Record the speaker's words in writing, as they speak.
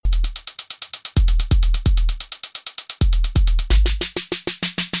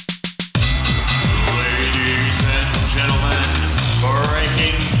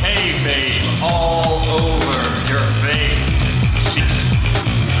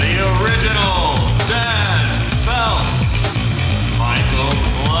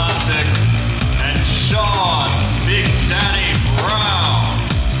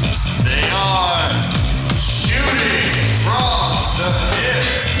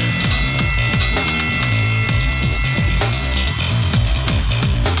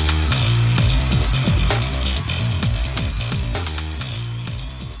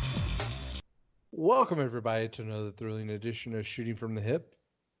Welcome, everybody, to another thrilling edition of Shooting from the Hip.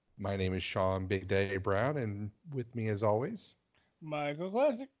 My name is Sean Big Day Brown, and with me, as always, Michael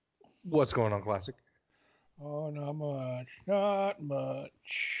Classic. what's going on, Classic? Oh, not much. Not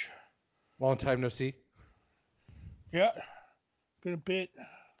much. Long time no see. Yeah, been a bit.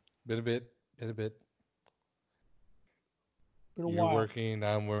 Been a bit, been a bit. Been a You're while. working,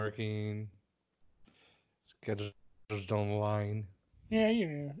 I'm working. Schedules don't align. Yeah,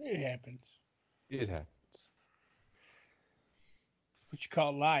 it happens. It happens. What you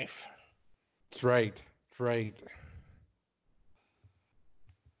call life. It's right. It's right.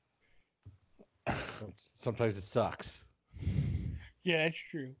 Sometimes it sucks. Yeah, that's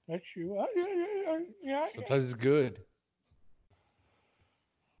true. That's true. Yeah. Sometimes it's good.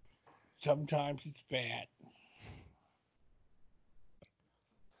 Sometimes it's bad.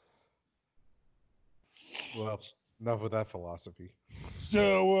 Well, enough with that philosophy.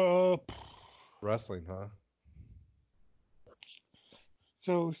 So, Wrestling, huh?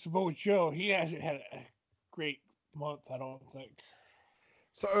 Samoa Joe, he hasn't had a great month, I don't think.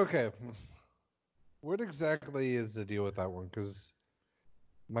 So, okay. What exactly is the deal with that one? Because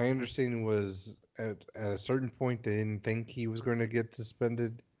my understanding was at a certain point they didn't think he was going to get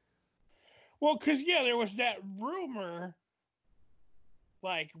suspended. Well, because, there was that rumor,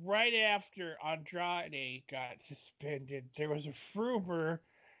 like, right after Andrade got suspended, there was a rumor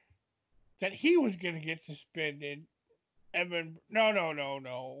that he was going to get suspended. And then,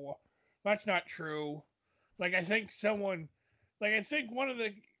 no. That's not true. Like, I think one of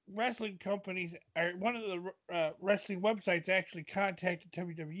the wrestling companies, or one of the wrestling websites actually contacted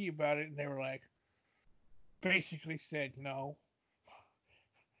WWE about it, and they were like, basically said, no.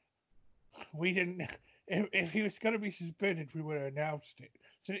 We didn't. If he was going to be suspended, we would have announced it.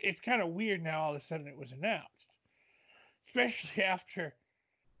 So it's kind of weird now all of a sudden it was announced. Especially after.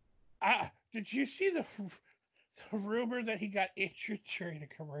 Did you see the rumor that he got injured during a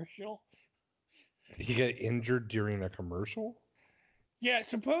commercial? He got injured during a commercial? Yeah,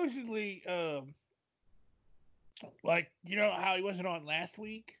 supposedly, like, you know how he wasn't on last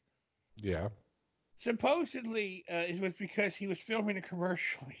week? Yeah. Supposedly, it was because he was filming a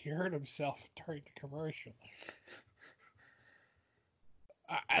commercial. He hurt himself during the commercial.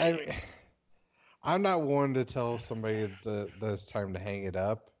 I'm not one to tell somebody that it's time to hang it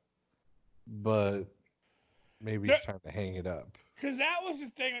up, but maybe it's time to hang it up. Because that was the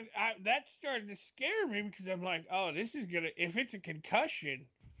thing. That started to scare me because I'm like, oh, this is going to, if it's a concussion,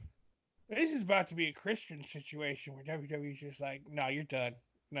 this is about to be a Christian situation where WWE's just like, no, you're done.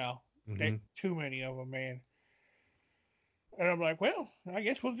 No, too many of them, man. And I'm like, well, I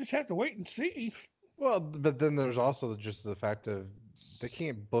guess we'll just have to wait and see. Well, but then there's also just the fact of they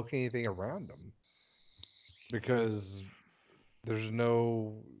can't book anything around them because there's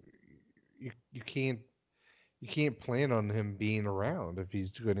no you can't plan on him being around if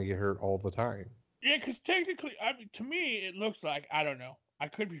he's going to get hurt all the time. Yeah, because technically, I mean, to me, it looks like, I don't know. I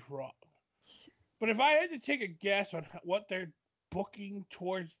could be wrong. But if I had to take a guess on what they're booking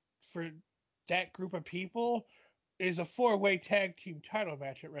towards for that group of people, is a 4-way tag team title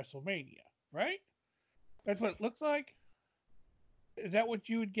match at WrestleMania, right? That's what it looks like. Is that what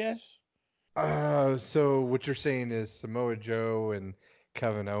you would guess? So what you're saying is Samoa Joe and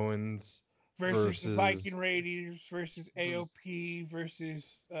Kevin Owens Versus the Viking Raiders versus AOP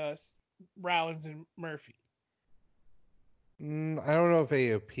versus Rollins and Murphy. I don't know if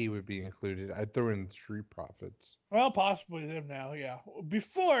AOP would be included. I'd throw in Street Profits. Well, possibly them now, yeah.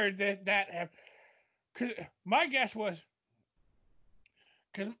 Before that happened, because my guess was,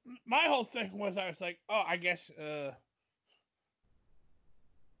 because my whole thing was, I was like, oh, I guess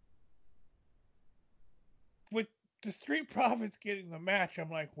with the Street Profits getting the match,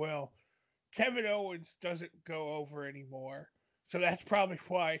 I'm like, well, Kevin Owens doesn't go over anymore. So that's probably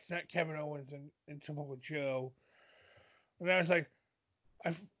why it's not Kevin Owens and Samoa Joe. And I was like, I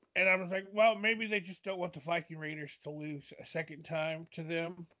was like, well, maybe they just don't want the Viking Raiders to lose a second time to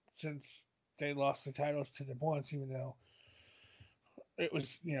them since they lost the titles to them once, even though it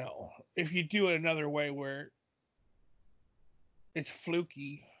was, if you do it another way where it's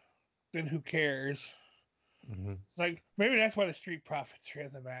fluky, then who cares? Mm-hmm. It's like, maybe that's why the Street Profits ran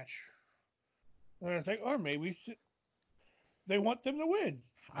the match. And I was like, or maybe they want them to win.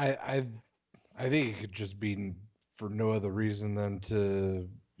 I think it could just be for no other reason than to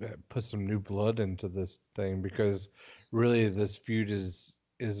put some new blood into this thing, because really this feud is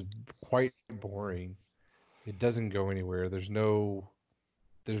quite boring. It doesn't go anywhere. There's no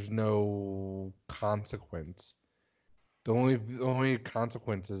consequence. The only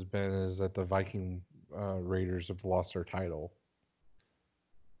consequence has been is that the Viking Raiders have lost their title.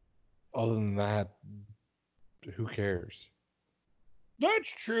 other than that, who cares? That's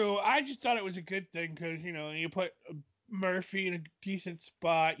true. I just thought it was a good thing because you put Murphy in a decent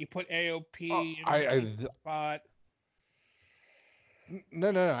spot, you put AOP in a decent spot.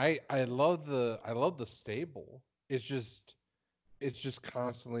 No. I love the stable. It's just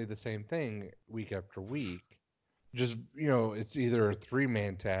constantly the same thing week after week. Just it's either a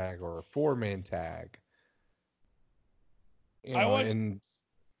 3-man tag or a 4-man tag. And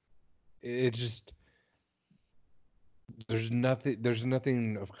it just there's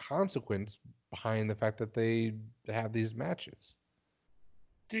nothing of consequence behind the fact that they have these matches.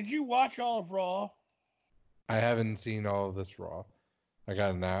 Did you watch all of Raw? I haven't seen all of this Raw. I got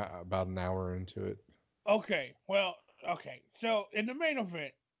about an hour into it. Okay, well, okay. So in the main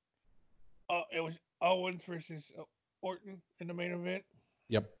event, it was Owens versus Orton in the main event.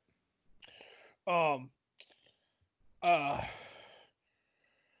 Yep.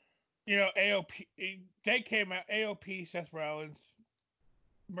 AOP, they came out. AOP, Seth Rollins,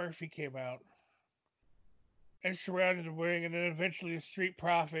 Murphy came out and surrounded the ring, and then eventually the Street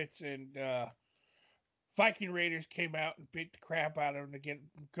Profits and Viking Raiders came out and beat the crap out of them to get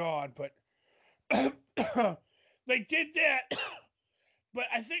them gone. But they did that. But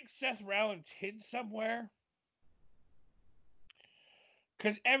I think Seth Rollins hid somewhere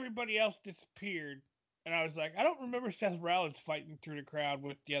because everybody else disappeared. And I was like, I don't remember Seth Rollins fighting through the crowd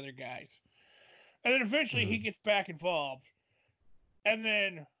with the other guys. And then eventually he gets back involved. And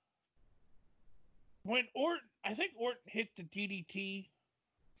then when I think Orton hit the DDT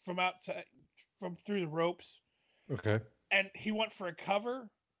from outside, from through the ropes. Okay. And he went for a cover.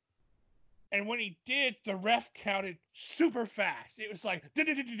 And when he did, the ref counted super fast. It was like,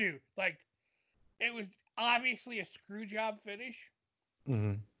 do. Like, it was obviously a screw job finish.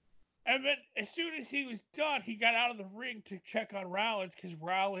 Mm-hmm. And then as soon as he was done, he got out of the ring to check on Rollins because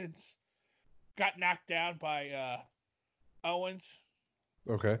Rollins got knocked down by Owens.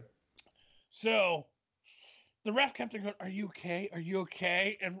 Okay. So the ref kept going, "Are you okay? Are you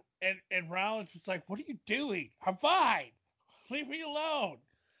okay?" And Rollins was like, "What are you doing? I'm fine. Leave me alone."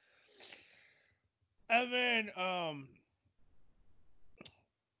 And then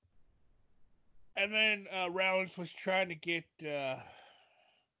Rollins was trying to get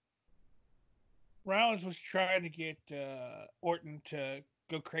Orton to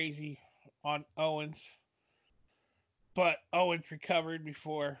go crazy on Owens, but Owens recovered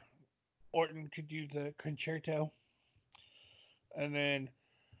before Orton could do the concerto. And then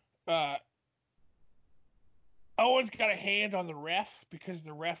Owens got a hand on the ref because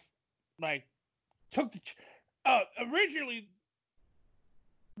the ref took the originally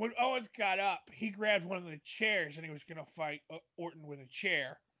when Owens got up, he grabbed one of the chairs and he was going to fight Orton with a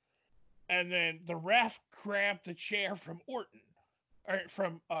chair. And then the ref grabbed the chair from Orton, or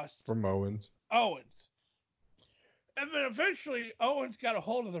from Owens. And then eventually Owens got a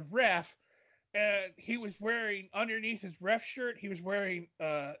hold of the ref, and he was wearing, underneath his ref shirt, he was wearing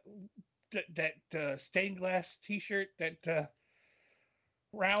that stained glass T-shirt that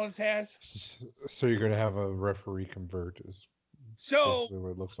Rollins has. So you're going to have a referee convert is basically what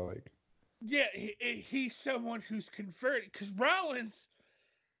it looks like. Yeah, he's someone who's converted, because Rollins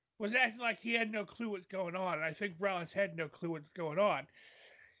was acting like he had no clue what's going on, and I think Rollins had no clue what's going on.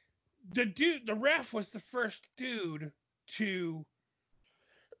 The ref was the first dude to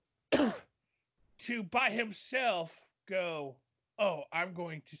by himself go, "Oh, I'm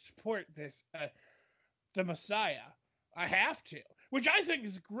going to support this, the Messiah. I have to," which I think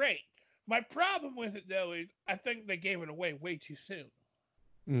is great. My problem with it, though, is I think they gave it away way too soon.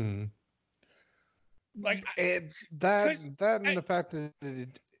 Mm. Like and the fact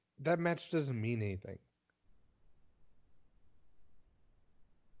that that match doesn't mean anything.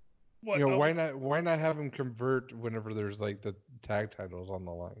 What, why not have him convert whenever there's like the tag titles on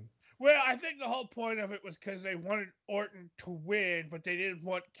the line? Well, I think the whole point of it was because they wanted Orton to win, but they didn't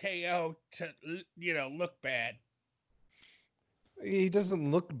want KO to, look bad. He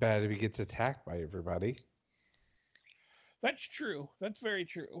doesn't look bad if he gets attacked by everybody. That's true. That's very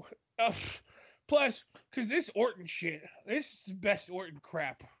true. Plus, because this Orton shit, this is the best Orton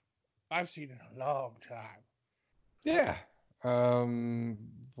crap I've seen in a long time. Yeah.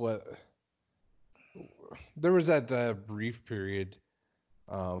 What? There was that brief period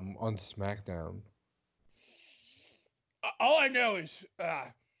on SmackDown. All I know is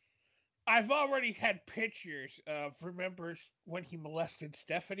I've already had pictures of, remember when he molested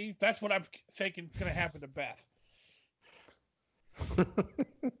Stephanie? That's what I'm thinking is going to happen to Beth.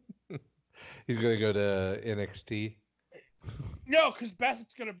 He's going to go to NXT? No, because Beth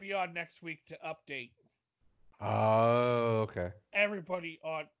is going to be on next week to update. Oh, okay. Everybody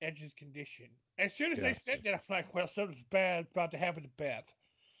on Edge's condition. As soon as they Yes. said that, I'm like, well, so does Beth. About to happen to Beth.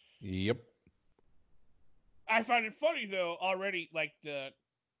 Yep. I find it funny though. Already, like the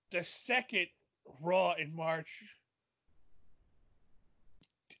second Raw in March,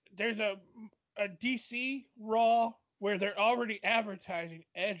 there's a DC Raw where they're already advertising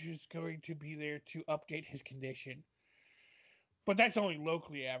Edge is going to be there to update his condition, but that's only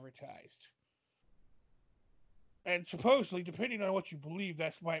locally advertised. And supposedly, depending on what you believe,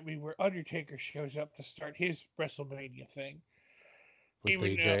 that might be where Undertaker shows up to start his WrestleMania thing. With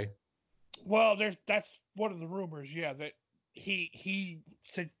Even AJ. well, that's one of the rumors. Yeah, that he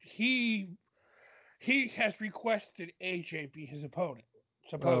said he has requested AJ be his opponent.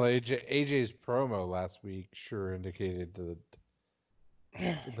 Well, Suppose. AJ's promo last week sure indicated that,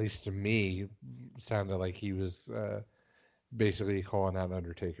 at least to me, sounded like he was basically calling out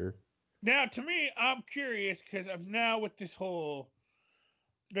Undertaker. Now, to me, I'm curious because I'm now with this whole.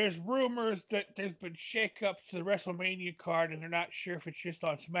 There's rumors that there's been shakeups to the WrestleMania card, and they're not sure if it's just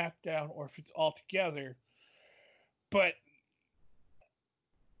on SmackDown or if it's all together. But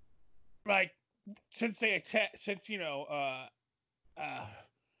like, since they attack, since uh,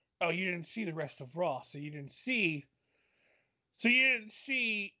 oh, you didn't see the rest of Raw, so you didn't see,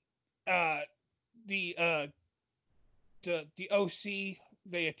 uh, the the OC.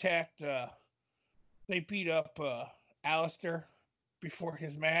 They attacked. They beat up Alistair before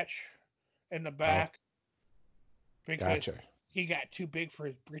his match in the Oh, back because gotcha. he got too big for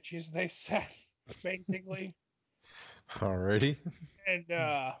his britches. They said basically, Alrighty. and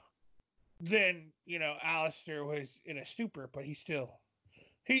then Alistair was in a stupor, but he still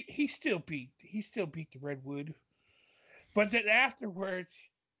beat the Redwood. But then afterwards,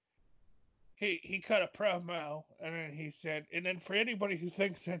 he cut a promo, and then he said, and then for anybody who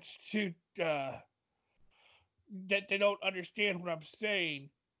thinks that's too that they don't understand what I'm saying,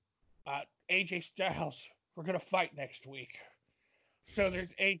 AJ Styles, we're gonna fight next week. So there's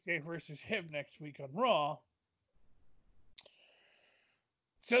AJ versus him next week on Raw.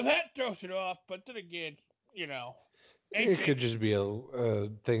 So that throws it off, but then again, It AJ. could just be a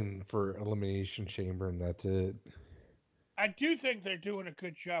thing for Elimination Chamber, and that's it. I do think they're doing a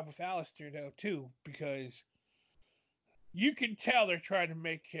good job with Alistair though too, because you can tell they're trying to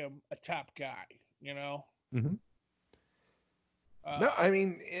make him a top guy. You know, Mm-hmm. No, uh, I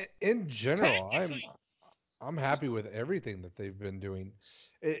mean, in general, technically, I'm happy with everything that they've been doing,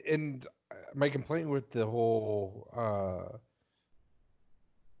 and my complaint with the whole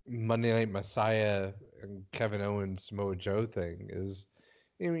Monday Night Messiah and Kevin Owens Samoa Joe thing is,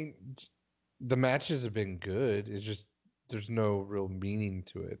 I mean, the matches have been good. It's just there's no real meaning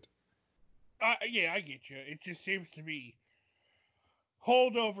to it. yeah, I get you. It just seems to be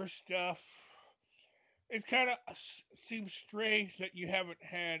holdover stuff. It kind of seems strange that you haven't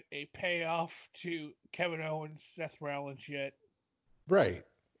had a payoff to Kevin Owens, Seth Rollins yet. Right.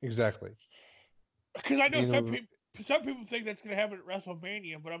 Exactly. Because I know You know, some people think that's going to happen at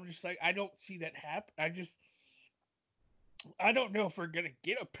WrestleMania, but I'm just like, I don't see that happen. I don't know if we're going to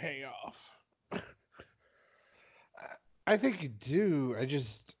get a payoff. I think you do.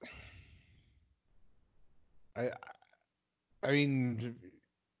 I, I mean,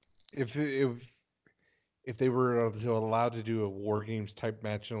 if they were allowed to do a War Games type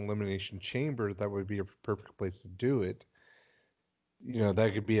match in Elimination Chamber, that would be a perfect place to do it.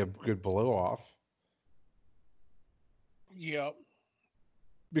 That could be a good blow off. Yep.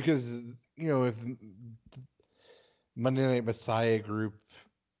 Because, if Monday Night Messiah group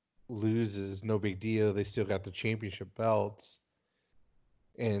loses, no big deal. They still got the championship belts,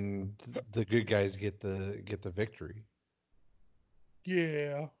 and the good guys get the victory.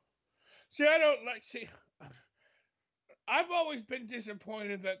 Yeah. See, I don't like. See, I've always been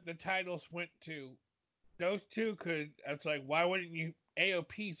disappointed that the titles went to those two because it's like, why wouldn't you?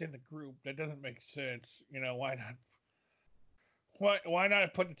 AOP's in the group. That doesn't make sense. Why not? Why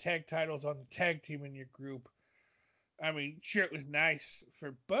not put the tag titles on the tag team in your group? I mean, sure, it was nice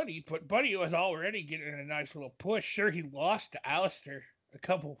for Buddy, but Buddy was already getting a nice little push. Sure, he lost to Alistair a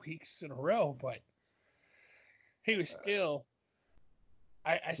couple weeks in a row, but he was still.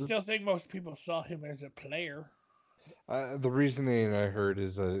 I still think most people saw him as a player. The reasoning I heard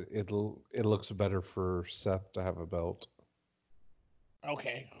is it looks better for Seth to have a belt.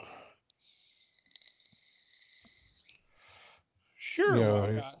 Okay. You Sure, why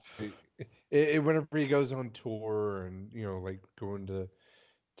know, not? whenever he goes on tour and like going to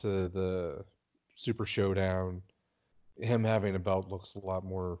the Super Showdown, him having a belt looks a lot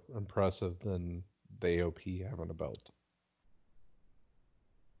more impressive than the AOP having a belt.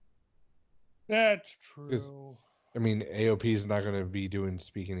 That's 'Cause, true. I mean, AOP is not going to be doing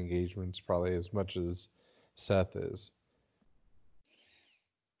speaking engagements probably as much as Seth is.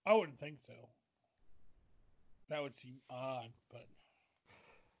 I wouldn't think so. That would seem odd, but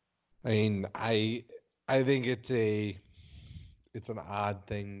I mean, I think it's an odd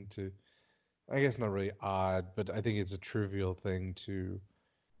thing to, I guess not really odd, but I think it's a trivial thing to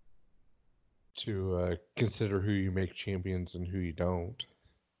consider who you make champions and who you don't.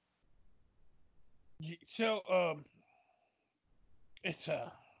 so it's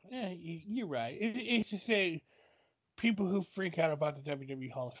yeah, you're right. It's to say people who freak out about the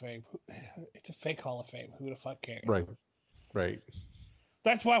WWE Hall of Fame. It's a fake Hall of Fame. Who the fuck cares? Right. Right.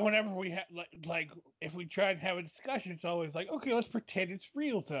 That's why whenever we have like if we try and have a discussion, it's always like, okay, let's pretend it's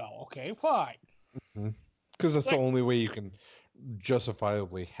real though. Okay, fine. Because that's Like, the only way you can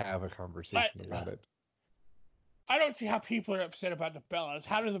justifiably have a I, conversation about it. I don't see how people are upset about the Bellas.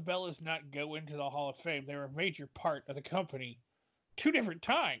 How do the Bellas not go into the Hall of Fame? They were a major part of the company 2 different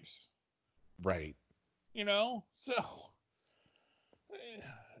times. Right. You know, so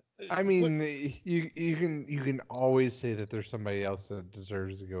I mean, you can always say that there's somebody else that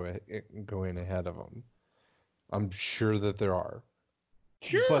deserves to go in ahead of them. I'm sure that there are,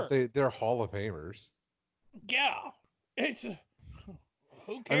 sure, but they're Hall of Famers. yeah, it's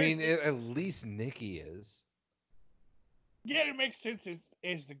who I cares? mean, at least Nikki is. Yeah, it makes sense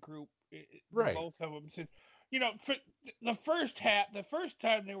as the group, Right. both of them. So, you know, for the first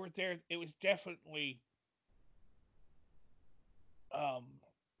time they were there, it was definitely,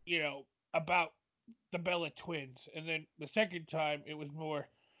 you know, about the Bella twins, and then the second time it was more.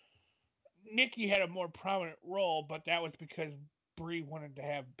 Nikki had a more prominent role, but that was because Brie wanted to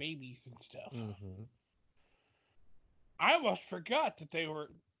have babies and stuff. Mm-hmm. I almost forgot that they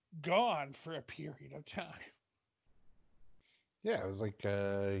were gone for a period of time. Yeah, it was like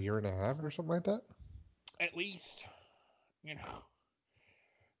a year and a half or something like that. At least, you know.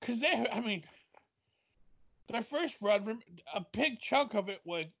 Because I mean, their first run, a big chunk of it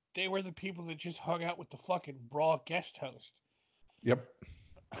was they were the people that just hung out with the fucking Raw guest host. Yep.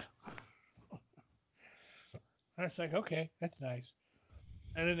 And it's like, okay, that's nice.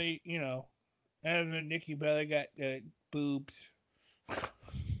 And then they, you know, and then Nikki Bella got boobs.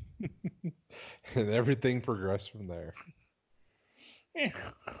 And everything progressed from there. Yeah.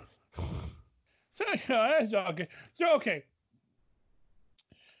 So, you know, that's all good. So, okay.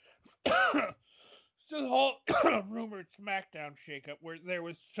 So the whole rumored SmackDown shakeup where there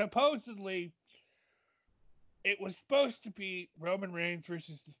was supposedly it was supposed to be Roman Reigns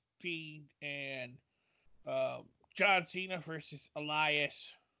versus the Fiend and John Cena versus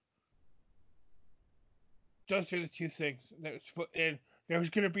Elias. Those are the 2 things. And there was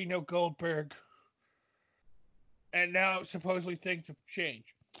going to be no Goldberg. And now supposedly things have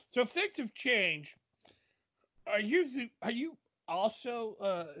changed. So if things have changed, are you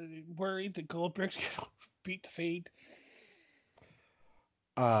also worried that Goldberg's going to beat the Fiend?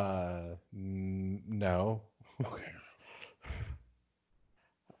 No. Okay.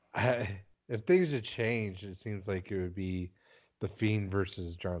 If things had changed, it seems like it would be the Fiend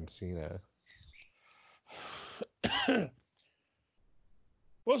versus John Cena.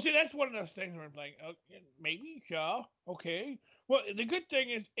 Well, see, that's one of those things where I'm like, maybe, yeah, okay. Well, the good thing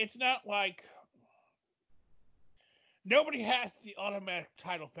is, it's not like nobody has the automatic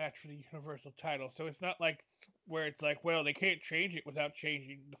title match for the Universal title, so it's not like where it's like, well, they can't change it without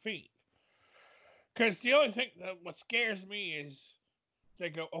changing the Fiend. Because the only thing what scares me is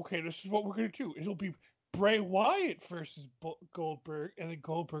they go, okay, this is what we're gonna do. It'll be Bray Wyatt versus Goldberg, and then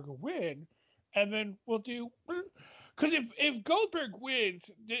Goldberg will win, and then we'll do. Because if Goldberg wins,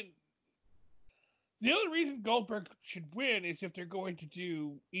 then the only reason Goldberg should win is if they're going to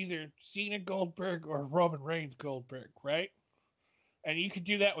do either Cena Goldberg or Roman Reigns Goldberg, right? And you could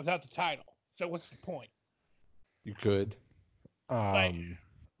do that without the title. So what's the point? You could.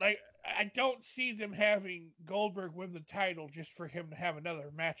 Like, I don't see them having Goldberg win the title just for him to have another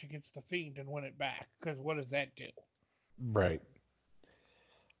match against the Fiend and win it back. Because what does that do? Right.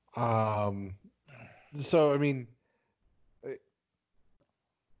 So I mean,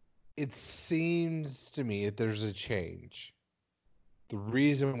 it seems to me that there's a change. The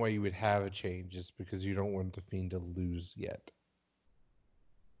reason why you would have a change is because you don't want the Fiend to lose yet.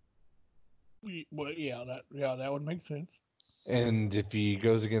 Well, that would make sense. And if he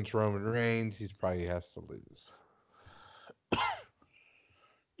goes against Roman Reigns, he probably has to lose.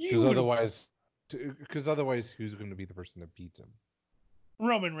 Because otherwise, who's going to be the person that beats him?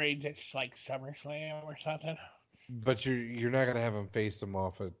 Roman Reigns at like SummerSlam or something. But you're not going to have him face him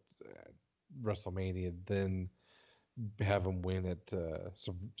off at WrestleMania, then have him win at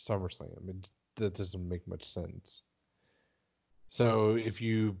SummerSlam. that doesn't make much sense. So if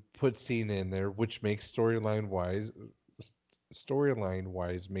you put Cena in there, which makes storyline wise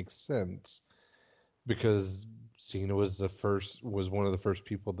makes sense, because Cena was one of the first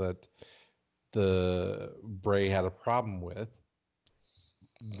people that the Bray had a problem with.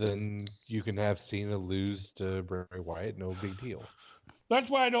 Then you can have Cena lose to Bray Wyatt, no big deal. That's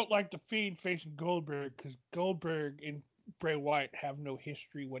why I don't like the Fiend facing Goldberg, because Goldberg and Bray Wyatt have no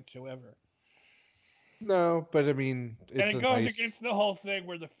history whatsoever. No, but I mean, it's and it goes against the whole thing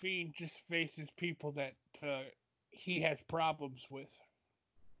where the Fiend just faces people that he has problems with.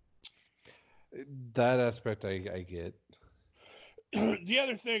 That aspect I get. The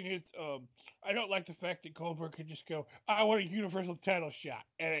other thing is, I don't like the fact that Goldberg could just go, "I want a Universal title shot,"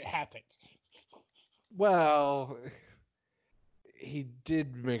 and it happens. Well, he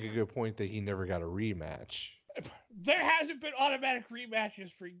did make a good point that he never got a rematch. There hasn't been automatic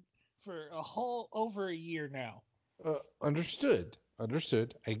rematches for a whole over a year now. Understood. I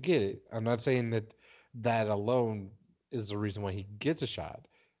get it. I'm not saying that alone is the reason why he gets a shot.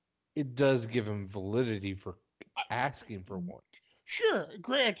 It does give him validity for asking for one. Sure,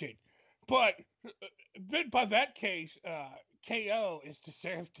 granted, but by that case, KO is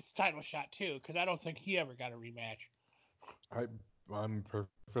deserved the title shot too, because I don't think he ever got a rematch. I'm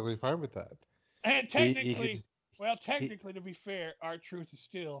perfectly fine with that. And technically, to be fair, R-Truth is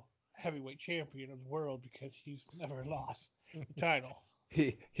still heavyweight champion of the world because he's never lost the title.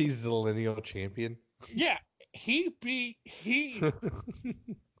 He's the lineal champion. Yeah,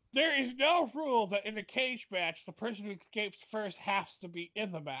 There is no rule that in a cage match, the person who escapes first has to be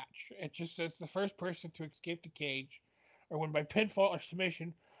in the match. It just says the first person to escape the cage, or win by pinfall or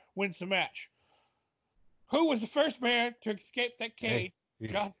submission, wins the match. Who was the first man to escape that cage?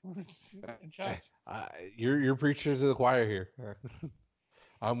 Hey, you're preachers to the choir here.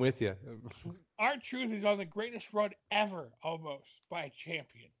 I'm with you. R-Truth is on the greatest run ever, almost, by a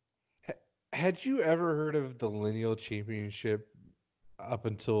champion. Had you ever heard of the lineal championship up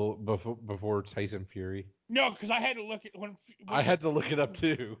until before Tyson Fury? No, because I had to look at when I had to look it up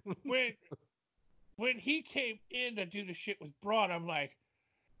too. when he came in to do the shit with Braun, I'm like,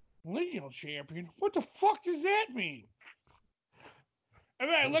 lineal champion? What the fuck does that mean? And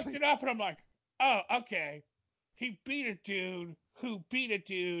then I looked it up and I'm like, oh, okay. He beat a dude who beat a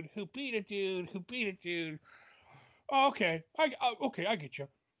dude who beat a dude who beat a dude. Oh, okay. I get you.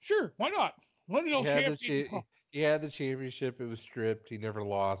 Sure, why not? Lineal champion. He had the championship. It was stripped. He never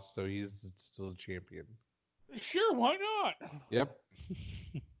lost, so he's still a champion. Sure, why not? Yep.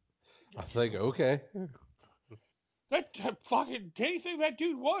 I was like, okay. That fucking anything that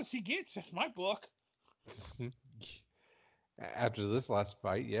dude wants, he gets. That's my book. After this last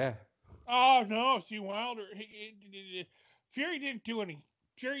fight, yeah. Oh no! See, Wilder, Fury didn't do any.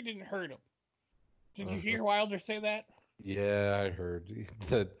 Fury didn't hurt him. Did you hear Wilder say that? Yeah, I heard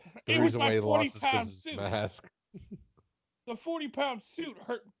that the reason why he lost is because his mask. The 40-pound suit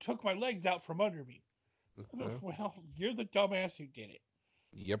took my legs out from under me. Well, you're the dumbass who did it.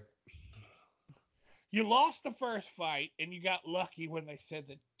 Yep. You lost the first fight, and you got lucky when they said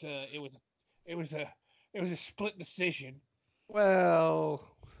that it was a split decision. Well,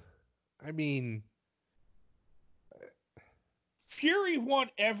 I mean, Fury won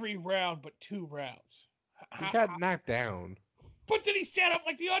every round but 2 rounds. He got knocked down. But then he sat up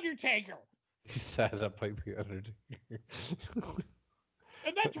like the Undertaker. He sat up like the Undertaker.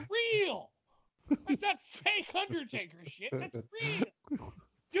 And that's real. That's not fake Undertaker shit. That's real.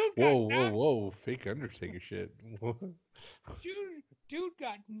 Dude got whoa. Fake Undertaker shit. Dude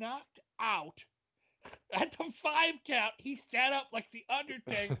got knocked out. At the 5 count, he sat up like the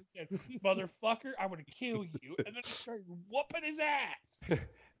Undertaker and said, "Motherfucker, I'm going to kill you." And then he started whooping his ass.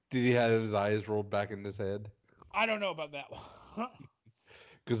 Did he have his eyes rolled back in his head? I don't know about that one.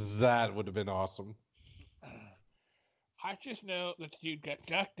 Because that would have been awesome. I just know that the dude got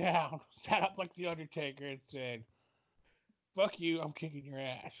knocked down, sat up like the Undertaker, and said, "Fuck you, I'm kicking your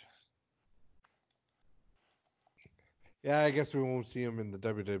ass." Yeah, I guess we won't see him in the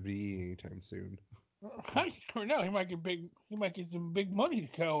WWE anytime soon. I don't know. He might get some big money to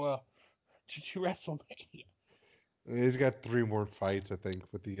go to WrestleMania. He's got 3 more fights, I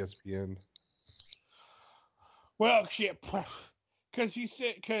think, with the ESPN. Well, shit, because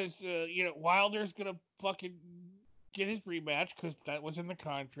Wilder's gonna fucking get his rematch because that was in the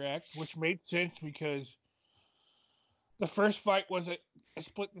contract, which made sense because the first fight was a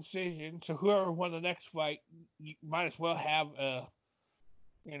split decision. So whoever won the next fight, you might as well have oh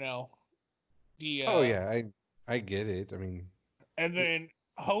yeah, I get it. I mean, and then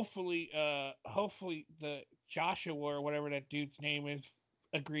hopefully the Joshua or whatever that dude's name is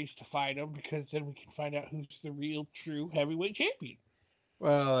agrees to fight him, because then we can find out who's the real, true heavyweight champion.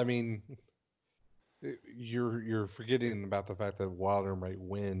 Well, I mean, you're forgetting about the fact that Wilder might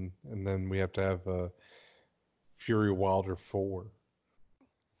win, and then we have to have Fury Wilder 4.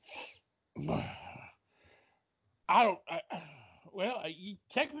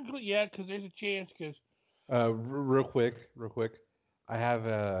 Technically, yeah, because there's a chance. Because real quick, I have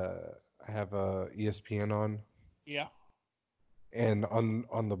a ESPN on, yeah, and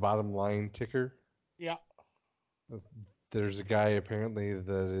on the bottom line ticker, yeah, there's a guy apparently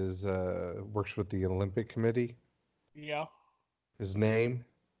that is works with the Olympic Committee. yeah. His name,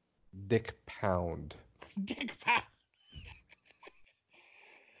 Dick Pound. Dick Pound.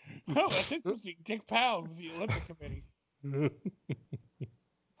 Oh, that's interesting. Dick Pound with the Olympic Committee.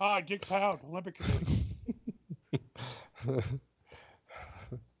 Hi, Dick Pound, Olympic Committee.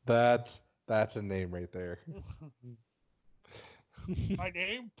 That's a name right there. My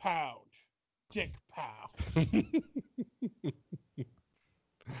name, Pound. Dick Pound.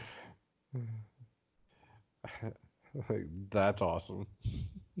 That's awesome.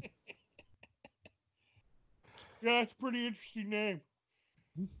 Yeah, that's a pretty interesting name.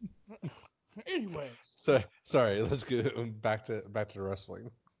 Anyway. So sorry, let's go back to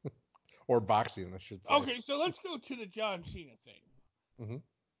wrestling. Or boxing, I should say. Okay, so let's go to the John Cena thing. Mm-hmm.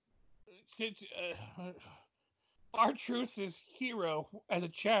 Since R-Truth's hero as a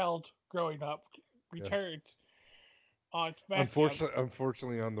child growing up returns on SmackDown.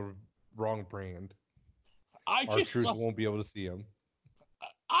 Unfortunately, on the wrong brand. R-Truth won't be able to see him.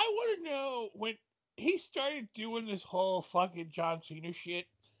 I want to know, when he started doing this whole fucking John Cena shit,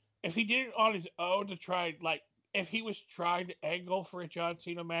 if he did it on his own to try, like, if he was trying to angle for a John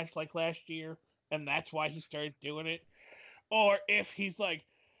Cena match like last year, and that's why he started doing it, or if he's like,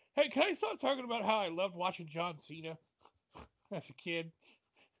 hey, can I stop talking about how I loved watching John Cena as a kid?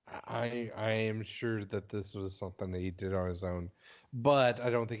 I am sure that this was something that he did on his own, but I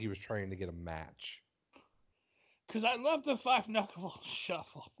don't think he was trying to get a match. Because I love the 5 knuckle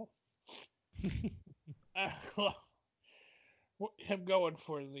shuffle. Him going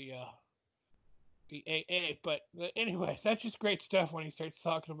for the AA, but anyways, that's just great stuff when he starts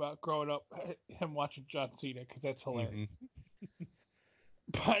talking about growing up, him watching John Cena, because that's hilarious. Mm-hmm.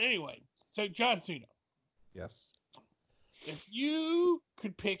 But anyway, so John Cena. Yes. If you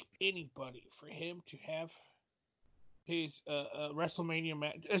could pick anybody for him to have his WrestleMania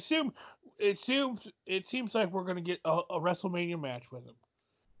match, it seems like we're going to get a WrestleMania match with him.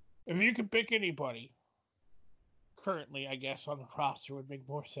 If you could pick anybody, currently, I guess, on the roster would make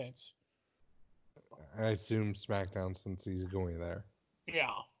more sense. I assume SmackDown, since he's going there. Yeah.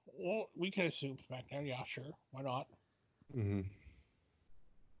 Well, we can assume SmackDown. Yeah, sure. Why not? Mm-hmm.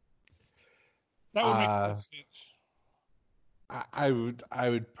 That would make more sense. I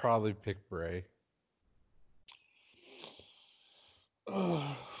would probably pick Bray.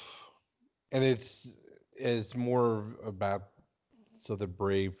 And it's more about so that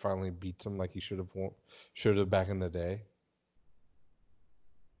Bray finally beats him like he should have back in the day.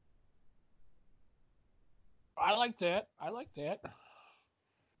 I like that.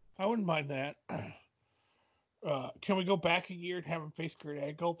 I wouldn't mind that. Can we go back a year and have him face Kurt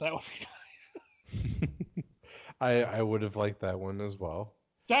Angle? That would be nice. I would have liked that one as well.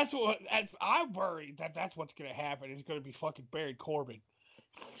 I'm worried that's what's going to happen. It's going to be fucking Baron Corbin.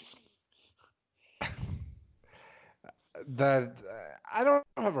 That I don't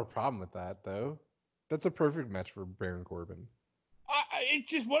have a problem with that, though. That's a perfect match for Baron Corbin. It's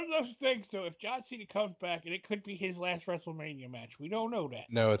just one of those things, though. If John Cena comes back, and it could be his last WrestleMania match, we don't know that.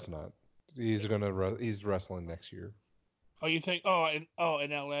 No, it's not. He's wrestling next year. Oh, you think? In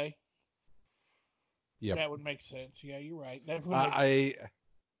LA. Yeah, that would make sense. Yeah, you're right.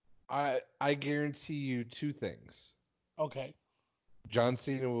 I guarantee you 2 things. Okay. John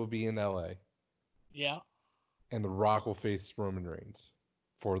Cena will be in LA. Yeah. And The Rock will face Roman Reigns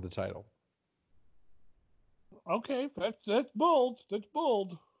for the title. Okay, that's bold. That's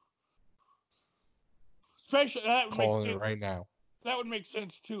bold. Especially that would calling make sense. It right now. That would make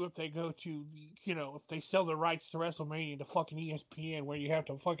sense too if they go to, if they sell the rights to WrestleMania to fucking ESPN, where you have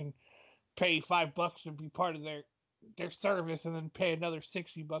to fucking pay $5 to be part of their service, and then pay another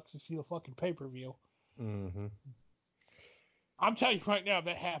 $60 to see the fucking pay-per-view. Mm-hmm. I'm telling you right now, if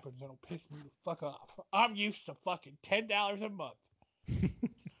that happens, it'll piss me the fuck off. I'm used to fucking $10 a month.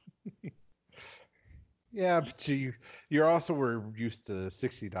 Yeah, but you're also used to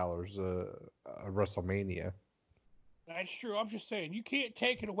 $60 a WrestleMania. That's true. I'm just saying, you can't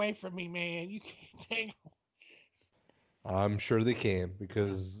take it away from me, man. You can't take it. I'm sure they can,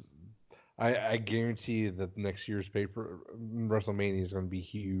 because I guarantee you that next year's paper WrestleMania is going to be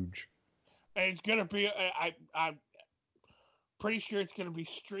huge. And it's gonna be. I'm pretty sure it's gonna be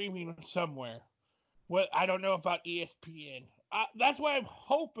streaming somewhere. Well, I don't know about ESPN. That's why I'm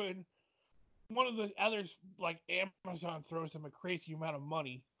hoping one of the others, like Amazon, throws them a crazy amount of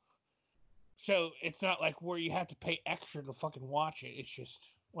money. So it's not like where you have to pay extra to fucking watch it. It's just,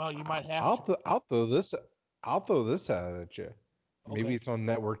 well, you might have to. I'll throw this. I'll throw this out at you. Maybe Okay. it's on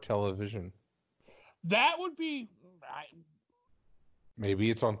network television. That would be. Maybe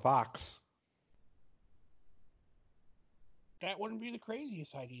it's on Fox. That wouldn't be the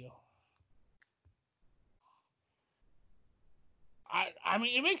craziest idea. I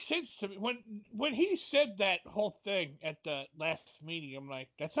mean, it makes sense to me when he said that whole thing at the last meeting. I'm like,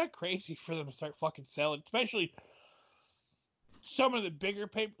 that's not crazy for them to start fucking selling, especially some of the bigger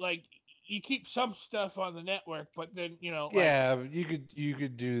paper. Like, you keep some stuff on the network, but then Yeah, you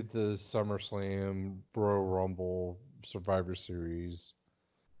could do the SummerSlam, Royal Rumble, Survivor Series,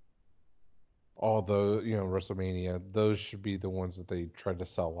 all those, WrestleMania. Those should be the ones that they try to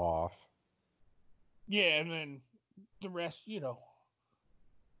sell off. Yeah, and then the rest,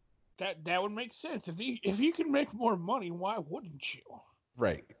 that would make sense. If you can make more money, why wouldn't you?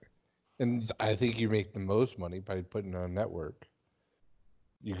 Right. And I think you make the most money by putting it on a network.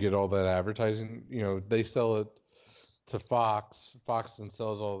 You get all that advertising. They sell it to Fox. Fox then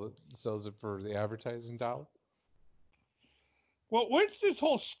sells it for the advertising dollar. Well, when's this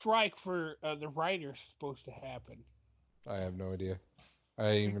whole strike for the writers supposed to happen? I have no idea.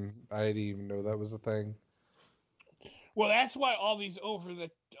 I didn't even know that was a thing. Well, that's why all these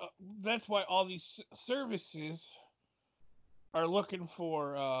that's why all these services are looking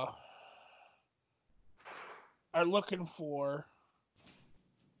for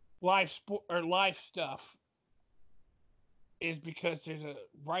live sport or live stuff, is because there's a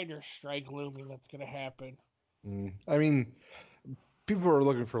writer's strike looming that's going to happen. I mean, people are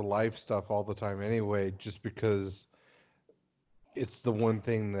looking for live stuff all the time anyway, just because it's the one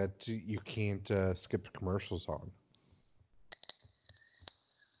thing that you can't skip commercials on.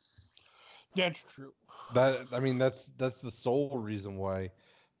 That's true. That's the sole reason why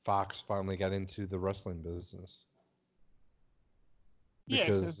Fox finally got into the wrestling business.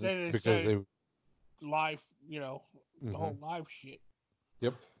 Because they live, the whole live shit.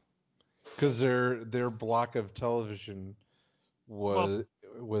 Yep. Because their block of television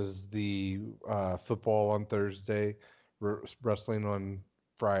was the football on Thursday, wrestling on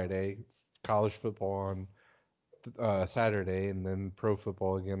Friday, college football on Saturday, and then pro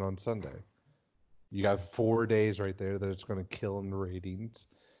football again on Sunday. You got 4 days right there that it's going to kill in the ratings,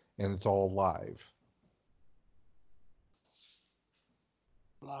 and it's all live.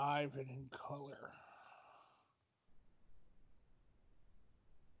 Live and in color.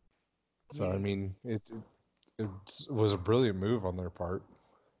 So, I mean, it was a brilliant move on their part.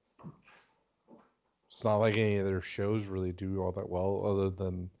 It's not like any of their shows really do all that well, other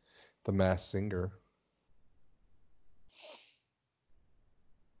than The Masked Singer.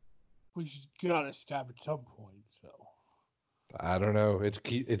 We just gotta stop at some point. So I don't know. It's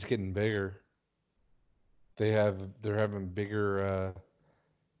getting bigger. They're having bigger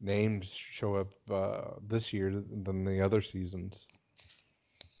names show up this year than the other seasons.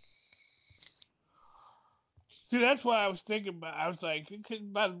 See, that's what I was thinking about. I was like,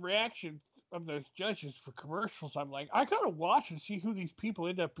 by the reaction of those judges for commercials, I'm like, I gotta watch and see who these people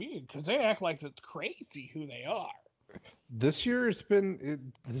end up being, because they act like it's crazy who they are. This year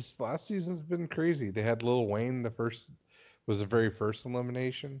this last season's been crazy. They had Lil Wayne was the very first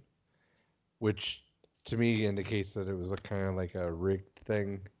elimination, which to me indicates that it was kind of like a rigged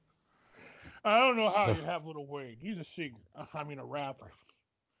thing. I don't know how you have Lil Wayne. He's a singer. I mean, a rapper.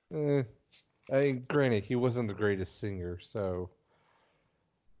 Granted, he wasn't the greatest singer, so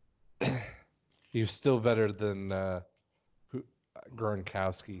he was still better than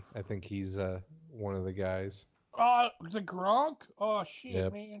Gronkowski. I think he's one of the guys. The Gronk? Oh, shit,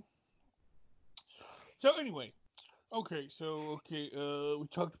 yep. Man. So, anyway. Okay, we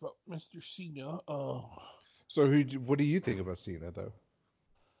talked about Mr. Cena. So, what do you think about Cena, though?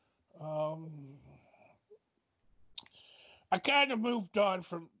 I kind of moved on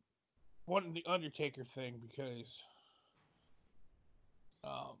from wanting the Undertaker thing because,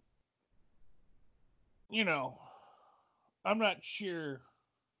 I'm not sure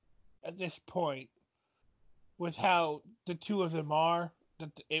at this point with how the two of them are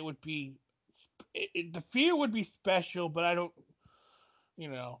that it would be. The feud would be special, but I don't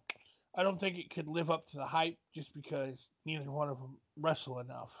think it could live up to the hype just because neither one of them wrestle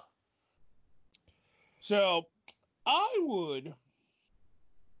enough. So I would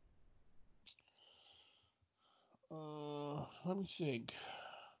Let me think.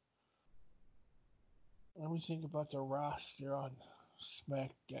 Let me think about the roster on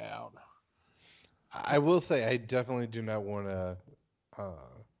SmackDown. I will say I definitely do not want a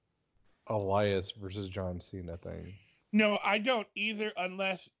Elias versus John Cena thing. No, I don't either,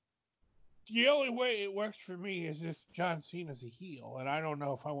 unless the only way it works for me is if John Cena's a heel, and I don't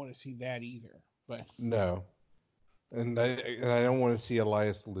know if I want to see that either. But No, and I don't want to see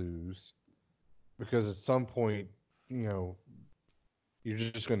Elias lose, because at some point, you're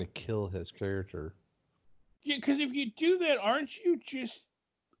just going to kill his character. yeah, because if you do that, aren't you just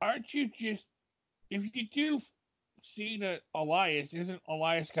if you do Cena Elias, isn't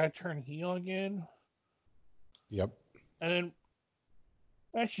Elias got to turn heel again? Yep. And then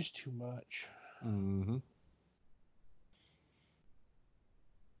that's just too much. Mm-hmm.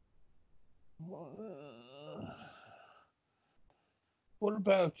 What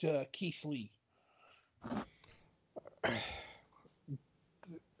about Keith Lee?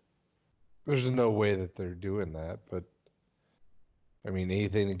 There's no way that they're doing that, but I mean,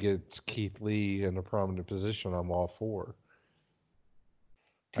 anything that gets Keith Lee in a prominent position, I'm all for.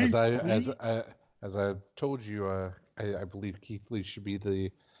 As I told you, I believe Keith Lee should be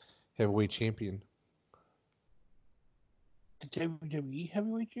the heavyweight champion. The WWE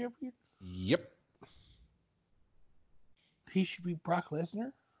heavyweight champion? Yep. He should be Brock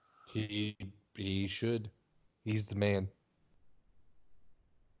Lesnar? He should. He's the man.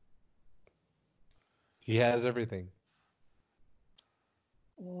 He has everything.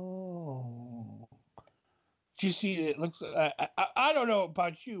 Oh. Do you see? It looks. I don't know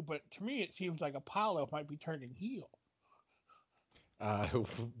about you, but to me, it seems like Apollo might be turning heel.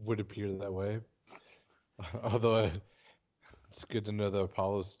 Would appear that way. Although it's good to know that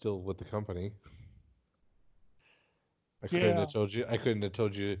Apollo's still with the company. I couldn't have told you. I couldn't have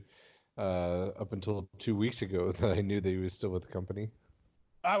told you up until 2 weeks ago that I knew that he was still with the company.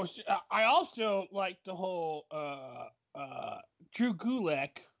 I also like the whole Drew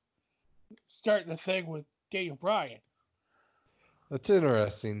Gulak starting the thing with Daniel Bryan. That's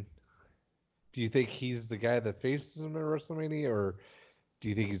interesting. Do you think he's the guy that faces him at WrestleMania, or do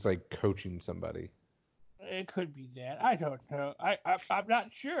you think he's like coaching somebody? It could be that. I don't know. I'm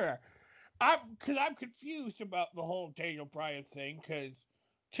not sure. I'm confused about the whole Daniel Bryan thing, because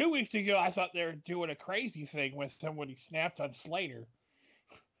 2 weeks ago I thought they were doing a crazy thing with him when he snapped on Slater,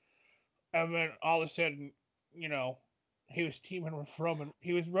 and then all of a sudden, he was teaming with Roman.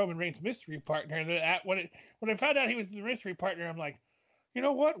 He was Roman Reigns' mystery partner, and then when I found out he was the mystery partner, I'm like, you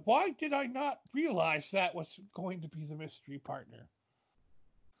know what? Why did I not realize that was going to be the mystery partner?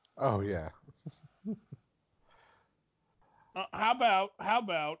 Oh yeah. How about?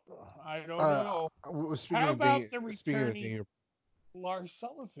 I don't know. How about the returning Lars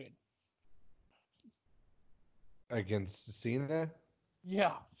Sullivan against Cena?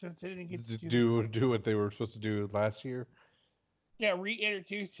 Yeah, since they didn't get to do what they were supposed to do last year. Yeah,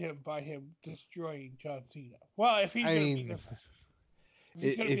 reintroduce him by him destroying John Cena. Well, if he's going to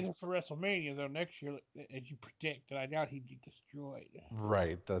be there for WrestleMania though next year, as you predict, then I doubt he'd be destroyed.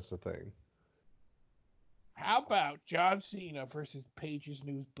 Right, that's the thing. How about John Cena versus Paige's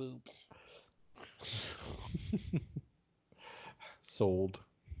new boobs? Sold.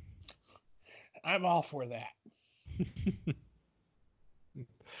 I'm all for that.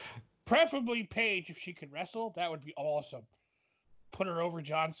 Preferably Paige, if she could wrestle, that would be awesome. Put her over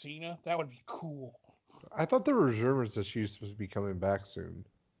John Cena, that would be cool. I thought there were rumors that she was supposed to be coming back soon.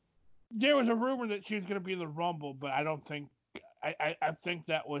 There was a rumor that she was going to be in the Rumble, but I don't think. I think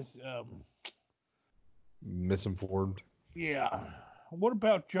that was misinformed. Yeah. What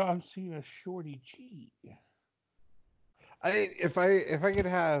about John Cena's Shorty G? If I could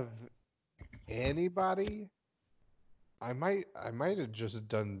have anybody, I might have just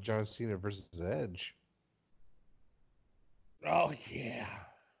done John Cena versus Edge. Oh yeah.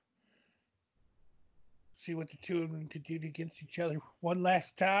 See what the two of them could do against each other one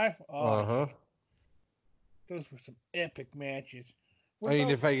last time. Oh, yeah. Those were some epic matches.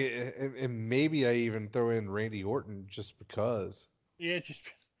 If and maybe I even throw in Randy Orton just because. Yeah, just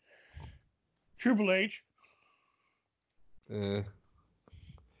Triple H.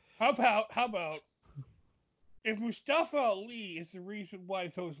 How about if Mustafa Ali is the reason why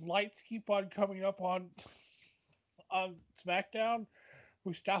those lights keep on coming up on SmackDown?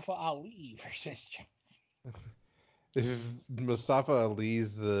 Mustafa Ali versus If Mustafa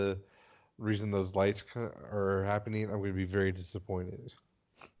Ali's the reason those lights are happening, I'm going to be very disappointed.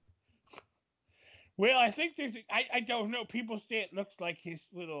 Well, I think there's I don't know. People say it looks like his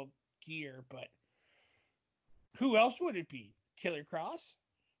little gear, but who else would it be? Killer Kross?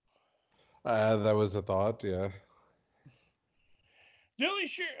 That was a thought, yeah. The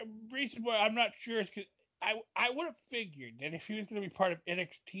only reason why I'm not sure is because I would have figured that if he was going to be part of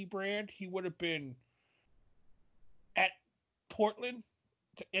NXT brand, he would have been at Portland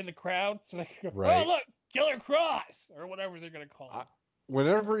in the crowd, so they could go, Right. oh look, Killer Cross or whatever they're going to call him.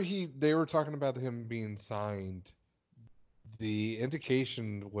 Whenever they were talking about him being signed, the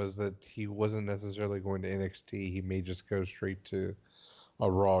indication was that he wasn't necessarily going to NXT. He may just go straight to a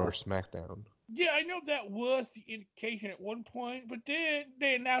Raw or SmackDown. Yeah, I know that was the indication at one point, but then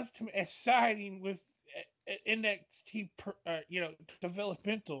they announced him as signing with NXT,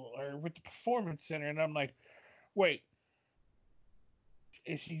 developmental or with the Performance Center, and I'm like, wait,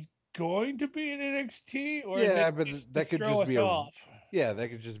 is he going to be in NXT or yeah, but that could just be off? Yeah, that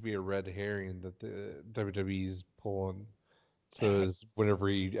could just be a red herring that the WWE's pulling. So is whenever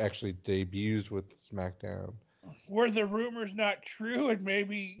he actually debuts with SmackDown. Were the rumors not true? And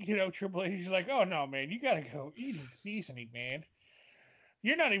maybe, Triple H is like, oh no, man, you gotta go eating seasoning, man.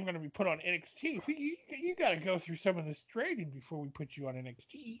 You're not even going to be put on NXT. You got to go through some of this training before we put you on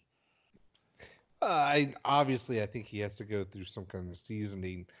NXT. I think he has to go through some kind of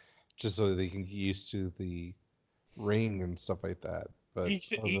seasoning just so that he can get used to the ring and stuff like that. But you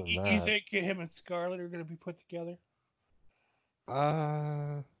think him and Scarlett are going to be put together?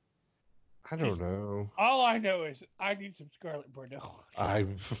 I don't know. All I know is I need some Scarlett Bordeaux.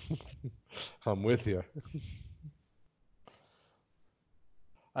 I'm with you.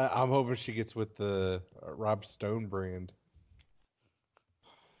 I'm hoping she gets with the Rob Stone brand.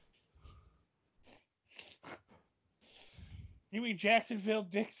 You mean Jacksonville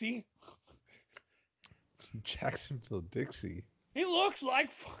Dixie? Jacksonville Dixie. He looks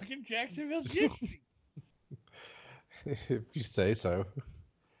like fucking Jacksonville Dixie. If you say so.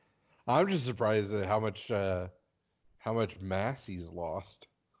 I'm just surprised at how much mass he's lost.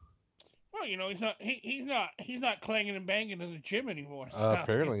 Well, he's not clanging and banging in the gym anymore. So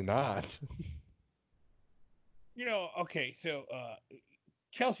apparently not. Okay, so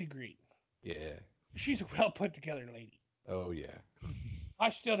Chelsea Green. Yeah. She's a well put together lady. Oh yeah.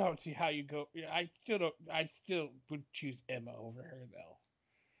 I still don't see how you go. I still would choose Emma over her though.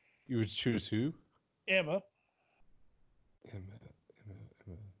 You would choose who? Emma.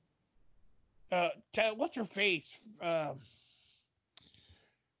 What's her face?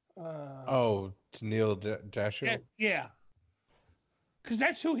 Tennille Dashwood? Yeah. Because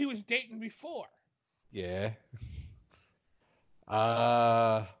that's who he was dating before. Yeah.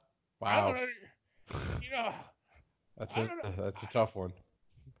 Wow. I don't know. That's a tough one.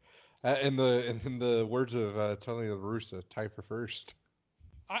 In the words of Tony La Russa, tie for first.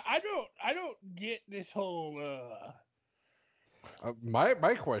 I don't get this whole my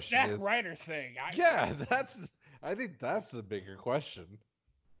question Zack is Ryder thing. I think that's the bigger question.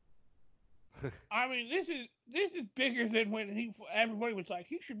 I mean, this is bigger than when everybody was like,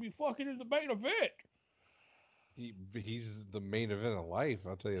 he should be fucking in the main event. He's the main event of life,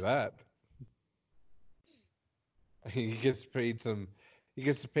 I'll tell you that. He gets paid some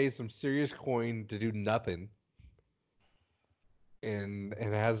serious coin to do nothing. And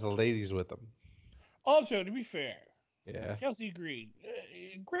has the ladies with him. Also, to be fair, yeah, Chelsea Green,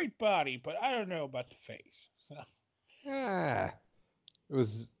 great body, but I don't know about the face. So. It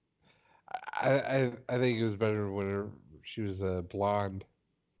was. I think it was better when she was blonde.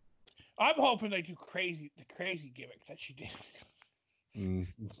 I'm hoping they do the crazy gimmick that she did.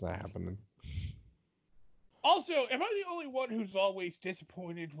 It's not happening. Also, am I the only one who's always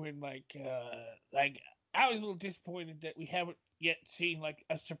disappointed when I was a little disappointed that we haven't yet seen like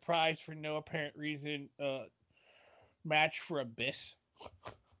a surprise for no apparent reason match for Abyss?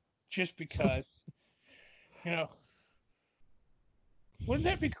 Just because, wouldn't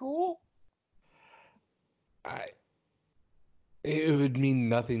that be cool? It would mean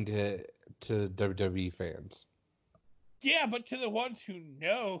nothing to WWE fans. Yeah, but to the ones who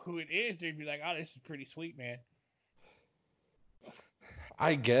know who it is, they'd be like, "Oh, this is pretty sweet, man."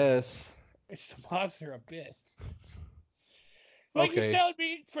 I guess it's the Monster Abyss. Okay. You telling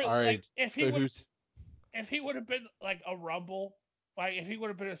me if he would have been like a Rumble, like if he would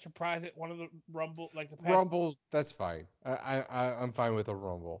have been a surprise at one of the Rumble, like the past... Rumble, that's fine. I'm fine with a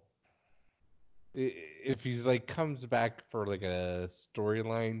Rumble. If he's comes back for a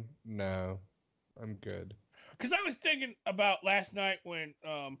storyline, no, I'm good. Because I was thinking about last night when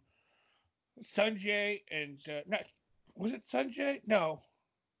Sanjay and was it Sanjay? No.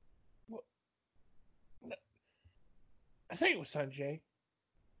 I think it was Sanjay.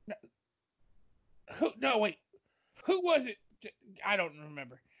 No, wait. Who was it? I don't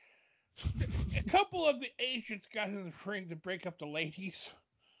remember. A couple of the agents got in the ring to break up the ladies.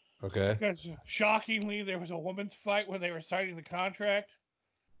 Okay. Because shockingly, there was a women's fight when they were signing the contract.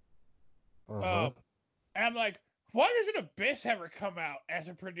 Uh And I'm like, why doesn't Abyss ever come out as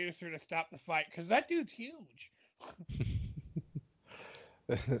a producer to stop the fight? Because that dude's huge.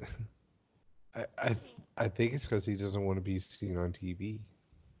 huh. I think it's because he doesn't want to be seen on TV.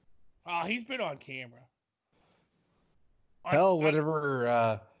 He's been on camera. Hell,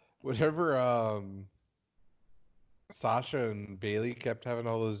 whatever. Sasha and Bailey kept having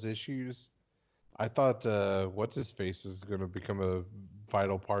all those issues. I thought what's his face was going to become a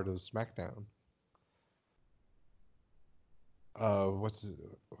vital part of SmackDown. What's his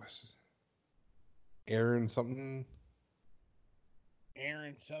Aaron something?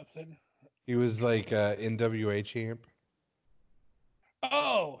 Aaron something. He was like NWA champ.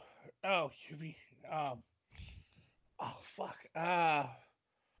 Oh, you mean oh fuck. Yeah,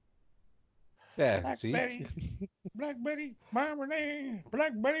 Black see? Betty, Black Betty, Mama Lane,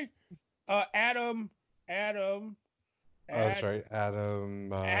 Black Betty. Adam, Oh, that's right.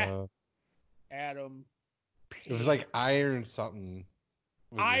 Adam. Adam It was Pierce. like Iron something.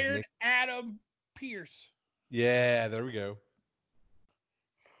 Was his Iron name? Adam Pierce. Yeah, there we go.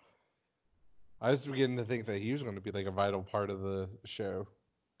 I was beginning to think that he was going to be like a vital part of the show.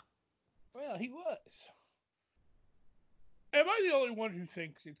 Well, he was. Am I the only one who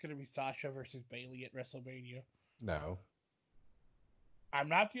thinks it's going to be Sasha versus Bailey at WrestleMania? No. I'm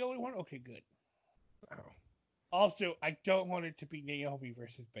not the only one? Okay, good. No. Also, I don't want it to be Naomi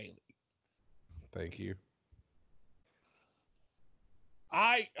versus Bailey. Thank you.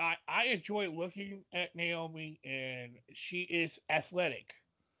 I enjoy looking at Naomi, and she is athletic.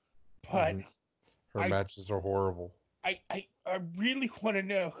 But Her matches are horrible. I really want to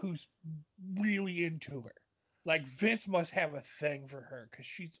know who's really into her. Like, Vince must have a thing for her, because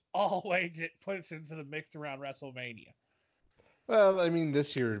she's always get put into the mix around WrestleMania. Well, I mean,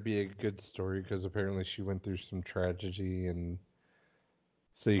 this year would be a good story because apparently she went through some tragedy, and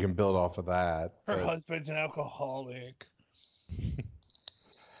so you can build off of that. Her husband's an alcoholic.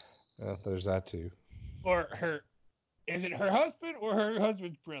 There's that too. Or is it her husband or her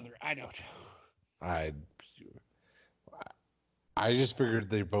husband's brother? I don't know. I just figured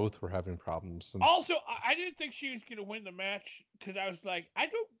they both were having problems. Since... Also, I didn't think she was going to win the match because I was like, I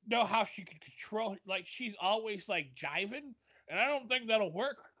don't know how she could control. Like, she's always like jiving, and I don't think that'll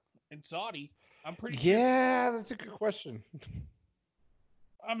work in Saudi. I'm pretty sure. Yeah, that's a good question.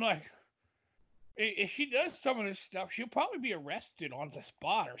 I'm like, if she does some of this stuff, she'll probably be arrested on the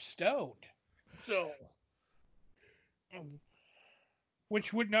spot or stoned. So,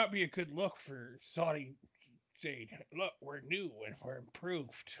 which would not be a good look for Saudi saying, look, we're new and we're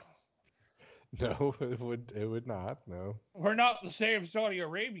improved. No, it would not. No, we're not the same Saudi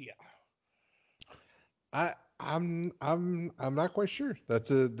Arabia. I'm not quite sure.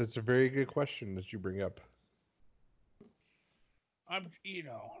 That's a very good question that you bring up.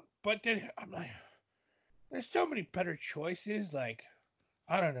 But then I'm like, there's so many better choices. Like,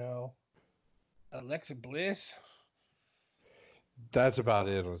 I don't know, Alexa Bliss. That's about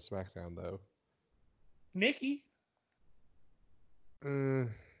it on SmackDown, though. Nikki. They've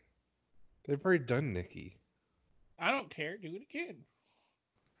already done Nikki. I don't care. Do it again.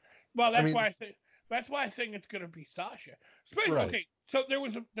 Well, why I think that's why I think it's gonna be Sasha. Especially, right. Okay, so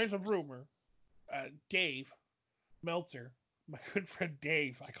there's a rumor. Dave Meltzer, my good friend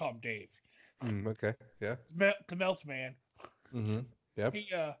Dave. I call him Dave. Okay. Yeah. The Melt Man. Mm-hmm. Yep.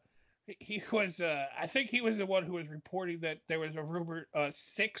 He was. I think he was the one who was reporting that there was a rumor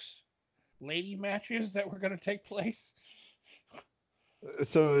 6 lady matches that were going to take place.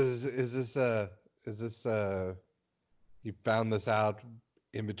 So is this he found this out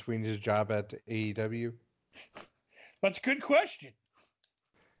in between his job at AEW? That's a good question.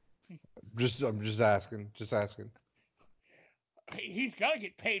 I'm just asking. He's got to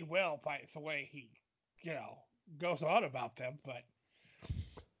get paid well by the way he, goes on about them. But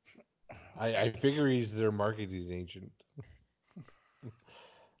I figure he's their marketing agent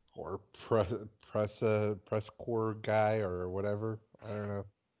or press corps guy or whatever. I don't know.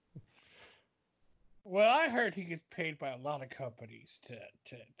 Well, I heard he gets paid by a lot of companies to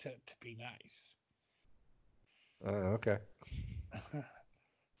be nice. Okay.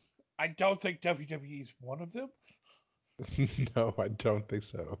 I don't think WWE is one of them. No, I don't think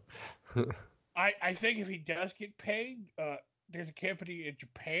so. I think if he does get paid, there's a company in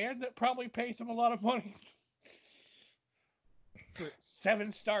Japan that probably pays him a lot of money for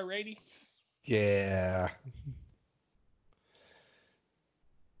 7-star ratings. Yeah.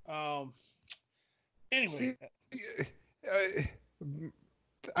 Anyway, see,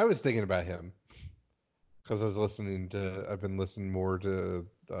 I was thinking about him. because I've been listening more to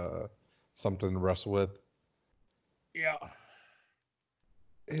something to wrestle with. Yeah.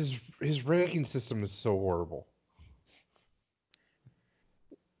 His ranking system is so horrible.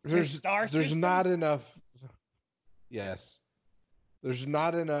 His star There's system? not enough. Yes, there's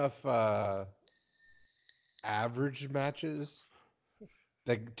not enough average matches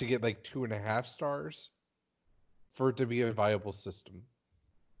that to get like 2.5 stars for it to be a viable system.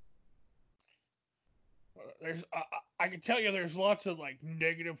 There's, I can tell you, there's lots of like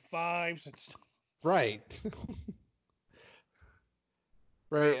 -5s and stuff. Right.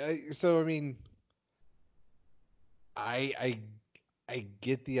 Right. So I mean, I I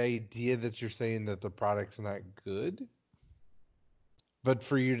get the idea that you're saying that the product's not good, but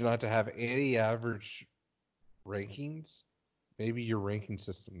for you not to have any average rankings, maybe your ranking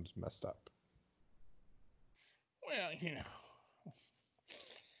system's messed up. Well,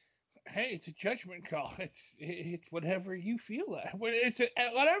 hey, it's a judgment call. It's whatever you feel like.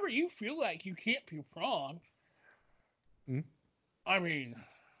 Whatever you feel like. You can't be wrong. Hmm? I mean,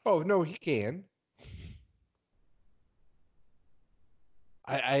 Oh no, he can.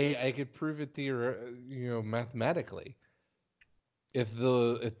 I could prove it mathematically. If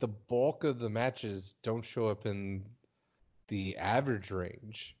the bulk of the matches don't show up in the average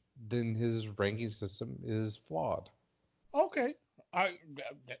range, then his ranking system is flawed. okay. I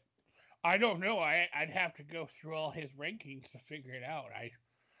I don't know. I'd have to go through all his rankings to figure it out.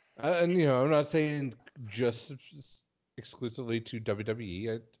 And I'm not saying just exclusively to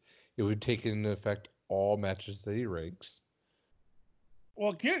WWE. It would take into effect all matches that he ranks.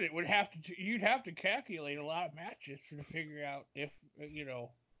 Well, again, it would have to. You'd have to calculate a lot of matches to figure out if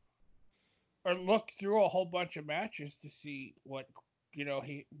or look through a whole bunch of matches to see what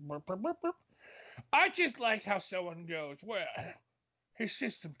he. I just like how someone goes, well, his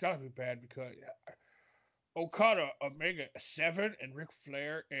system's gotta be bad because Okada Omega 7 and Ric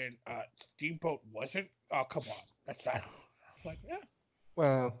Flair and Steamboat wasn't. Oh, come on, that's not. Like, yeah.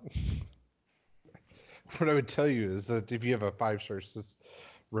 Well, what I would tell you is that if you have a 5-star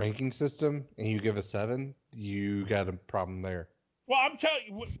ranking system and you give a 7, you got a problem there. Well, I'm telling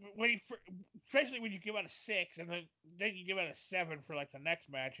you, especially when you give out a 6 and then you give out a 7 for like the next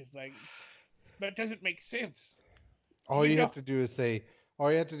match, it's like that doesn't make sense. All you have to do is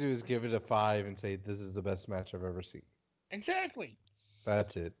give it a 5 and say this is the best match I've ever seen. Exactly.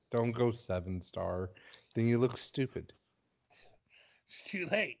 That's it. Don't go 7-star. Then you look stupid. It's too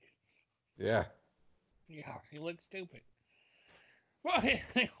late. Yeah. Yeah, you look stupid. Well,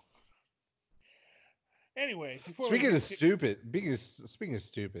 anyway, speaking of stupid,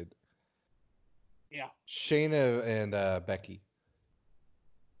 yeah, Shayna and Becky.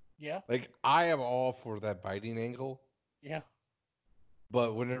 yeah, Like I am all for that biting angle. yeah,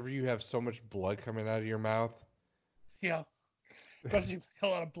 but whenever you have so much blood coming out of your mouth, yeah, especially a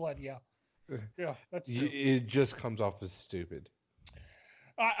lot of blood, yeah, yeah, that's true. It just comes off as stupid.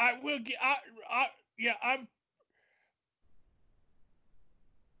 I will get. Yeah, I'm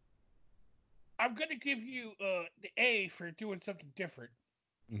gonna give you the A for doing something different.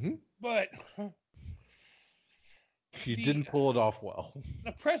 Mm-hmm. But you didn't pull it off well.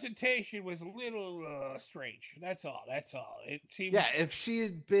 The presentation was a little strange. That's all. That's all. It seemed. Yeah, if she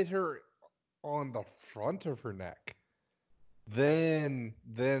had bit her on the front of her neck, then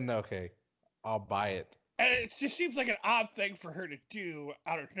okay, I'll buy it. And it just seems like an odd thing for her to do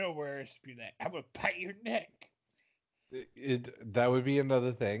out of nowhere. Is to be like, I'm gonna bite your neck. That would be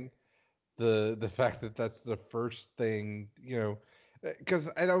another thing. The fact that that's the first thing,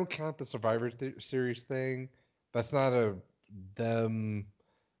 because I don't count the Survivor Series thing. That's not them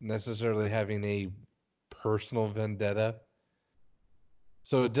necessarily having a personal vendetta.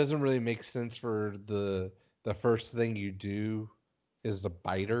 So it doesn't really make sense for the first thing you do is the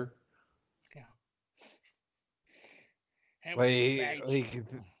biter. Yeah. Like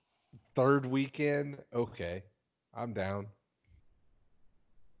third weekend, okay, I'm down.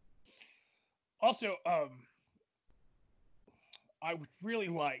 Also, I would really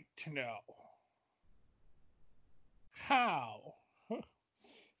like to know how.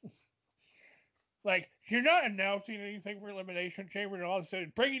 Like, you're not announcing anything for Elimination Chamber, and all of a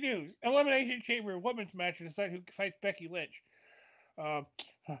sudden, breaking news: Elimination Chamber women's match to decide who fights Becky Lynch.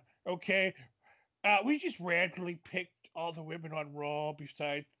 Okay, we just randomly picked all the women on Raw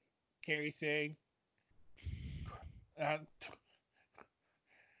besides Kairi Sane.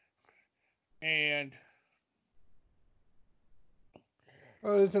 And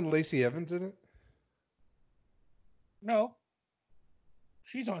isn't Lacey Evans in it? No,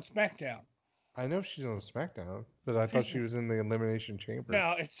 she's on SmackDown. I know she's on SmackDown, but I thought she was in the Elimination Chamber.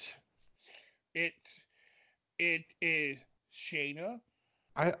 No, it's It is Shayna.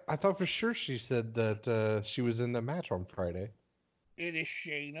 I thought for sure she said that she was in the match on Friday. It is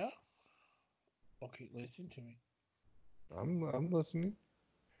Shayna. Okay, listen to me. I'm listening.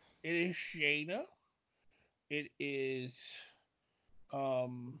 It is Shayna. It is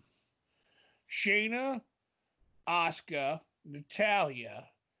Shayna, Asuka, Natalya,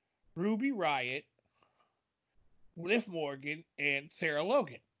 Ruby Riott, Liv Morgan, and Sarah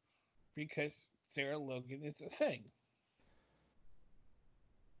Logan. Because Sarah Logan is a thing.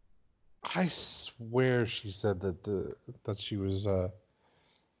 I swear she said that she was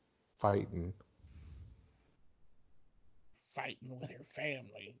fighting. Fighting with her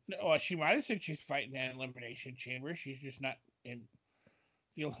family. No, she might have said she's fighting that Elimination Chamber. She's just not in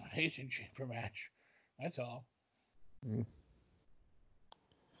the Elimination Chamber match. That's all. Mm.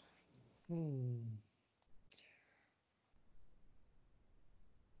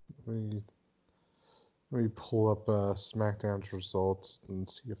 Let me pull up SmackDown's results and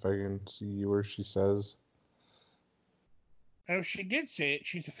see if I can see where she says. And if she did say it,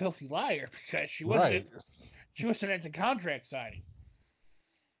 she's a filthy liar because she Right. wasn't at the contract signing.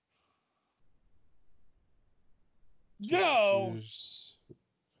 Though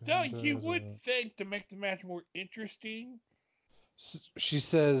you would think to make the match more interesting. She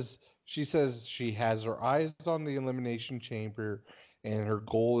says she has her eyes on the Elimination Chamber, and her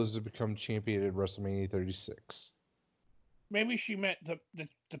goal is to become champion at WrestleMania 36. Maybe she meant the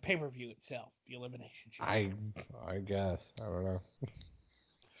pay-per-view itself, the Elimination Chamber. I guess. I don't know.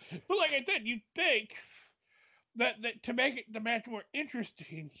 But like I said, you'd think that to make the match more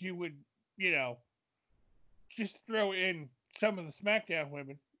interesting, you would, just throw in some of the SmackDown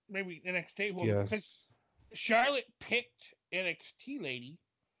women, maybe NXT women. Yes. Charlotte picked NXT lady,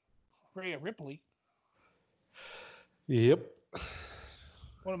 Rhea Ripley. Yep.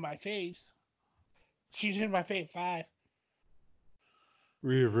 One of my faves. She's in my fave 5.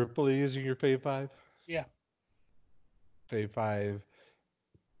 Rhea Ripley is in your fave 5? Yeah. Fave 5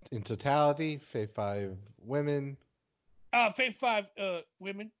 in totality, fave 5 women. Fave 5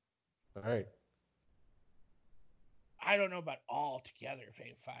 women. All right. I don't know about all together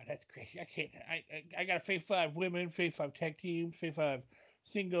fave 5. That's crazy. I can't. I got a fave 5 women, fave 5 tag teams, fave 5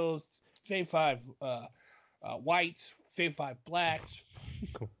 singles, fave 5 whites, fave 5 blacks.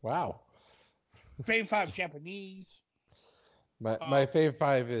 Wow. Fave 5 Japanese. My fave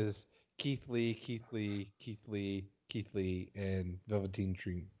 5 is Keith Lee, and Velveteen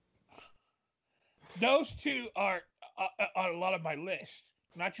Dream. Those two are on a lot of my list.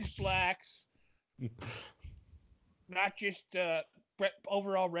 Not just blacks. Not just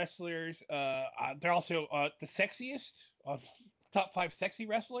overall wrestlers. They're also the sexiest. Top 5 sexy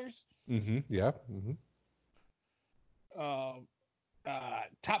wrestlers. Mm-hmm. Yeah. Mm-hmm.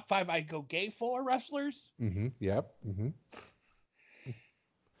 Top 5 I go gay for wrestlers. Mm-hmm. Yep. Mm-hmm.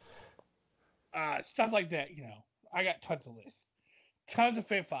 Stuff like that. I got tons of lists. Tons of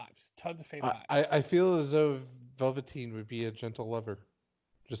fave 5s. Tons of fave 5s. I feel as though Velveteen would be a gentle lover.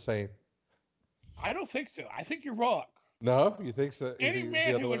 Just saying. I don't think so. I think you're wrong. No, you think so? Any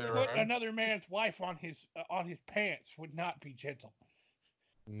man who would put another man's wife on his pants would not be gentle.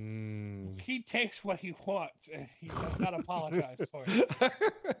 Mm. He takes what he wants, and he does not apologize for it.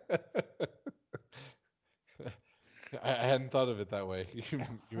 I hadn't thought of it that way. You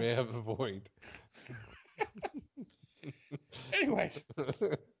may have a point. Anyways,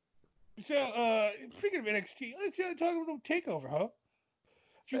 so speaking of NXT, let's talk about Takeover, huh?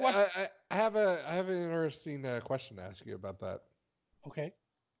 Did you watch? I have an interesting question to ask you about that. Okay.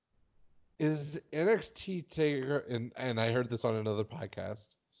 Is NXT Takeover, and I heard this on another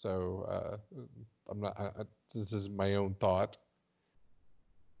podcast, so I'm not. This is my own thought.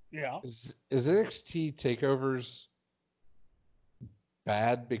 Yeah. Is NXT Takeovers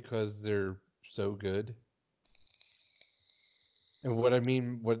bad because they're so good? And what I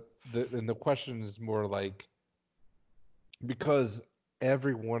mean, the question is more like, because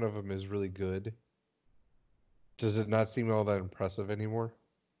every one of them is really good, does it not seem all that impressive anymore?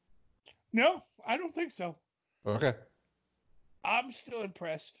 No, I don't think so. Okay. I'm still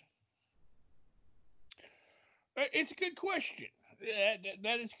impressed. It's a good question.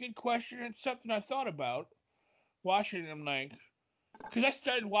 That is a good question. It's something I thought about watching. I'm like, because I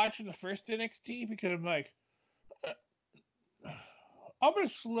started watching the first NXT because I'm like, I'm going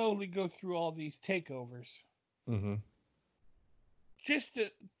to slowly go through all these takeovers. Mm-hmm. Just to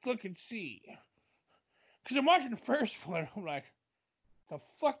look and see. Because I'm watching the first one, I'm like, the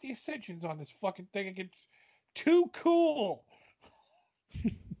fuck, the Ascension's on this fucking thing. It gets too cool.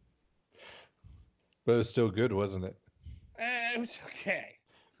 But it was still good, wasn't it? It was okay.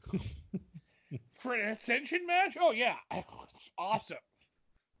 For an Ascension match? Oh yeah, it's awesome.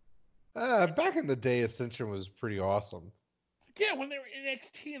 Back in the day, Ascension was pretty awesome. Yeah, when they were in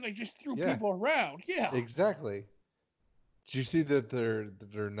NXT and they just threw Yeah. people around. Yeah, Exactly. Did you see that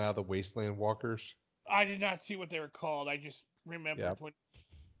they're now the Wasteland Walkers? I did not see what they were called. I just remembered Yep. when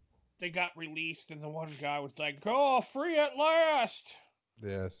they got released and the one guy was like, "Oh, free at last."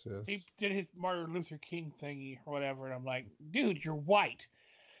 Yes, He yes. did his Martin Luther King thingy or whatever, and I'm like, dude, you're white.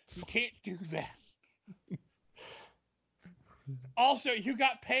 You can't do that. Also, you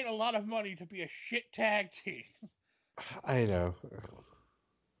got paid a lot of money to be a shit tag team. I know.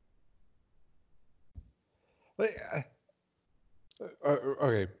 Like,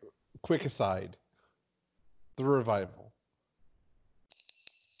 okay, quick aside. The Revival.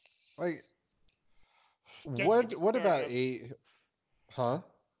 Like, Don't get me what about started. huh?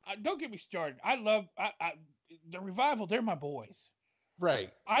 Don't get me started. I love the Revival. They're my boys.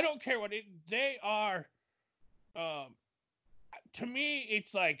 Right. I don't care what they are. Um, to me,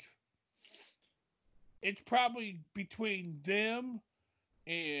 it's like it's probably between them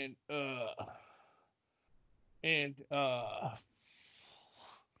and and I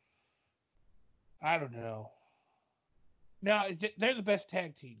don't know. No, they're the best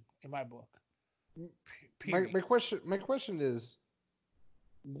tag team in my book. Period. My question is,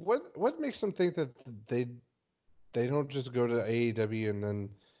 what makes them think that they don't just go to AEW and then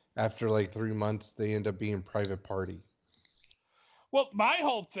after like 3 months they end up being Private Party? Well, my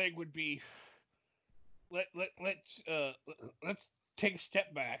whole thing would be let's take a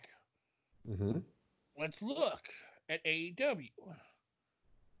step back. Mm-hmm. Let's look at AEW.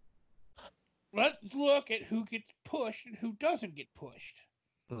 Let's look at who gets pushed and who doesn't get pushed.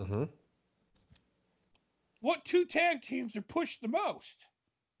 Mm-hmm. What two tag teams are pushed the most?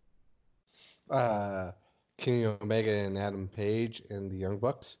 Kenny Omega and Adam Page and the Young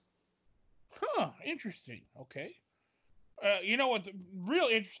Bucks. Huh, interesting. Okay. You know what? The real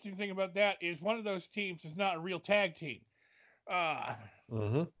interesting thing about that is one of those teams is not a real tag team.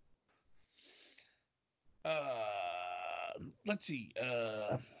 Mm-hmm. Let's see.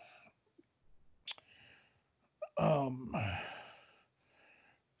 Um,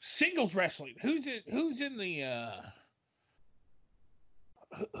 Singles wrestling. Who's in the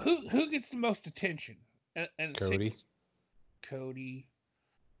who gets the most attention? And Cody. singles? Cody,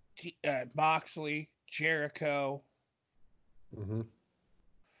 Moxley, Jericho. Mm-hmm.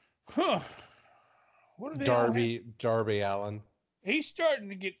 Huh. What do they all have? Darby Allen. He's starting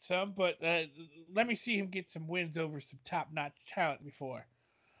to get some, but let me see him get some wins over some top-notch talent before.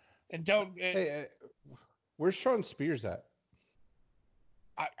 And don't. Hey, where's Sean Spears at?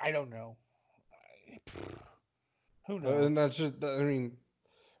 I don't know. Who knows? And that's just, I mean,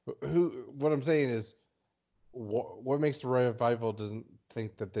 what I'm saying is, what makes the Revival doesn't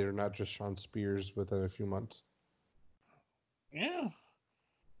think that they're not just Sean Spears within a few months? Yeah.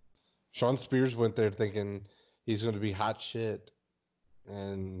 Sean Spears went there thinking he's going to be hot shit,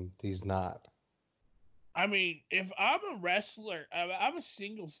 and he's not. I mean, if I'm a wrestler, I'm a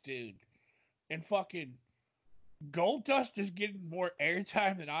singles dude, and fucking Goldust is getting more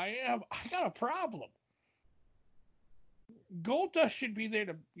airtime than I am, I got a problem. Goldust should be there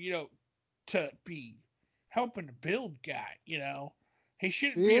to be helping to build guy, He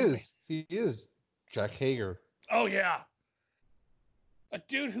shouldn't be He is Jack Hager. Oh, yeah. A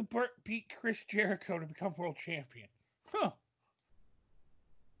dude who beat Chris Jericho to become world champion. Huh.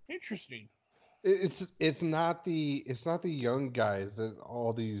 Interesting. It's not the young guys that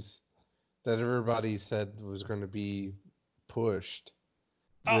everybody said was going to be pushed.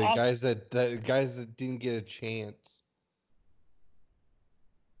 The guys that didn't get a chance.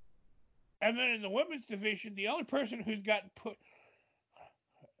 And then in the women's division, the only person who's gotten put,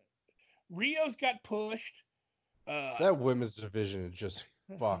 Rio's got pushed. That women's division is just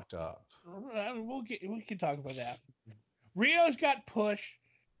fucked up. We can talk about that. Rio's got pushed.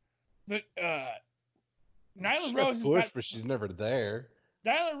 The Nyla Rose has got but she's never there.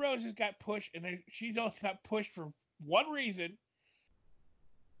 Nyla Rose has got pushed, and she's only got pushed for one reason,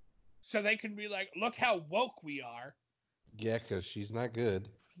 so they can be like, "Look how woke we are." Yeah, because she's not good.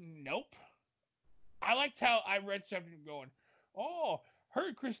 Nope. I liked how I read something going, "Oh, her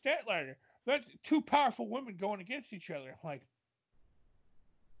and Chris Statlander, that's two powerful women going against each other." I'm like,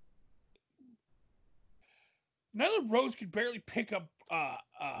 Nyla Rose could barely pick up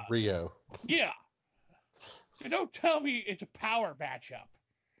Rio. Yeah. So don't tell me it's a power matchup.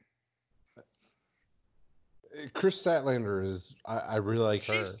 Chris Statlander is I really like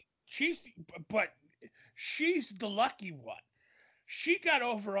her. But she's the lucky one. She got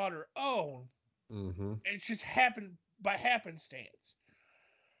over on her own, mm-hmm. and it just happened by happenstance.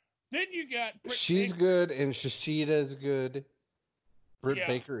 Then you got She's good, and Shishida is good. Britt Yeah.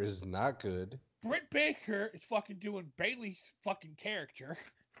 Baker is not good. Britt Baker is fucking doing Bailey's fucking character.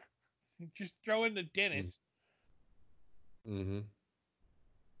 Just throw in the dentist. Mm-hmm.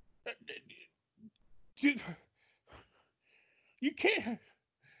 Dude, you can't.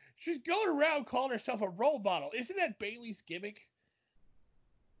 She's going around calling herself a role model. Isn't that Bailey's gimmick?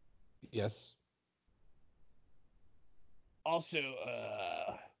 Yes. Also,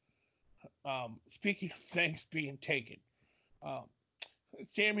 speaking of things being taken,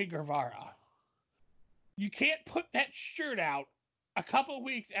 Sammy Guevara. You can't put that shirt out a couple of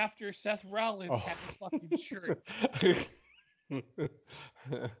weeks after Seth Rollins had the fucking shirt.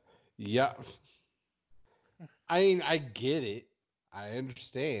 Yeah. I mean, I get it. I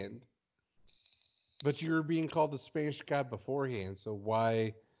understand. But you were being called the Spanish God beforehand, so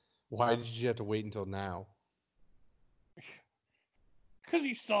why did you have to wait until now? Because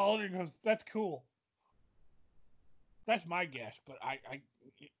he saw it and goes, "That's cool." That's my guess, but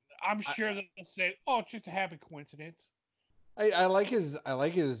I'm sure that they'll say, "Oh, it's just a happy coincidence." I like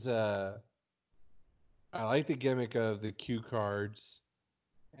the gimmick of the cue cards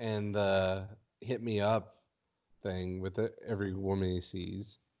and the hit me up thing with every woman he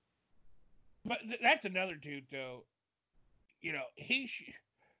sees. But that's another dude, though. You know, he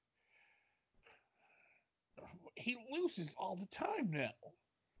loses all the time now.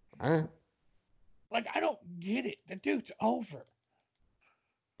 Like, I don't get it. The dude's over.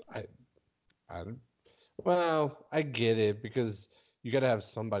 I don't. Well, I get it because you got to have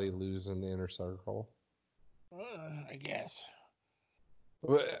somebody lose in the inner circle. I guess.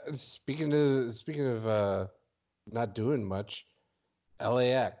 Speaking of not doing much,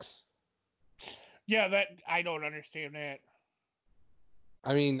 LAX. Yeah, that I don't understand that.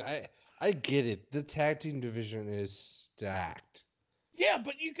 I mean, I get it. The tag team division is stacked. Yeah,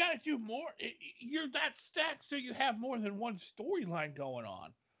 but you got to do more. You're that stacked, so you have more than one storyline going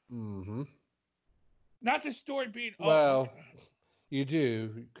on. Mm-hmm. Not the story being you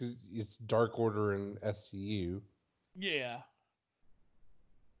do because it's Dark Order and SCU. Yeah,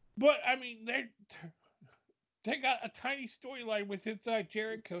 but I mean they got a tiny storyline with Inside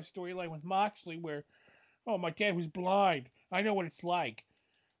Jericho storyline with Moxley where, oh, my dad was blind. I know what it's like,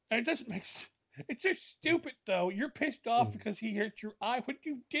 and it doesn't make sense. It's just stupid, though. You're pissed off because he hurt your eye when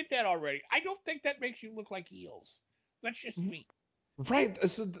you did that already. I don't think that makes you look like heels. That's just me. Right.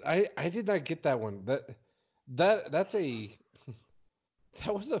 So I did not get that one. That's a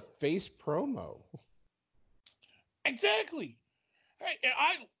that was a face promo. Exactly. Hey, and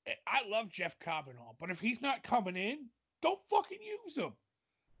I love Jeff Cobb and all, but if he's not coming in, don't fucking use him.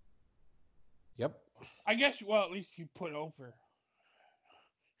 Yep. I guess, well, at least you put over.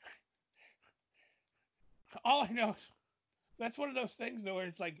 All I know is that's one of those things, though, where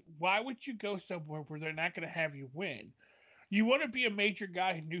it's like, why would you go somewhere where they're not going to have you win? You want to be a major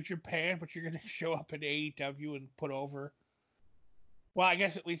guy in New Japan, but you're going to show up in AEW and put over. Well, I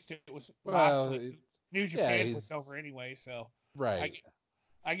guess at least it was New Japan was over anyway, so right.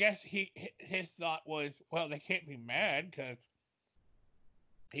 I guess his thought was, well, they can't be mad because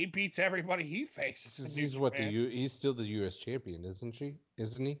he beats everybody he faces. He's he's still the U.S. champion, isn't he?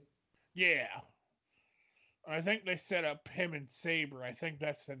 Yeah. I think they set up him and Sabre. I think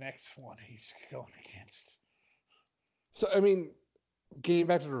that's the next one he's going against. So, I mean, getting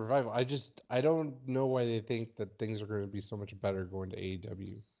back to the Revival, I don't know why they think that things are going to be so much better going to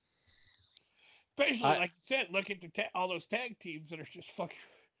AEW. Especially, like you said, look at all those tag teams that are just fucking.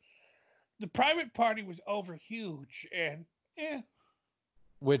 The Private Party was over huge, and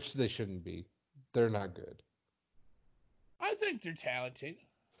which they shouldn't be. They're not good. I think they're talented.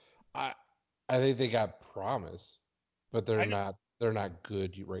 I think they got promise, but they're not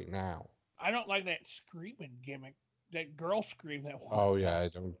good right now. I don't like that screaming gimmick, that girl scream that. Oh yeah,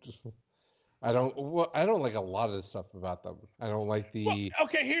 I don't like a lot of the stuff about them. I don't like the. Well,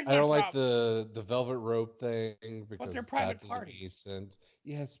 okay, here's my I don't problem. like the velvet rope thing because but they're private party.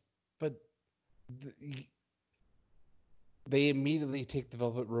 Yes, but they immediately take the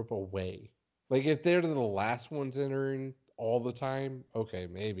velvet rope away. Like if they're the last ones entering all the time, okay,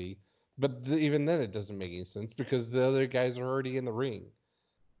 maybe. But even then, it doesn't make any sense because the other guys are already in the ring.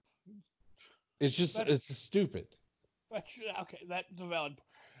 It's just it's stupid. Okay, that's a valid.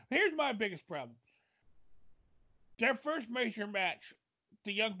 Here's my biggest problem. Their first major match,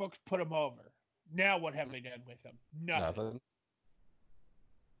 the Young Bucks put them over. Now what have they done with them? Nothing.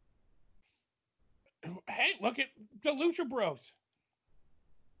 Hey, look at the Lucha Bros.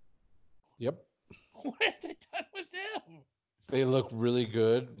 Yep. What have they done with them? They look really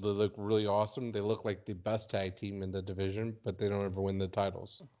good. They look really awesome. They look like the best tag team in the division, but they don't ever win the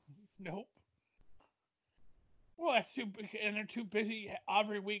titles. Nope. Well, that's too big, and they're too busy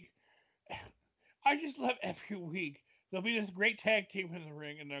every week. I just love every week. There'll be this great tag team in the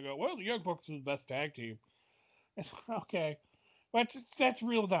ring, and they'll go, "Well, the Young Bucks are the best tag team." It's okay, but that's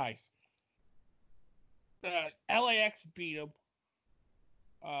real nice. LAX beat them.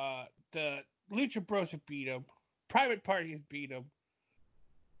 The Lucha Bros have beat them. Private Party has beat them.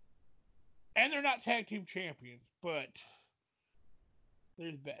 And they're not tag team champions, but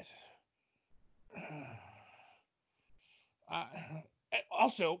they're the best.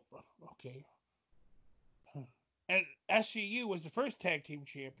 Also, okay. And SCU was the first tag team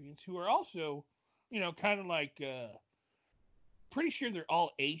champions, who are also, kind of like, pretty sure they're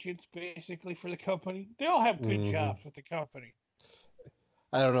all agents basically for the company. They all have good jobs with the company.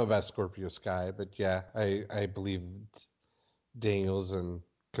 I don't know about Scorpio Sky, but yeah, I believe Daniels and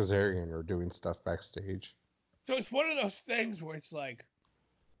Kazarian are doing stuff backstage. So it's one of those things where it's like,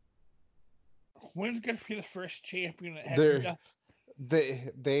 when's going to be the first champion that has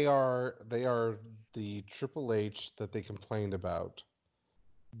they are the Triple H that they complained about,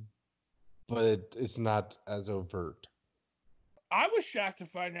 but it's not as overt. I was shocked to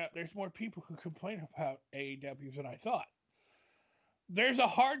find out there's more people who complain about AEW than I thought. There's the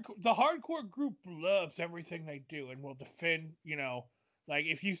hardcore group loves everything they do and will defend, like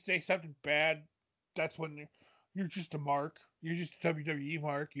if you say something bad, that's when you're just a mark. You're just a WWE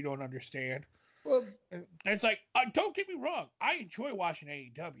mark. You don't understand. Well, and it's like, don't get me wrong. I enjoy watching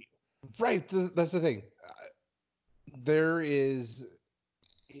AEW. Right. That's the thing. There is,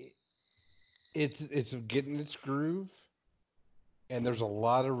 it's getting its groove, and there's a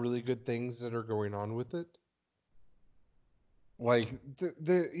lot of really good things that are going on with it. Like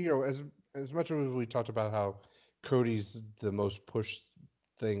as much as we talked about how Cody's the most pushed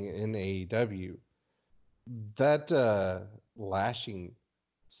thing in AEW, that lashing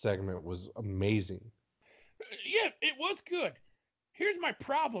segment was amazing. Yeah, it was good. Here's my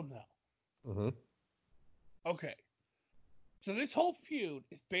problem, though. Mm-hmm. Okay. So this whole feud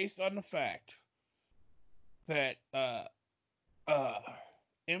is based on the fact that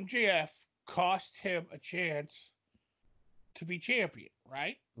MJF cost him a chance to be champion,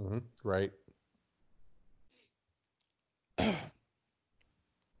 right? Mm-hmm. Right.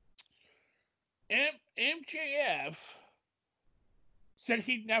 MJF said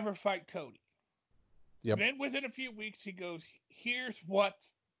he'd never fight Cody. Yep. Then within a few weeks, he goes, here's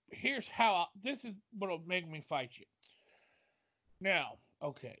how, this is what'll make me fight you. Now,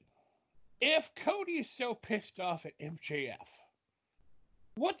 okay. If Cody is so pissed off at MJF,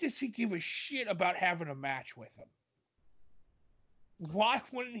 what does he give a shit about having a match with him? Why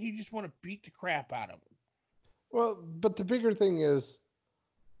wouldn't he just want to beat the crap out of him? Well, but the bigger thing is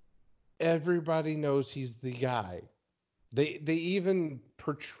everybody knows he's the guy. They even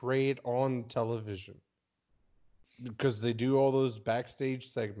portray it on television because they do all those backstage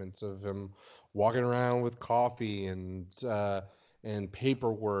segments of him walking around with coffee and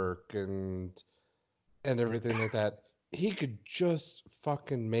paperwork and everything like that. He could just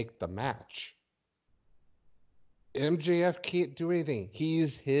fucking make the match. MJF can't do anything.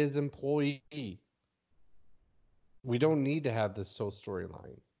 He's his employee. We don't need to have this soul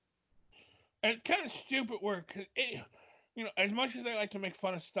storyline. And it's kind of stupid work. As much as I like to make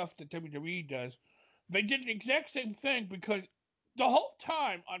fun of stuff that WWE does, they did the exact same thing because the whole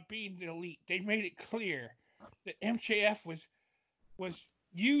time on Being the Elite, they made it clear that MJF was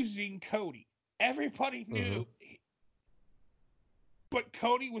using Cody. Everybody knew, but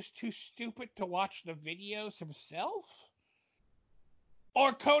Cody was too stupid to watch the videos himself?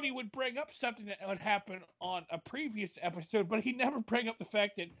 Or Cody would bring up something that would happen on a previous episode, but he'd never bring up the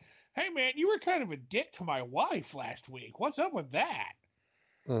fact that, hey man, you were kind of a dick to my wife last week. What's up with that?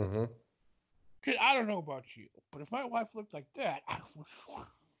 Mm-hmm. Because I don't know about you, but if my wife looked like that,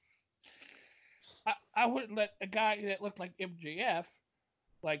 I wouldn't let a guy that looked like MJF,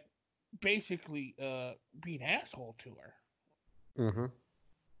 like, basically be an asshole to her. Mm-hmm.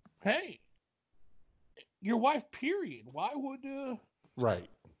 Hey, your wife, period. Why would... Right.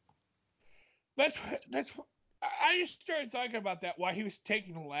 That's I just started thinking about that, why he was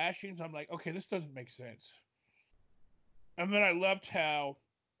taking the lashings. I'm like, okay, this doesn't make sense. And then I loved how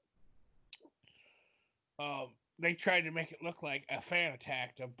they tried to make it look like a fan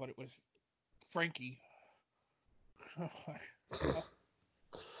attacked him, but it was Frankie.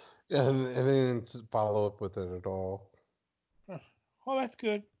 And they didn't follow up with it at all. Oh, that's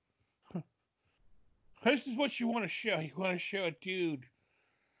good. This is what you want to show. You want to show a dude.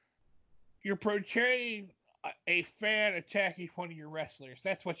 You're portraying a fan attacking one of your wrestlers.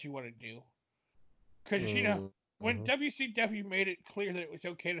 That's what you want to do. Because, when WCW made it clear that it was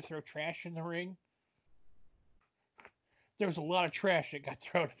okay to throw trash in the ring, there was a lot of trash that got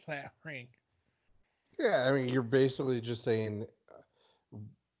thrown in that ring. Yeah, I mean, you're basically just saying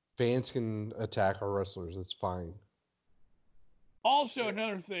fans can attack our wrestlers. It's fine. Also,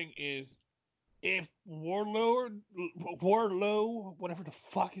 another thing is, if Warlow, whatever the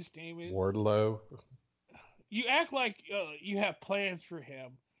fuck his name is, Wardlow. you act like you have plans for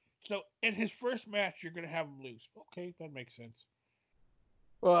him. So in his first match, you're going to have him lose. Okay, that makes sense.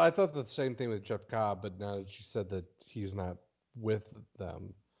 Well, I thought the same thing with Jeff Cobb, but now that you said that he's not with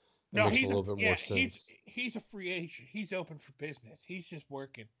them, it No, makes a little bit more sense. He's a free agent. He's open for business. He's just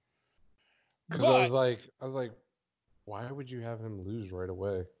working. Because I was like, why would you have him lose right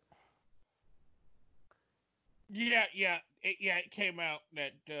away? Yeah. It came out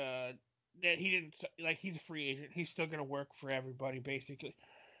that that he didn't, like, he's a free agent. He's still gonna work for everybody, basically.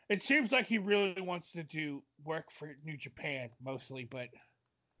 It seems like he really wants to do work for New Japan mostly, but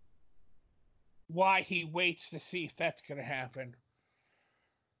why he waits to see if that's gonna happen?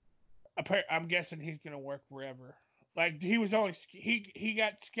 I'm guessing he's gonna work wherever. Like, he was only he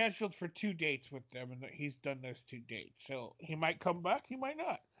got scheduled for 2 dates with them, and he's done those 2 dates. So he might come back, he might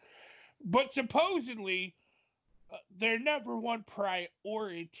not. But supposedly, their number one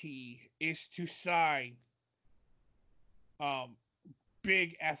priority is to sign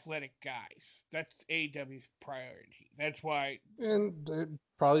big athletic guys. That's AEW's priority. That's why. And they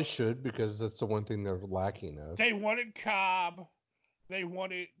probably should, because that's the one thing they're lacking of. They wanted Cobb. They're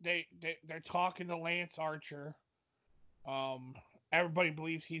talking to Lance Archer. Everybody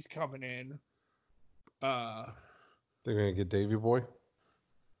believes he's coming in. They're gonna get Davey Boy.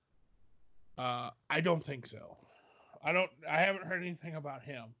 I don't think so. I haven't heard anything about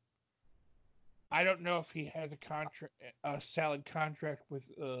him. I don't know if he has a salad contract with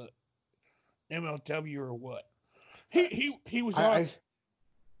MLW or what. He was on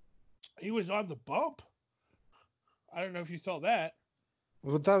he was on the bump. I don't know if you saw that.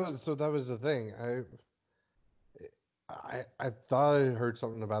 Well, that was the thing. I thought I heard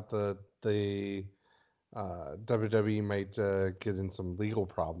something about the WWE might get in some legal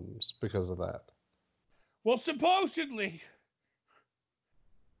problems because of that. Well, supposedly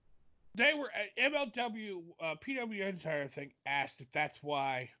they were at MLW, PW Insider, I think, asked if that's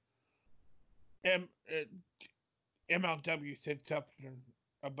why MLW said something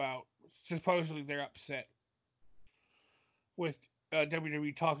about supposedly they're upset with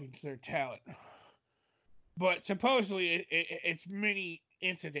WWE talking to their talent. But supposedly it's many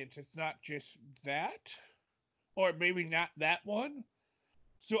incidents. It's not just that, or maybe not that one.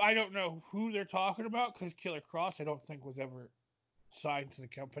 So I don't know who they're talking about, because Killer Kross, I don't think, was ever signed to the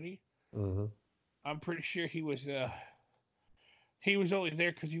company. Mm-hmm. I'm pretty sure he was only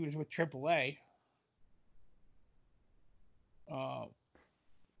there because he was with AAA.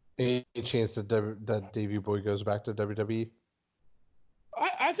 Any chance that Davey Boy goes back to WWE?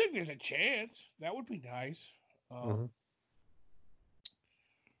 I think there's a chance. That would be nice.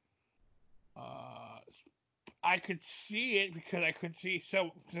 I could see it, because I could see,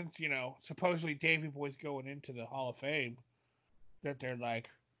 so since, supposedly Davey Boy's going into the Hall of Fame, that they're like,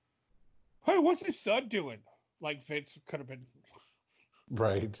 hey, what's his son doing? Like, Vince could have been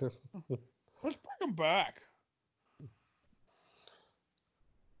right. Let's bring him back.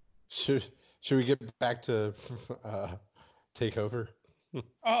 Should we get back to Takeover?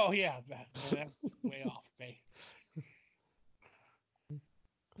 Oh yeah, that's way off, babe.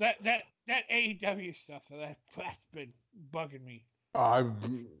 That AEW stuff, that's been bugging me.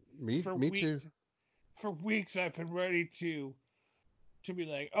 Me too. For weeks, I've been ready to be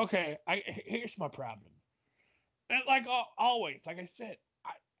like, okay, here's my problem. And like always, like I said,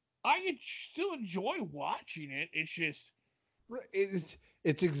 I still enjoy watching it. It's just it's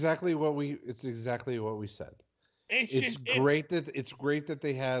exactly what we said. It's great that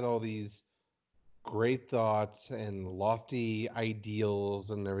they had all these great thoughts and lofty ideals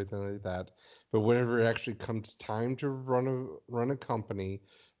and everything like that, but whenever it actually comes time to run a company,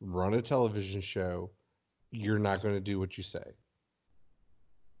 run a television show, you're not going to do what you say.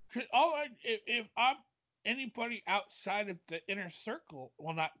 If I'm anybody outside of the inner circle,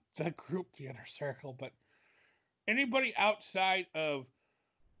 well, not the group, the inner circle, but anybody outside of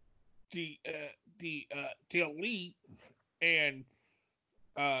the elite and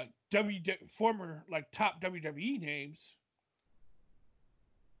former, like, top WWE names,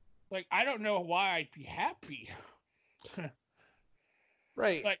 like, I don't know why I'd be happy.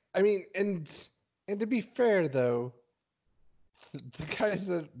 Right. Like, I mean, and to be fair though, the guys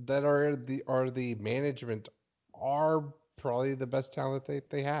that are the management are probably the best talent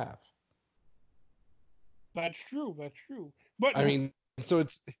they have. That's true. That's true. But I mean, so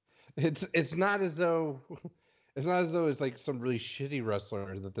it's not as though it's like some really shitty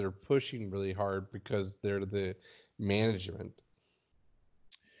wrestler that they're pushing really hard because they're the management.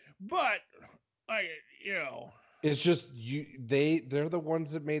 but like you know, It's just they're the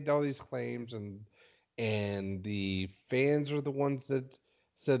ones that made all these claims, and the fans are the ones that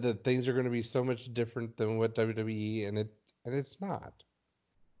said that things are going to be so much different than what WWE, and it's not.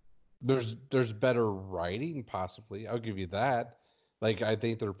 There's better writing, possibly. I'll give you that. Like, I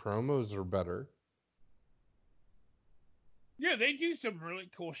think their promos are better. yeah, they do some really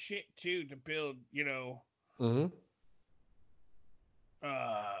cool shit too to build. Mm-hmm.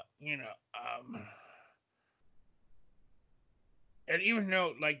 Uh, you know, um, and even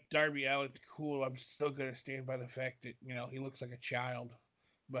though like Darby Allin's cool, I'm still gonna stand by the fact that he looks like a child.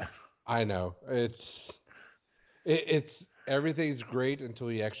 But I know it's everything's great until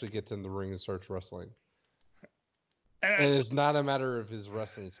he actually gets in the ring and starts wrestling. and And it's not a matter of his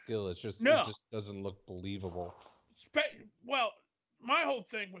wrestling skill. It no, just doesn't look believable. well, my whole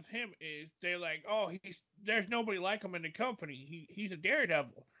thing with him is they're like, oh, there's nobody like him in the company. He's a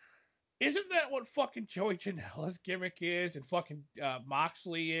daredevil. Isn't that what fucking Joey Janela's gimmick is, and fucking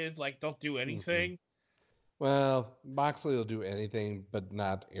Moxley is? Like, they'll do Mm-hmm. anything. Well, Moxley will do anything, but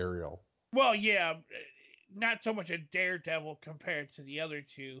not Ariel. Well, yeah, not so much a daredevil compared to the other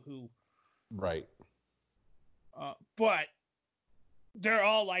two who, Right. but they're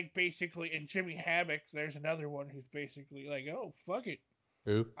all like basically. And Jimmy Havoc, there's another one who's basically like, oh fuck it,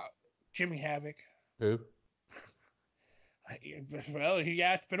 Who? Jimmy Havoc. Who? Well,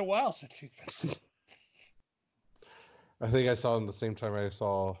 it's been a while since he's been. I think I saw him the same time I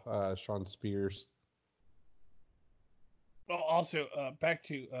saw Sean Spears. Well, also back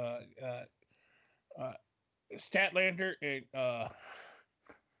to Statlander and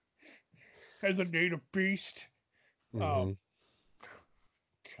as a native beast. Mm-hmm.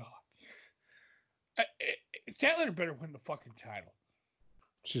 God, Statlander better win the fucking title.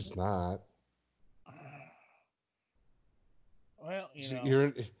 She's not. Well,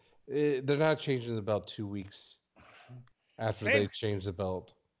 they're not changing the belt 2 weeks after they change the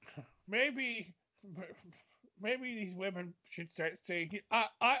belt. Maybe these women should start saying, I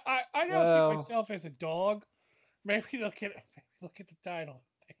don't see myself as a dog. Maybe they'll get the title.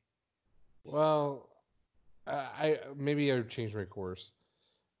 Well, I would change my course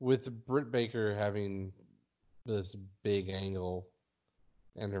with Britt Baker having this big angle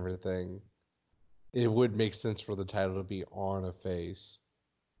and everything. It would make sense for the title to be on a face.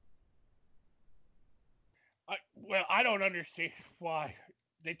 I don't understand why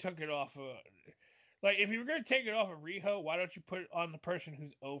they took it off of. Like, if you were going to take it off of Riho, why don't you put it on the person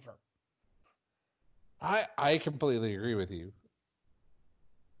who's over? I completely agree with you.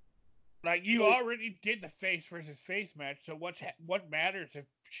 Like, you already did the face versus face match, so what matters if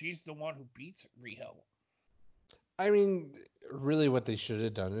she's the one who beats Riho? I mean, really what they should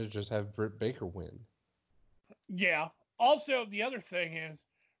have done is just have Britt Baker win. Yeah. Also, the other thing is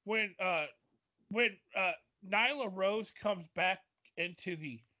when Nyla Rose comes back into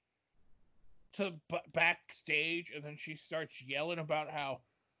to backstage, and then she starts yelling about how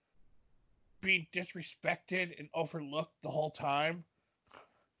being disrespected and overlooked the whole time.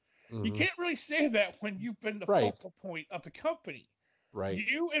 Mm-hmm. You can't really say that when you've been the focal point of the company. Right.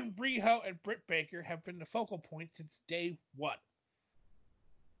 You and Riho and Britt Baker have been the focal point since day one.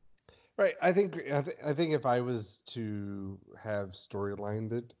 Right. I think if I was to have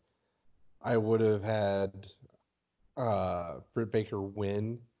storylined it, I would have had Britt Baker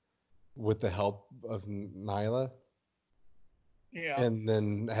win with the help of Nyla. Yeah. And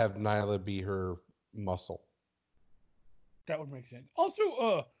then have Nyla be her muscle. That would make sense.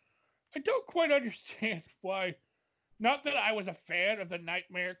 Also, I don't quite understand why. Not that I was a fan of the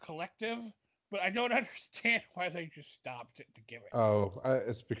Nightmare Collective, but I don't understand why they just stopped it to give it. Oh,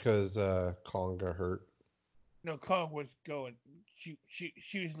 it's because Kong got hurt. No, Kong was going.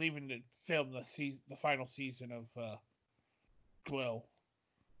 She was leaving to film the final season of Glow.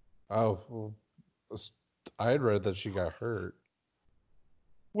 Oh, well, I had read that she got hurt.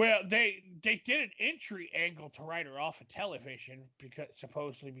 Well, they did an entry angle to write her off of television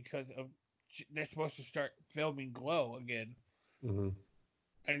because they're supposed to start filming Glow again. Mm-hmm.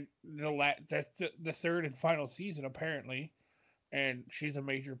 And that's the third and final season apparently, and she's a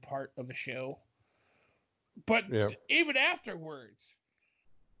major part of the show. But even afterwards,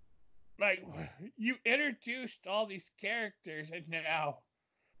 like, you introduced all these characters, and now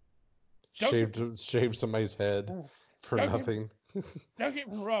shaved somebody's head for nothing. Don't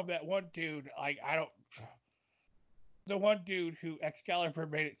get me wrong, that one dude, like, the one dude who Excalibur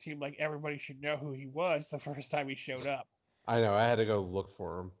made it seem like everybody should know who he was the first time he showed up. I know. I had to go look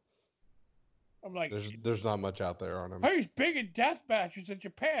for him. I'm like, there's not much out there on him. hey, he's big in death matches in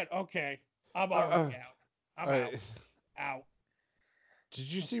Japan. Okay, I'm already out. I'm out.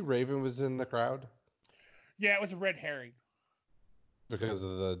 Did you see Raven was in the crowd? Yeah, it was a red herring. Because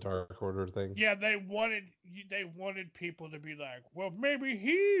of the Dark Order thing? Yeah, they wanted people to be like, well, maybe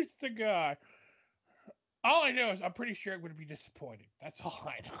he's the guy. All I know is I'm pretty sure I'm going to be disappointed. That's all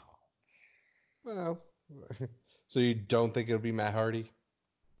I know. Well, so you don't think it'll be Matt Hardy?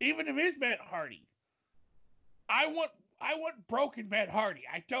 Even if it is Matt Hardy, I want broken Matt Hardy.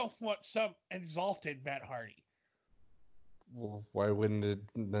 I don't want some exalted Matt Hardy. Well, why wouldn't it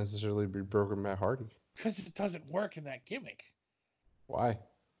necessarily be broken Matt Hardy? Because it doesn't work in that gimmick. Why?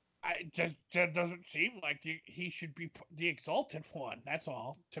 It just doesn't seem like he should be the exalted one. That's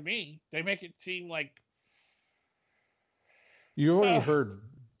all. To me, they make it seem like you only heard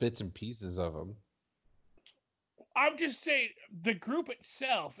bits and pieces of him. I'm just saying the group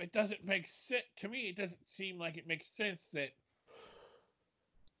itself. It doesn't make sense to me. It doesn't seem like it makes sense that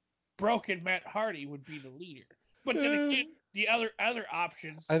broken Matt Hardy would be the leader. But then again, the other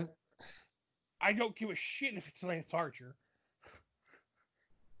options, I don't give a shit if it's Lance Archer.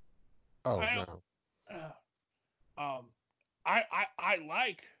 Oh no. I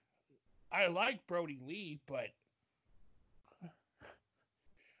like Brody Lee, but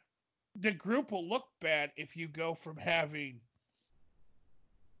the group will look bad if you go from having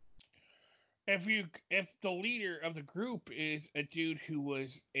if the leader of the group is a dude who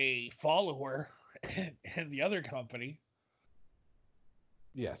was a follower in the other company.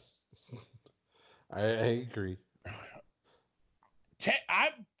 Yes. I agree.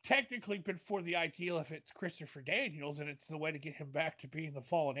 I'm technically been for the ideal if it's Christopher Daniels and it's the way to get him back to being the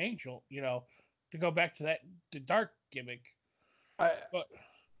fallen angel, to go back to the dark gimmick.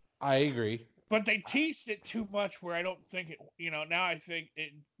 I agree. But they teased it too much where I don't think it, now I think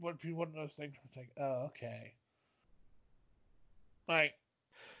it would be one of those things where it's like, oh, okay. Like,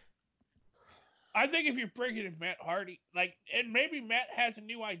 I think if you're bringing in Matt Hardy, and maybe Matt has a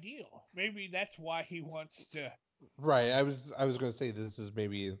new ideal. Maybe that's why he wants to. Right. I was going to say this is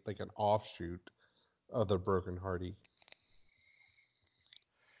maybe like an offshoot of the Broken Hardy.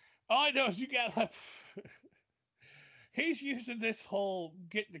 All I know is you got he's using this whole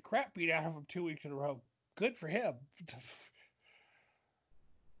getting the crap beat out of him 2 weeks in a row. Good for him.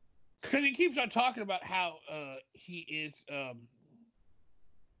 Because he keeps on talking about how he is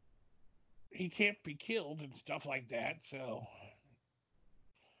he can't be killed and stuff like that. So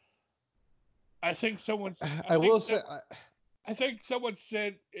I think someone. I think someone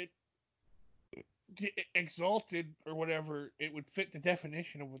said it exalted or whatever. It would fit the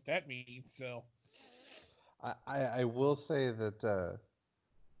definition of what that means. So I will say that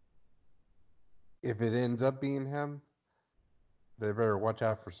if it ends up being him, they better watch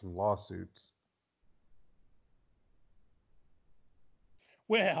out for some lawsuits.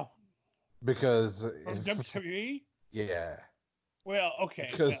 Well, because from WWE. Yeah. Well, okay.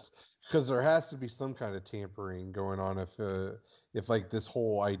 Because there has to be some kind of tampering going on if like this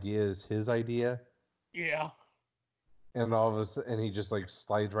whole idea is his idea. Yeah. And all of a sudden, he just like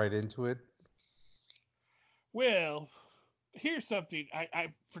slides right into it. Well, here's something I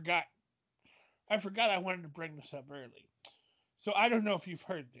forgot. I forgot I wanted to bring this up early. So I don't know if you've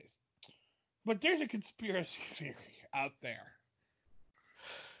heard this, but there's a conspiracy theory out there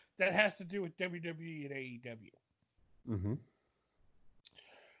that has to do with WWE and AEW. Mm-hmm.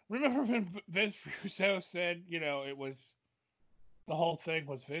 Remember when Vince Russo said, it was the whole thing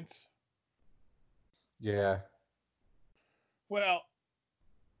was Vince? Yeah. Well,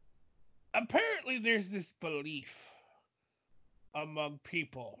 apparently there's this belief among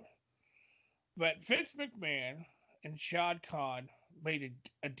people that Vince McMahon and Shad Khan made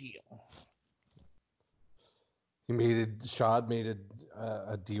a deal. Shad made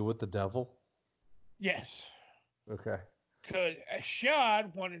a deal with the devil? Yes. Okay. Because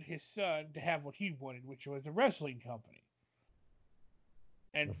Shad wanted his son to have what he wanted, which was a wrestling company.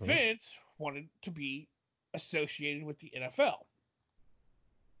 And Vince wanted to be associated with the NFL.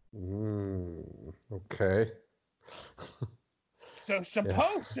 Okay. So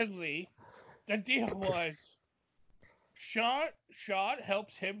supposedly, the deal was Shad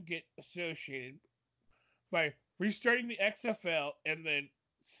helps him get associated by restarting the XFL, and then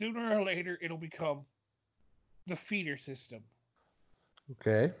sooner or later it'll become the feeder system.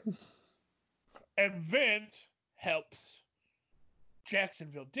 Okay. And Vince helps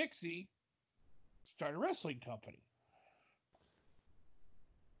Jacksonville Dixie start a wrestling company.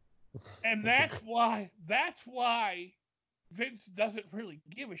 And that's why Vince doesn't really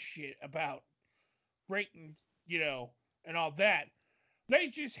give a shit about ratings, and all that. They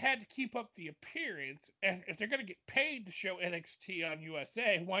just had to keep up the appearance, and if they're going to get paid to show NXT on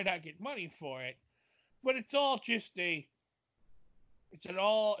USA, why not get money for it? But it's all just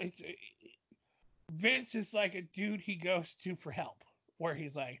Vince is like a dude he goes to for help, where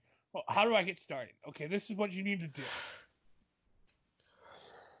he's like, well, how do I get started? Okay, this is what you need to do.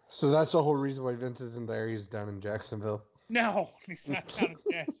 So that's the whole reason why Vince isn't there. He's down in Jacksonville. No, he's not down in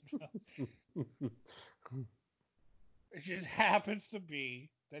Jacksonville. It just happens to be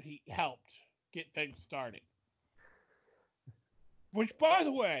that he helped get things started. Which, by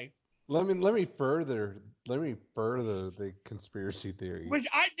the way, let me further the conspiracy theory. Which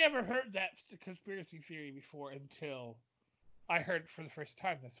I never heard that conspiracy theory before until I heard it for the first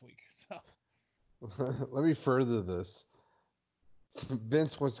time this week. So let me further this.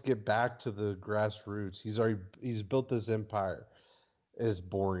 Vince wants to get back to the grassroots. He's built this empire. It's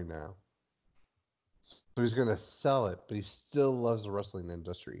boring now. So he's going to sell it, but he still loves the wrestling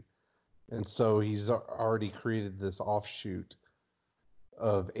industry. And so he's already created this offshoot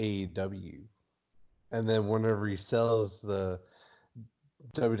of AEW. And then whenever he sells the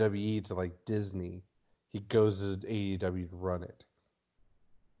WWE to like Disney, he goes to AEW to run it.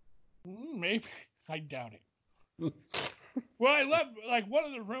 Maybe. I doubt it. Well, I love, like, one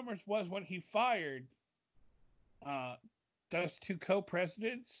of the rumors was when he fired those two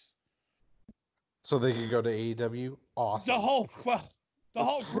co-presidents. So they could go to AEW? Awesome. The whole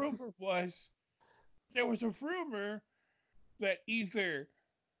rumor was, there was a rumor that either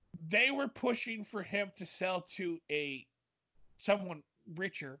they were pushing for him to sell to someone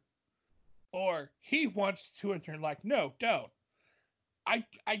richer, or he wants to, and they're like, no, don't. I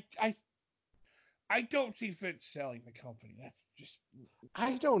don't see Vince selling the company. That's just...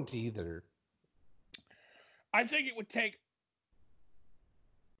 I don't either. I think it would take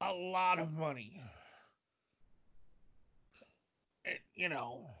a lot of money. And,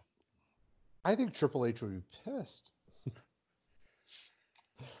 I think Triple H would be pissed.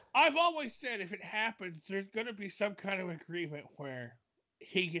 I've always said if it happens, there's going to be some kind of agreement where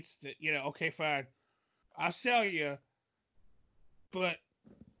he gets to, okay, fine, I'll sell you, but,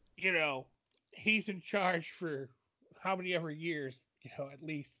 he's in charge for how many ever years, at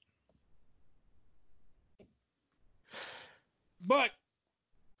least. But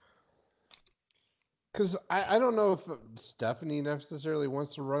because I don't know if Stephanie necessarily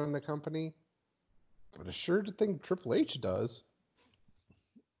wants to run the company, but I sure think Triple H does.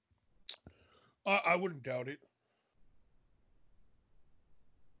 I wouldn't doubt it.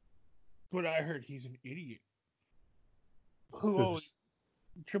 But I heard he's an idiot.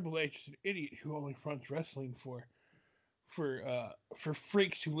 Triple H is an idiot who only runs wrestling for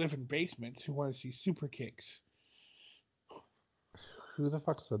freaks who live in basements who want to see super kicks. Who the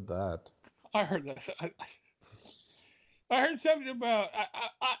fuck said that? I heard that. I heard something about.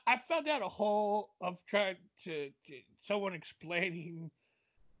 I found out a whole of trying to someone explaining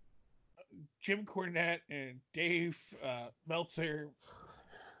Jim Cornette and Dave Meltzer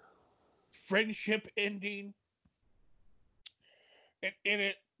friendship ending. And in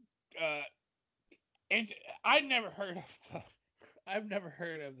it, and I've never heard of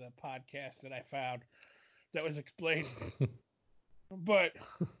the podcast that I found that was explained. But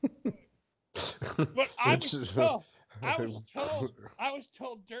I was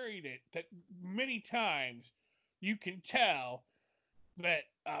told during it that many times you can tell that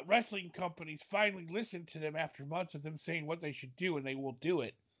wrestling companies finally listen to them after months of them saying what they should do, and they will do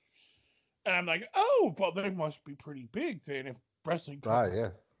it. And I'm like, oh, well, they must be pretty big then if wrestling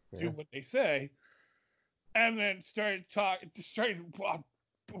companies do what they say. And then started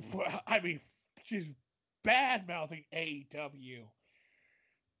just bad-mouthing AEW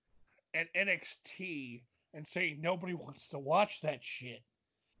and NXT and saying nobody wants to watch that shit.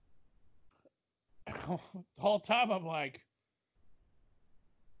 The whole time I'm like,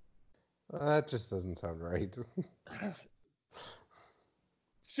 that just doesn't sound right.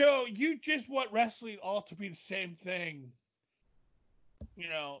 So you just want wrestling all to be the same thing. You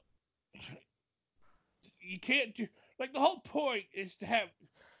can't do, like, the whole point is to have,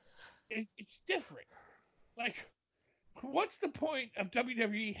 it's different. Like, what's the point of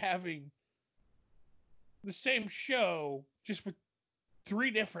WWE having the same show just with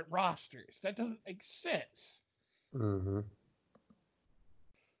 3 different rosters? That doesn't make sense. Mm-hmm.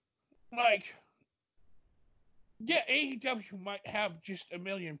 Like, yeah, AEW might have just 1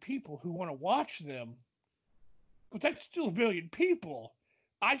 million people who want to watch them, but that's still 1 million people.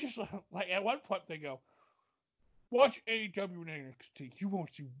 I just, like, at one point they go, watch AEW and NXT. You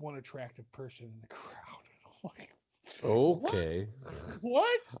won't see one attractive person in the crowd. Like, Okay.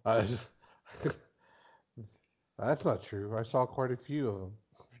 What? That's not true. I saw quite a few of them.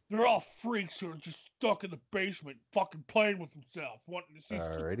 They're all freaks who are just stuck in the basement, fucking playing with themselves, wanting to see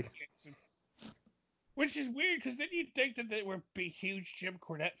Alrighty. and, which is weird because then you'd think that they would be huge Jim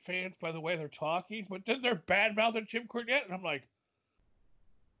Cornette fans by the way they're talking, but then they're bad mouthing Jim Cornette, and I'm like,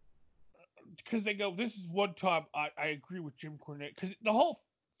 because they go, this is one time I agree with Jim Cornette, because the whole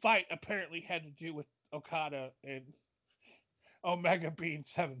fight apparently had to do with Okada and Omega being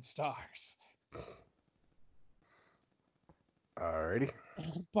 7 stars. Alrighty.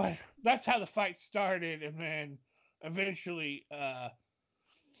 But that's how the fight started, and then eventually,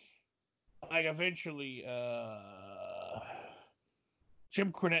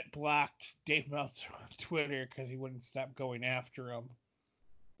 Jim Cornette blocked Dave Meltzer on Twitter because he wouldn't stop going after him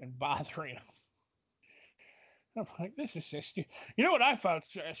and bothering him. I'm like, this is so stupid. You know what I found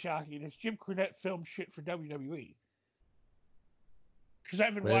shocking is Jim Cornette filmed shit for WWE. Because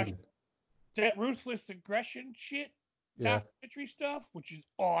I've been watching that Ruthless Aggression shit, documentary stuff, which is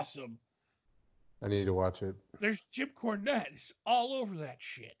awesome. I need to watch it. There's Jim Cornette. It's all over that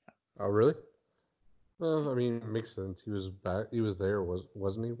shit. Oh, really? Well, I mean, it makes sense. He was back. He was there,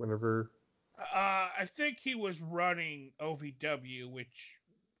 wasn't he? Whenever. I think he was running OVW, which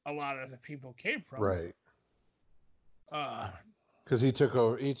a lot of the people came from. Right. Because he took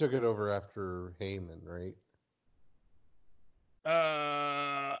it over after Heyman, right?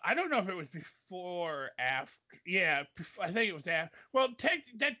 I don't know if it was before or after. Yeah, I think it was after. Well,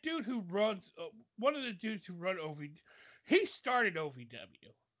 that dude who runs, one of the dudes who run OVW, he started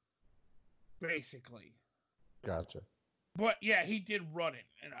OVW, basically. Gotcha. But yeah, he did run it,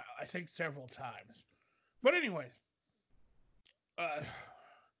 and I think several times. But anyways,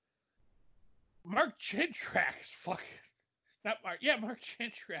 Mark Jindrak is fucking. Not Mark. Yeah, Mark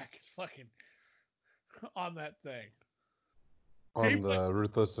Jindrak is fucking on that thing. On the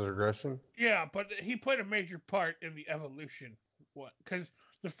Ruthless Aggression? Yeah, but he played a major part in the Evolution one. Because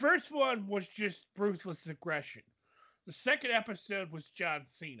the first one was just Ruthless Aggression. The second episode was John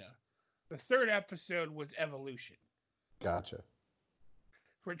Cena. The third episode was Evolution. Gotcha.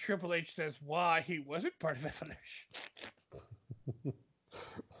 Where Triple H says why he wasn't part of Evolution.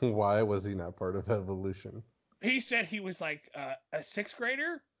 Why was he not part of Evolution? He said he was like a sixth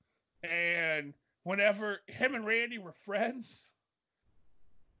grader. And whenever him and Randy were friends...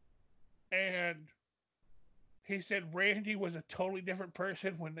 And he said Randy was a totally different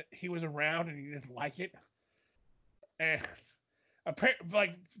person when he was around and he didn't like it. And apparently,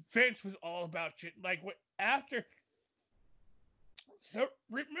 like, Vince was all about shit. Like, after. So,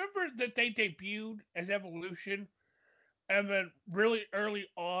 remember that they debuted as Evolution? And then, really early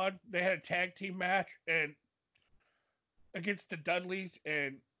on, they had a tag team match and against the Dudleys.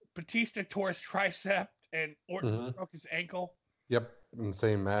 And Batista tore his tricep and Orton broke his ankle. Yep, in the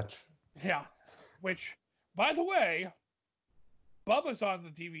same match. Yeah, which, by the way, Bubba's on the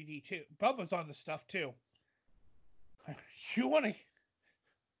DVD too. Bubba's on the stuff too. You want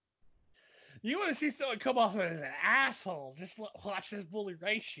to see someone come off as an asshole? Just watch this Bully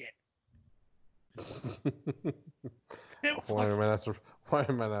Ray shit. Why am I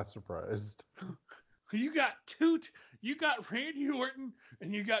not surprised? You got Randy Orton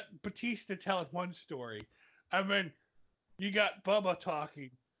and you got Batista telling one story. I mean, you got Bubba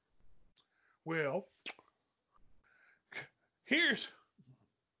talking. Well, here's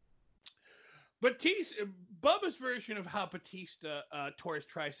Bubba's version of how Batista tore his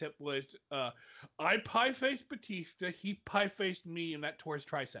tricep was, I pie-faced Batista, he pie-faced me, and that tore his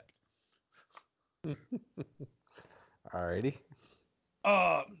tricep. Alrighty.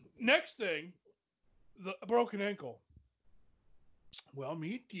 Next thing, the broken ankle. Well,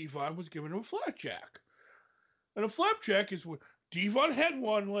 me and Devon was giving him a flapjack. And a flapjack is what... Devon had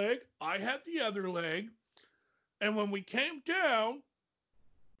one leg, I had the other leg, and when we came down,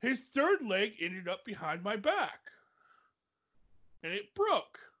 his third leg ended up behind my back. And it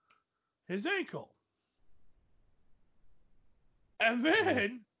broke his ankle. And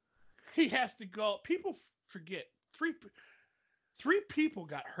then he has to go. People forget, three people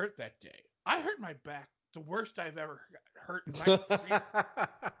got hurt that day. I hurt my back, the worst I've ever hurt in my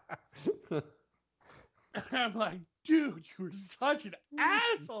career. And I'm like, dude, you were such an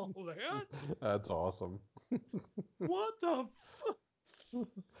asshole, man. That's awesome. What the fuck?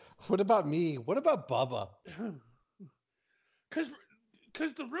 What about me? What about Bubba? Because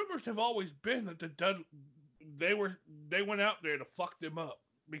the rumors have always been that they went out there to fuck them up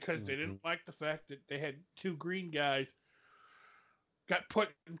because they didn't like the fact that they had two green guys got put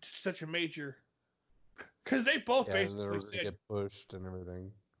into such a major... Because they both basically said... get pushed and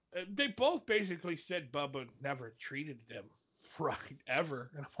everything. they both basically said Bubba never treated them right ever,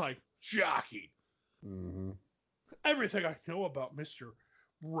 and I'm like, shocking. Mm-hmm. Everything I know about Mr.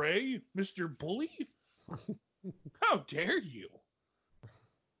 Ray, Mr. Bully, how dare you?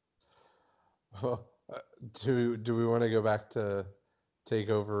 Well, do we want to go back to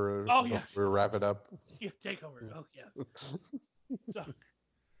Takeover Oh before yes, we wrap it up? yeah, take over. Oh yes.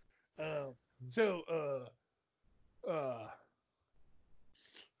 So, uh, so,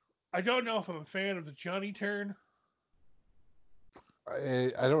 I don't know if I'm a fan of the Johnny turn.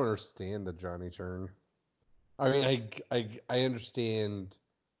 I don't understand the Johnny turn. I mean, I understand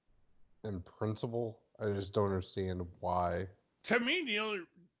in principle. I just don't understand why. To me, the only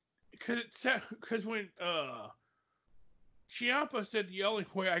because when Ciampa said the only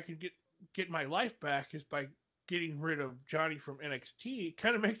way I can get my life back is by getting rid of Johnny from NXT, it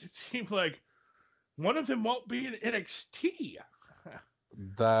kind of makes it seem like one of them won't be in NXT.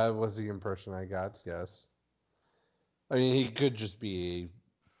 That was the impression I got. Yes. I mean, he could just be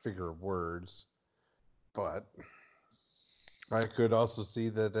a figure of words, but I could also see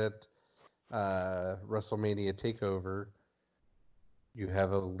that at WrestleMania Takeover, you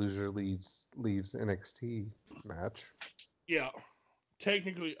have a loser leaves NXT match. Yeah,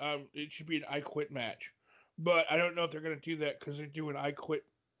 technically, it should be an I Quit match, but I don't know if they're gonna do that because they're doing I Quit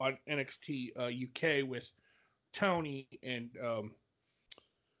on NXT UK with Tony and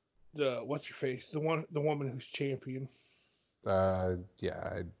the what's your face, the woman who's champion. Yeah,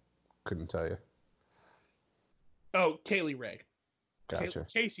 I couldn't tell you. Oh, Kaylee Ray. Gotcha.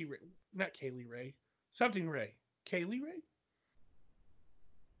 Casey Ray, not Kaylee Ray, something Ray. Kaylee Ray.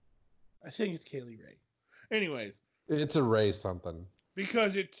 I think it's Kaylee Ray. Anyways, It's a Ray something.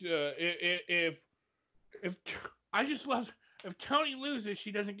 because it's if I just love if Tony loses,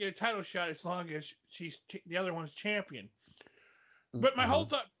 she doesn't get a title shot as long as the other one's champion. But my whole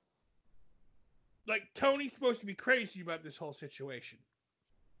thought, like Tony's supposed to be crazy about this whole situation.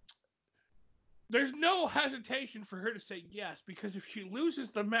 There's no hesitation for her to say yes because if she loses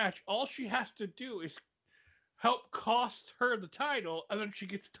the match, all she has to do is help cost her the title, and then she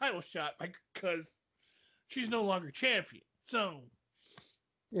gets a title shot because she's no longer champion. So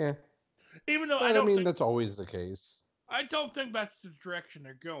Yeah. even though But I mean, that's always the case. I don't think that's the direction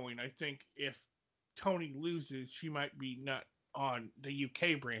they're going. I think if Tony loses, she might be not on the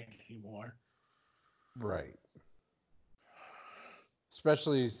UK brand anymore. Right.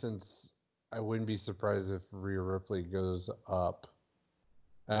 Especially since I wouldn't be surprised if Rhea Ripley goes up.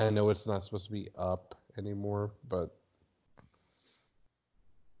 I know it's not supposed to be up anymore, but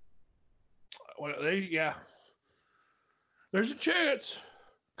Well, there's a chance.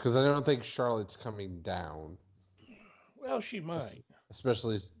 because I don't think Charlotte's coming down. Well, she might.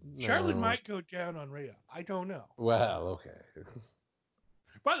 Especially Charlotte might go down on Rhea. I don't know. Well, okay.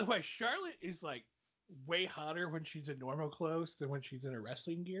 By the way, Charlotte is like way hotter when she's in normal clothes than when she's in her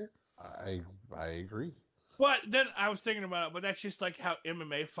wrestling gear. I agree. But then I was thinking about it, but that's just like how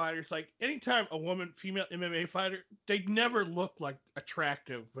MMA fighters, like anytime a female MMA fighter, they never look like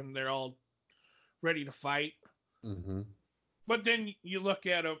attractive when they're all ready to fight. Mm-hmm. But then you look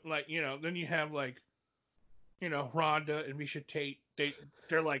at them, like, then you have like, Ronda and Misha Tate.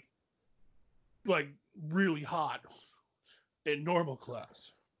 They're like really hot in normal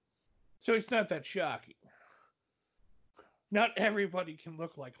class. So it's not that shocking. Not everybody can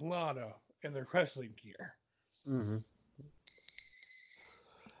look like Lana in their wrestling gear. Mm-hmm.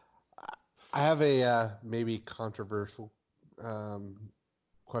 I have a maybe controversial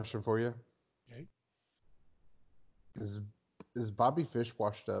question for you. Okay. Is Bobby Fish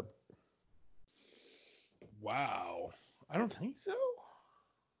washed up? Wow. I don't think so.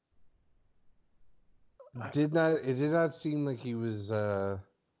 It did not seem like he was on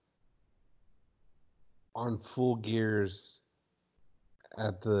full gears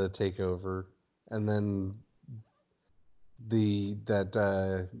at the takeover, and then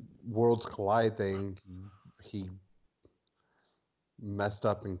that Worlds Collide thing, he messed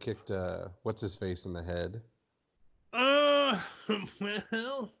up and kicked what's his face in the head. Well,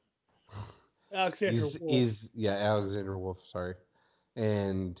 Alexander Wolf. Alexander Wolf, sorry.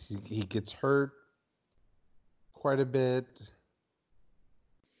 And he gets hurt quite a bit.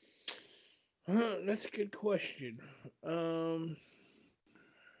 That's a good question. I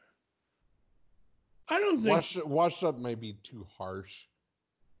don't think washed up might be too harsh.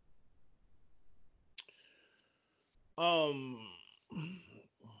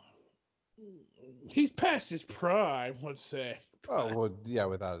 He's past his prime, let's say. Oh well, yeah,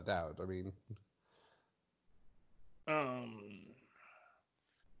 without a doubt. I mean,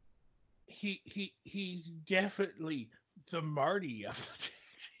 he's definitely the Marty of the tag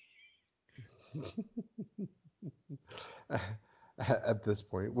team. At this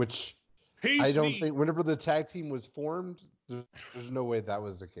point, which I He's don't the think whenever the tag team was formed, there's no way that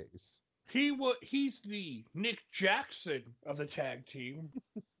was the case. he's the Nick Jackson of the tag team.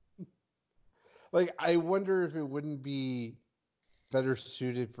 Like, I wonder if it wouldn't be better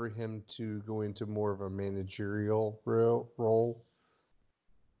suited for him to go into more of a managerial role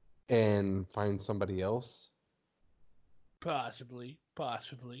and find somebody else, Possibly.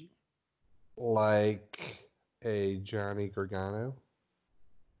 like a Johnny Gargano.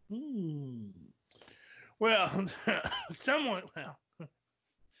 Well, someone. Well,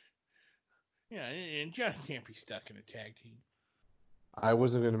 yeah, and John can't be stuck in a tag team. I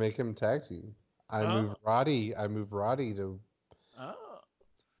wasn't going to make him tag team. I moved Roddy to Oh.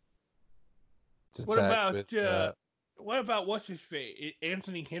 tag with what about what's his face?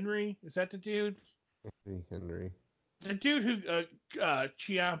 Anthony Henry? Is that the dude? Anthony Henry. The dude who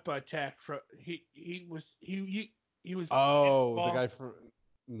Ciampa attacked from he was. Oh, involved.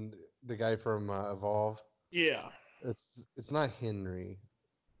 the guy from Evolve. Yeah. It's not Henry.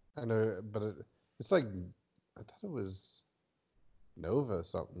 I know, but it's like I thought it was Nova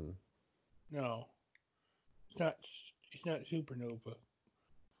something. No. It's not. It's not Supernova.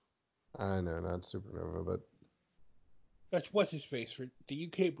 I know, not Supernova, but That's what's his face for the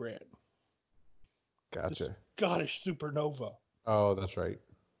UK brand. gotcha. The Scottish Supernova. Oh, that's right.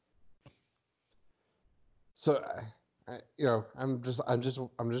 So, I'm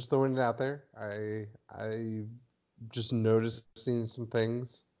just throwing it out there. I just noticing some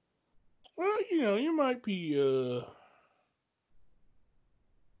things. Well, you might be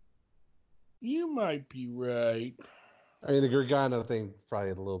right. I mean, the Gargano thing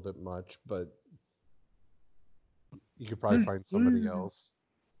probably a little bit much, but you could probably find somebody else.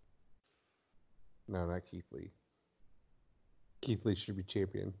 No, not Keith Lee. Keith Lee should be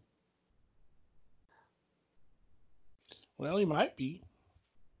champion. Well, he might be.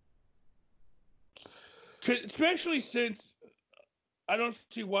 Especially since I don't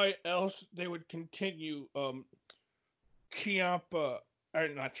see why else they would continue Ciampa, or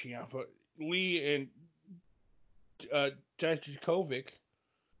not Ciampa, Lee and Dijakovic.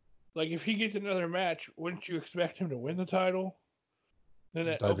 Like, if he gets another match, wouldn't you expect him to win the title? Then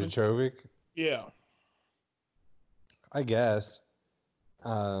that Dijakovic? Yeah. I guess.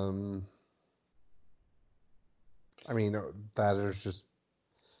 I mean, that is just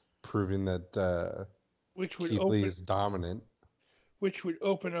proving that which would Keith Lee is dominant. Which would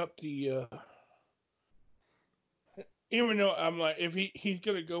open up the even though I'm like, if he's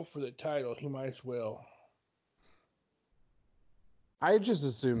gonna go for the title, he might as well. I just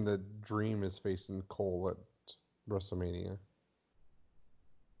assume that Dream is facing Cole at WrestleMania.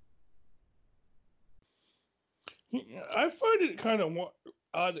 I find it kind of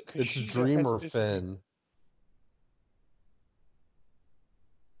odd that it's Dream or Finn.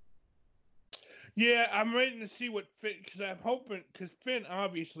 Yeah, I'm waiting to see what Finn, because I'm hoping, because Finn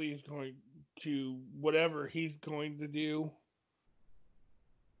obviously is going to whatever he's going to do.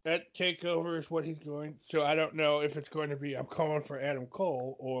 That takeover is what he's going. So I don't know if it's going to be I'm calling for Adam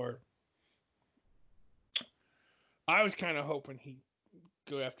Cole, or I was kind of hoping he'd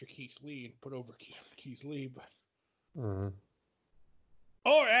go after Keith Lee and put over Keith Lee, but. Mm-hmm.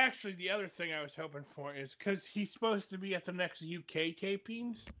 Or actually, the other thing I was hoping for is because he's supposed to be at the next UK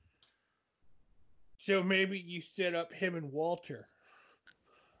tapings. So maybe you set up him and Walter.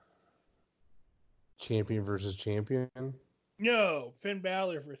 Champion versus champion? No, Finn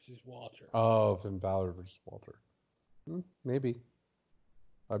Balor versus Walter. Oh, Finn Balor versus Walter. Maybe.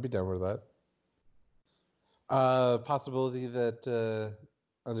 I'd be down with that. Possibility that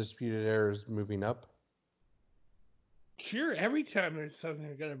Undisputed Era is moving up. Sure, every time there's something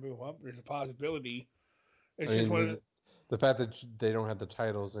that's going to move up, there's a possibility. It's just the fact that they don't have the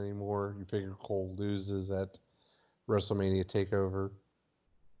titles anymore, you figure Cole loses at WrestleMania TakeOver.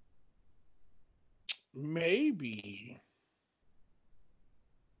 Maybe.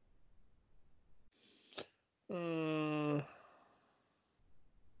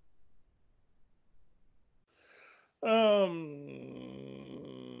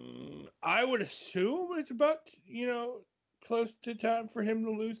 I would assume it's about, close to time for him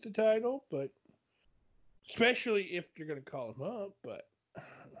to lose the title, but especially if they're going to call him up, but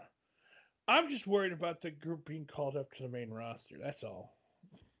I'm just worried about the group being called up to the main roster. That's all.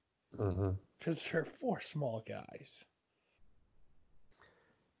 Because they're 4 small guys.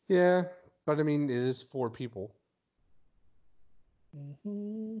 Yeah, but I mean, it is 4 people.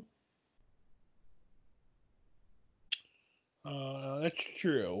 That's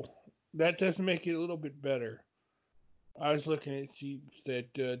true. That does make it a little bit better. I was looking at see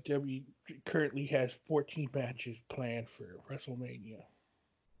that W currently has 14 matches planned for WrestleMania.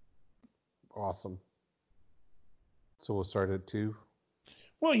 Awesome. So we'll start at 2.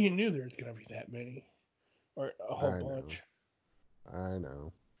 Well, you knew there was going to be that many, or a whole I bunch. I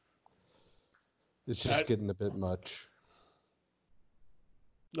know. It's just getting a bit much.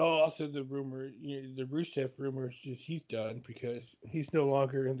 Oh, also the rumor, the Rusev rumor is just he's done because he's no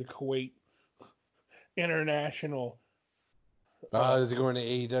longer in the Kuwait International. Is he going to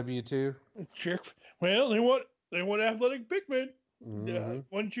AEW too? Well, they want athletic big men. Mm-hmm.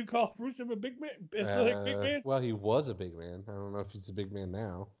 Why don't you call Rusev a big man? Athletic big man? Well, he was a big man. I don't know if he's a big man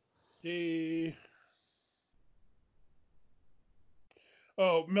now.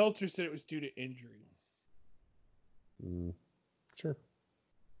 Meltzer said it was due to injury. Sure.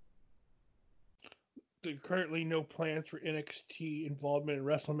 There are currently no plans for NXT involvement in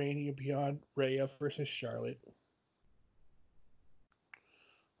WrestleMania beyond Rhea versus Charlotte.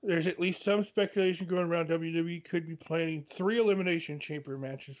 There's at least some speculation going around WWE could be planning 3 Elimination Chamber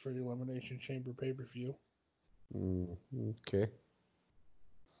matches for the Elimination Chamber pay-per-view. Okay.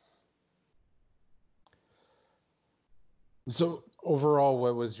 So overall,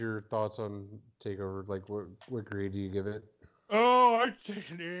 what was your thoughts on TakeOver? Like, what grade do you give it? Oh, I'd say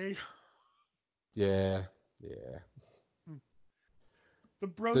an A. Yeah. The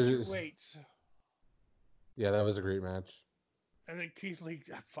Bros weights. Yeah, that was a great match. And then Keith Lee,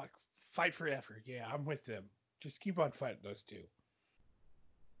 fight forever. Yeah, I'm with them. Just keep on fighting those two.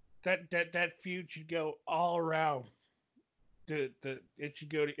 That feud should go all around. It should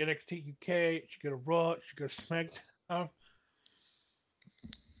go to NXT UK. It should go to Raw. It should go to SmackDown.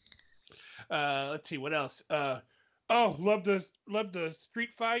 Let's see what else. Love the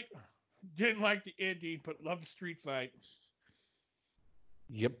street fight. Didn't like the ending, but love the street fight.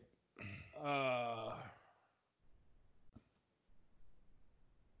 Yep.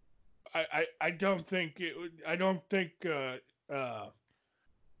 I don't think it would. I don't think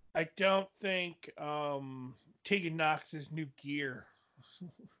Tegan Knox's new gear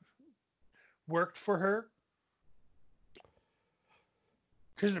worked for her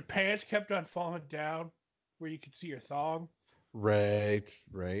because her pants kept on falling down where you could see her thong. Right,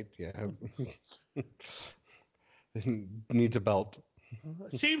 yeah. Needs a belt.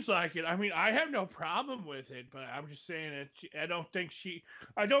 Seems like it. I mean, I have no problem with it, but I'm just saying that I don't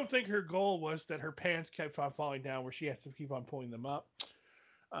think her goal was that her pants kept on falling down where she has to keep on pulling them up.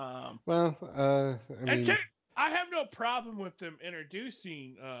 I mean, I have no problem with them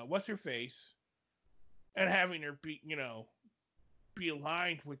introducing what's her face and having her be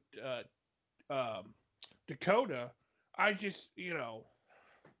aligned with Dakota. I just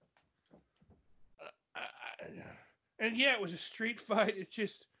and yeah, it was a street fight. It's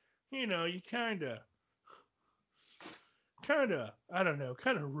just you kind of I don't know,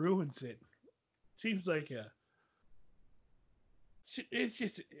 kind of ruins it. Seems like it's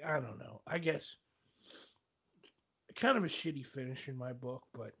just I don't know. I guess kind of a shitty finish in my book,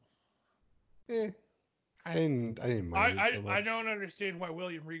 but I didn't mind it so much. I don't understand why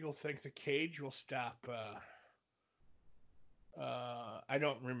William Regal thinks a cage will stop. I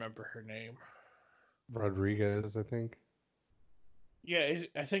don't remember her name. Rodriguez, I think. Yeah,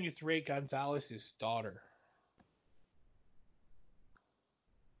 I think it's Ray Gonzalez's daughter.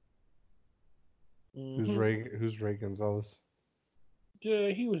 Mm-hmm. Who's Ray Gonzalez?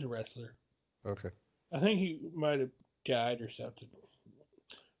 He was a wrestler. Okay. I think he might have died or something.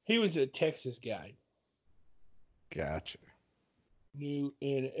 He was a Texas guy. Gotcha. New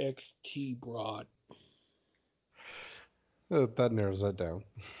NXT broad. That narrows that down.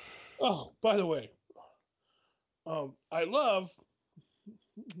 Oh, by the way, I love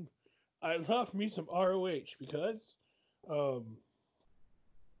me some ROH because I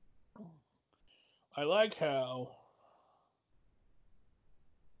like how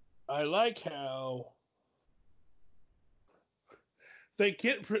they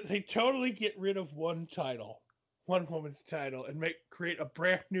totally get rid of one woman's title, and create a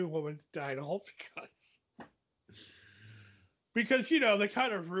brand new woman's title because they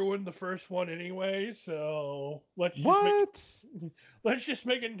kind of ruined the first one anyway. So let's just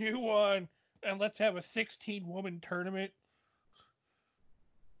make a new one, and let's have a 16-woman tournament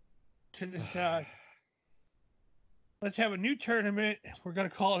to decide. Let's have a new tournament. We're going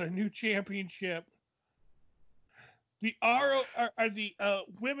to call it a new championship. The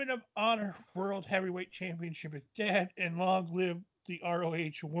Women of Honor World Heavyweight Championship is dead, and long live the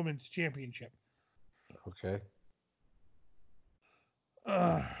ROH Women's Championship. Okay.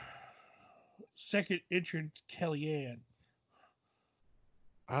 Second entrant, Kellyanne.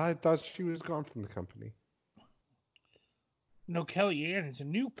 I thought she was gone from the company. No, Kellyanne is a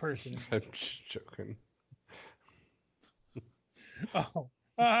new person. I'm just joking. Oh.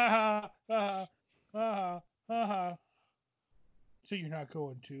 Ah, ah, ah, ah. So you're not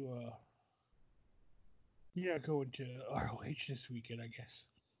going to ROH this weekend, I guess.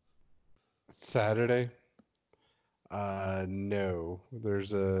 Saturday? No.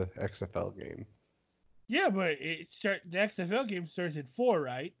 There's a XFL game. Yeah, but the XFL game starts at 4,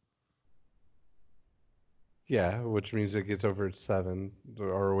 right? Yeah, which means it gets over at 7. The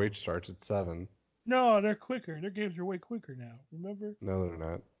ROH starts at 7. No, they're quicker. Their games are way quicker now. Remember? No, they're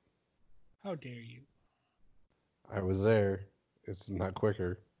not. How dare you? I was there. It's not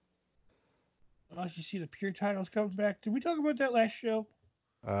quicker. Unless you see the pure titles coming back. Did we talk about that last show?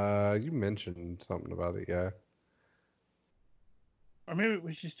 You mentioned something about it, yeah. Or maybe it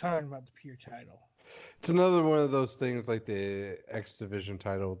was just talking about the pure title. It's another one of those things like the X Division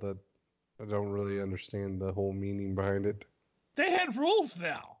title that I don't really understand the whole meaning behind it. They had rules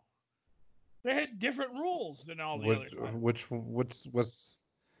now. They had different rules than all the other titles.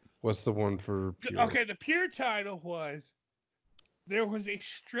 What's the one for pure? Okay, the pure title was there was a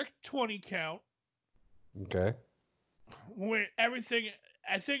strict 20 count. Okay. When everything,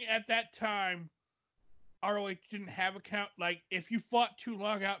 I think at that time, ROH didn't have a count. Like, if you fought too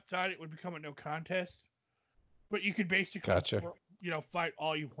long outside, it would become a no contest. But you could basically, Gotcha. fight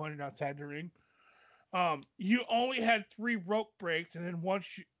all you wanted outside the ring. You only had 3 rope breaks, and then once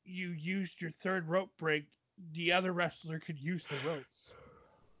you used your 3rd rope break, the other wrestler could use the ropes.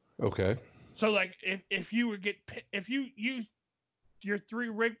 Okay. So, like, if you used your 3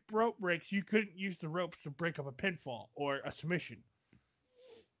 rope breaks, you couldn't use the ropes to break up a pinfall or a submission.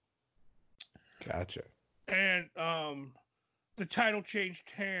 Gotcha. And the title changed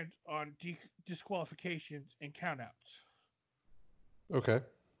hands on disqualifications and countouts. Okay.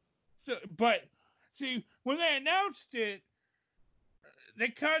 So, but see, when they announced it, they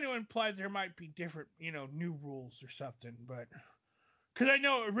kind of implied there might be different, new rules or something. But because I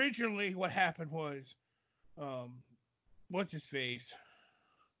know originally what happened was, what's his face?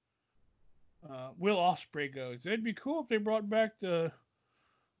 Will Ospreay goes, it'd be cool if they brought back the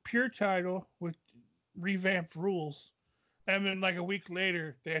pure title with revamped rules. And then, like a week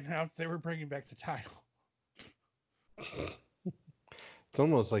later, they announced they were bringing back the title. It's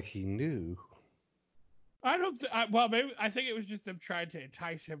almost like he knew. I don't. Well, maybe I think it was just them trying to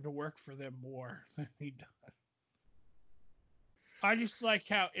entice him to work for them more than he does. I just like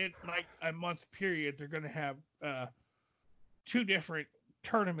how in like a month period they're going to have 2 different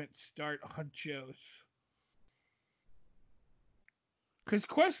tournaments start on shows. Because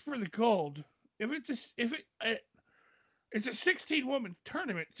Quest for the Gold, it's a 16-woman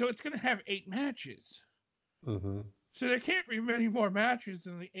tournament, so it's going to have 8 matches. Mm-hmm. So there can't be many more matches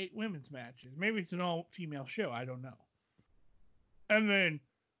than the 8 women's matches. Maybe it's an all-female show. I don't know. And then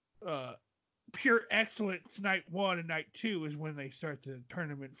Pure Excellence Night 1 and Night 2 is when they start the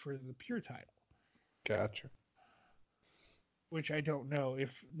tournament for the Pure title. Gotcha. Which I don't know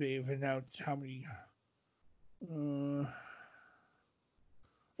if they've announced how many.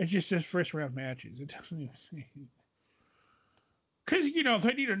 It just says first round matches. It doesn't even say. Because,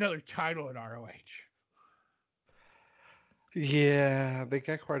 they need another title in ROH. Yeah, they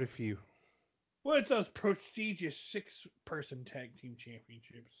got quite a few. Well, it's those prestigious 6-person tag team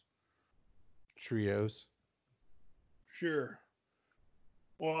championships. Trios. Sure.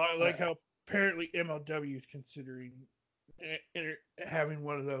 Well, I like how apparently MLW is considering having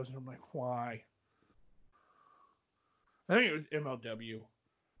one of those, and I'm like, why? I think it was MLW,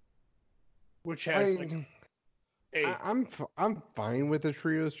 which has I'm fine with the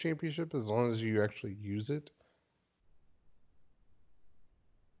Trios Championship as long as you actually use it.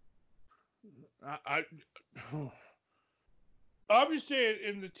 I'm just saying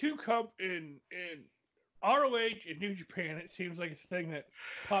in the 2 in ROH and New Japan, it seems like it's a thing that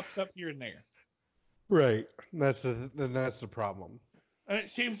pops up here and there. Right. That's the problem. And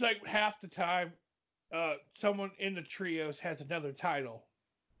it seems like half the time, someone in the trios has another title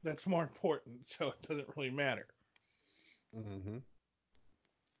that's more important, so it doesn't really matter. Mm-hmm.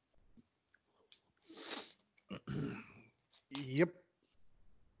 Yep.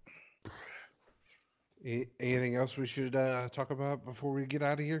 Anything else we should talk about before we get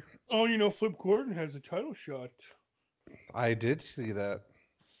out of here? Oh, Flip Gordon has a title shot. I did see that.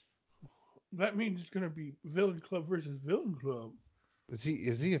 That means it's going to be Villain Club versus Villain Club. Is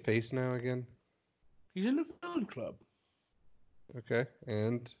he a face now again? He's in the Villain Club. Okay,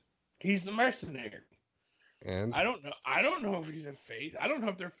 and he's the mercenary. And I don't know if he's a face. I don't know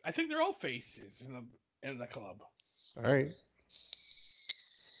if they're. I think they're all faces in the club. All right.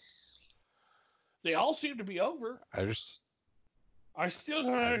 They all seem to be over. I still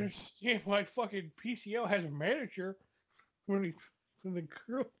don't understand why fucking PCO has a manager when he when the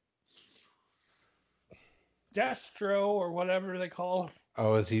girl Destro or whatever they call him.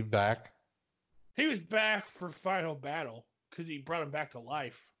 Oh, is he back? He was back for Final Battle because he brought him back to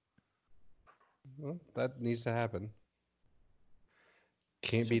life. Well, that needs to happen.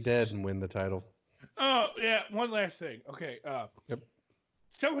 Can't be dead and win the title. Oh yeah, one last thing. Okay, Yep.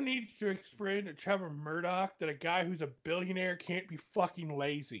 someone needs to explain to Trevor Murdoch that a guy who's a billionaire can't be fucking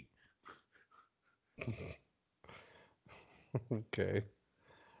lazy. Okay.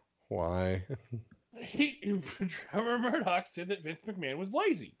 Why? Trevor Murdoch said that Vince McMahon was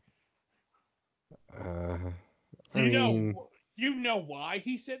lazy. Uh, Do you know why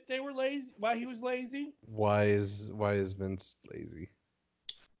he said they were lazy? Why he was lazy? why is Vince lazy?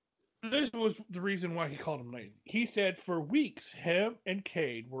 This was the reason why he called him lazy. He said for weeks him and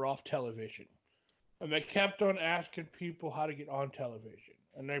Cade were off television, and they kept on asking people how to get on television,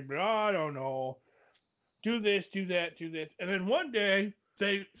 and they'd be, oh, I don't know, do this, do that, do this, and then one day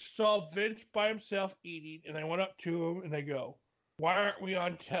they saw Vince by himself eating, and they went up to him and they go, "Why aren't we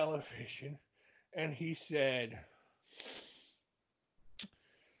on television?" And he said,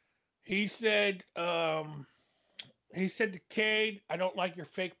 he said to Cade, "I don't like your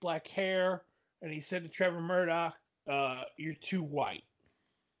fake black hair," and he said to Trevor Murdoch, "You're too white,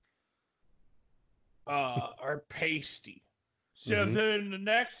 or pasty." So then the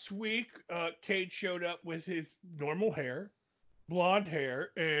next week, Cade showed up with his normal hair, blonde hair,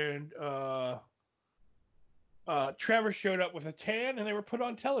 and Trevor showed up with a tan, and they were put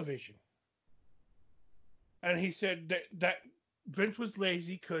on television. And he said that Vince was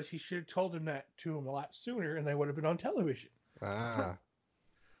lazy because he should have told him that to him a lot sooner, and they would have been on television. Ah.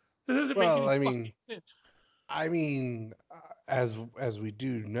 This doesn't make Well, any fucking sense. as we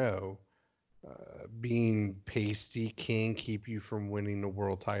do know, being pasty can keep you from winning the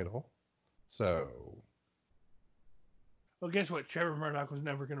world title. So, Well, guess what? Trevor Murdoch was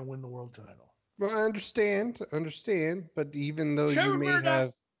never going to win the world title. well, I understand, but even though Trevor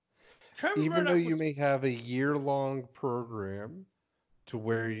Murdoch you was may have a year-long program to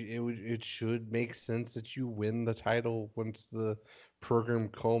where it should make sense that you win the title once the program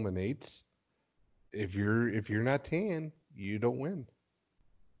culminates. If you're not tan, you don't win.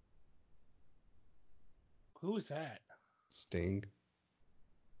 Who was that? Sting.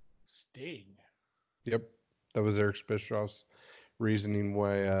 Sting. Yep, that was Eric Bischoff's reasoning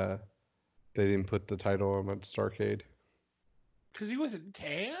why they didn't put the title on at Starcade. Because he wasn't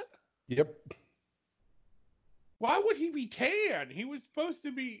tan? Yep. Why would he be tan? He was supposed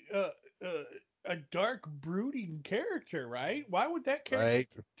to be a dark, brooding character, right? Why would that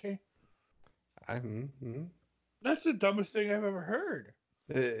character? Right. That's the dumbest thing I've ever heard.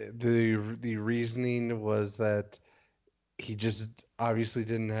 The reasoning was that he just obviously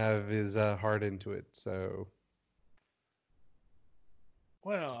didn't have his heart into it. So.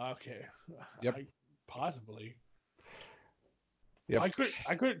 Well, okay. Yep. Possibly. Yep.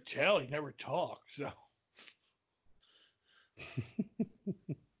 I couldn't tell. He never talked, so.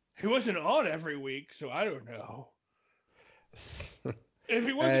 He wasn't on every week, so I don't know. If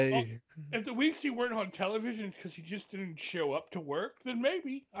he wasn't, if the weeks he weren't on television because he just didn't show up to work, then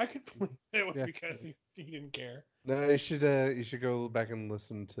maybe I could believe it was because he didn't care. No, you should go back and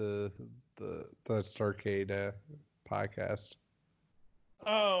listen to the Starcade podcast.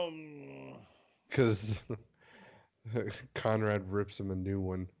 Because Conrad rips him a new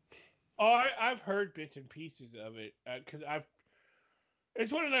one. Oh, I've heard bits and pieces of it because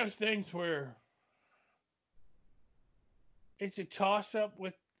it's one of those things where it's a toss up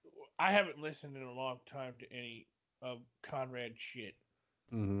with. I haven't listened in a long time to any of Conrad shit,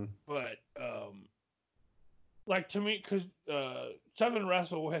 but like to me, because Southern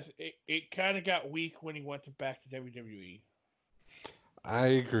Russell it kind of got weak when he went back to WWE. I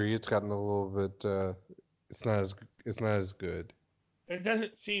agree. It's gotten a little bit. It's not as good. It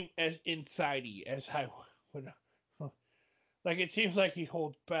doesn't seem as insidey as I would. Like it seems like he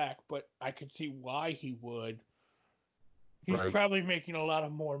holds back, but I could see why he would. He's probably making a lot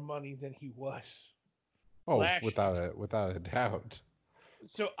of more money than he was. Oh, without a doubt.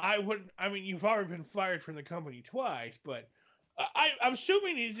 So I wouldn't. I mean, you've already been fired from the company twice, but I'm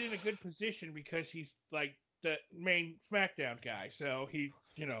assuming he's in a good position because he's like the main SmackDown guy. So he,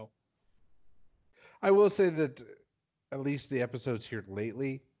 I will say that at least the episodes here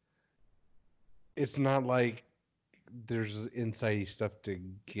lately, it's not like there's insidey stuff to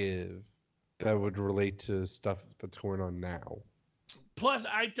give that would relate to stuff that's going on now. Plus,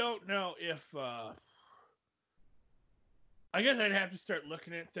 I don't know if I guess I'd have to start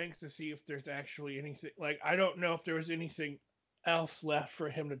looking at things to see if there's actually anything. Like, I don't know if there was anything else left for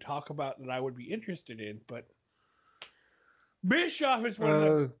him to talk about that I would be interested in. But Bischoff is one of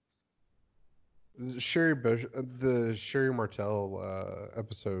the The Sherry Martel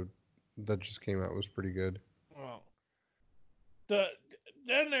episode that just came out was pretty good. well,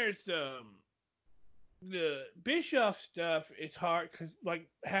 then there's the Bischoff stuff. It's hard because like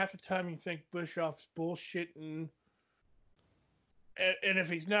half the time you think Bischoff's bullshitting. And if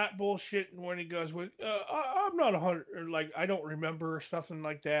he's not bullshitting when he goes with, I'm not 100, or like I don't remember or something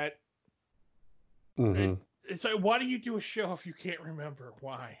like that. Mm-hmm. It's like, why do you do a show if you can't remember?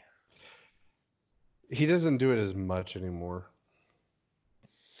 Why? He doesn't do it as much anymore.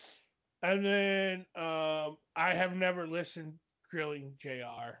 And then I have never listened Grilling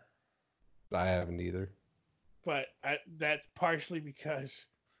JR. I haven't either. But that's partially because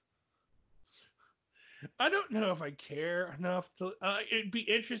I don't know if I care enough to. It'd be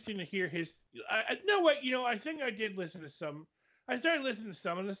interesting to hear his. No, what I think I did listen to some. I started listening to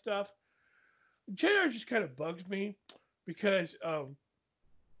some of the stuff. JR just kind of bugs me because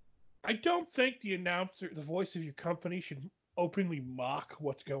I don't think the announcer, the voice of your company, should openly mock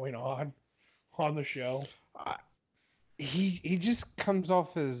what's going on the show. He just comes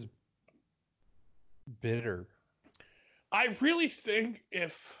off as bitter. I really think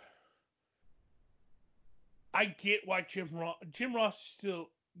if I get why Jim Ross is still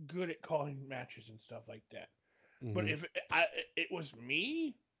good at calling matches and stuff like that. Mm-hmm. But if it was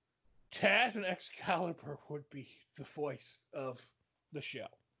me, Taz and Excalibur would be the voice of the show.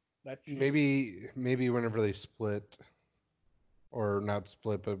 That's just... maybe whenever they split, or not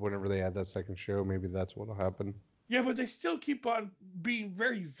split, but whenever they add that second show, maybe that's what'll happen. Yeah, but they still keep on being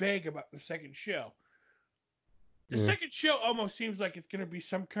very vague about the second show. The second show almost seems like it's going to be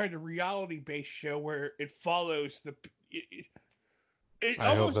some kind of reality-based show where it follows the...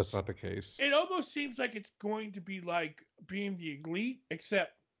 I hope that's not the case. It almost seems like it's going to be like being the Elite,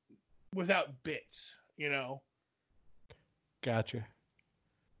 except without bits, Gotcha.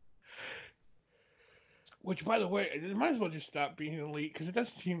 Which, by the way, they might as well just stop being Elite, because it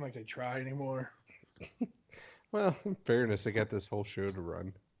doesn't seem like they try anymore. Well, in fairness, they got this whole show to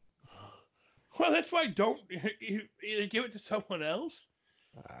run. Well, that's why don't either give it to someone else.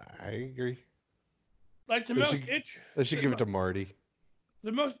 I agree. Like they should give it to Marty.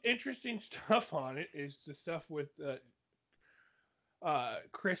 The most interesting stuff on it is the stuff with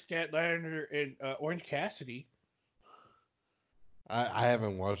Chris Statlander and Orange Cassidy. I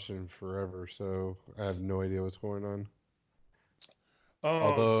haven't watched it in forever, so I have no idea what's going on.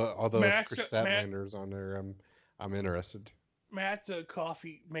 Although Chris Statlander's on there, I'm interested. Matt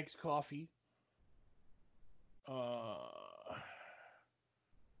makes coffee.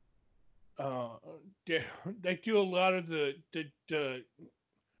 They do a lot of the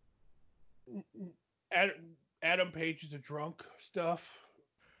Adam Page is a drunk stuff,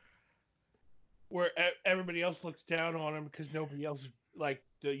 where everybody else looks down on him because nobody else, like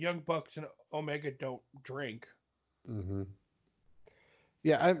the Young Bucks and Omega, don't drink. Mm-hmm.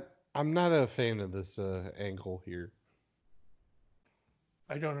 Yeah, I'm not a fan of this angle here.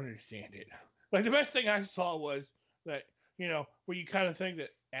 I don't understand it. Like, the best thing I saw was that, where you kind of think that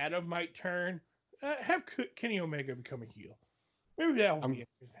Adam might turn, have Kenny Omega become a heel. Maybe that will be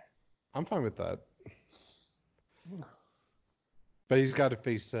interesting. I'm fine with that. But he's got to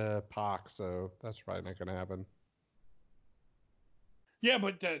face Pac, so that's probably not going to happen. Yeah,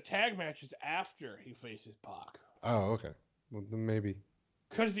 but the tag match is after he faces Pac. Oh, okay. Well, then maybe.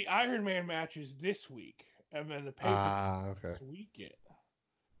 Because the Iron Man match is this week, and then the pay-per-view this weekend.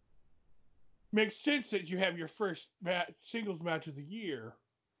 Makes sense that you have your first singles match of the year,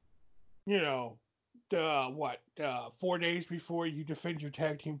 4 days before you defend your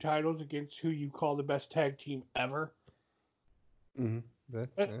tag team titles against who you call the best tag team ever. Mm-hmm.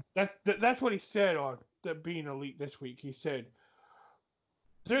 That's what he said on the Being Elite this week. He said,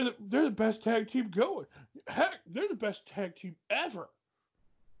 they're the best tag team going. Heck, they're the best tag team ever.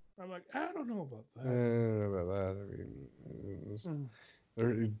 I'm like, I don't know about that. I don't know about that. I mean,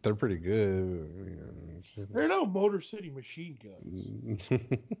 they're pretty good. They're no Motor City Machine Guns.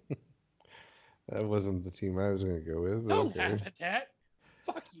 That wasn't the team I was going to go with. Don't laugh at that.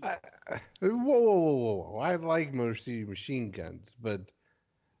 Fuck you. Whoa. I like Motor City Machine Guns, but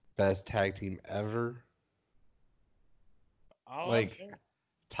best tag team ever?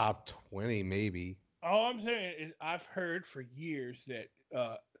 Top 20 maybe. All I'm saying is I've heard for years that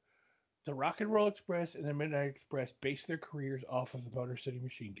the Rock and Roll Express and the Midnight Express base their careers off of the Motor City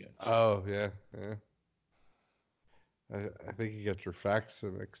Machine Guns. Oh, yeah. I think you got your facts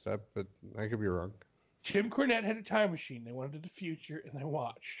mixed up, but I could be wrong. Jim Cornette had a time machine. They wanted the future, and they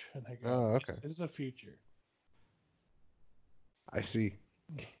watched. And they go, oh, okay. This is the future. I see.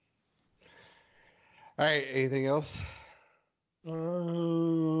 All right. Anything else? No.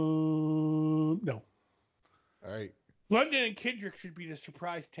 All right. London and Kendrick should be the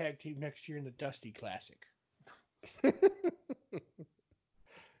surprise tag team next year in the Dusty Classic.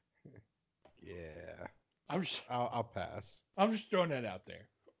 Yeah. I'll pass. I'm just throwing that out there.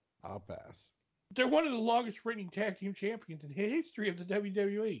 I'll pass. They're one of the longest reigning tag team champions in the history of the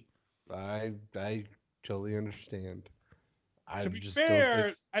WWE. I totally understand. I To be just don't fair,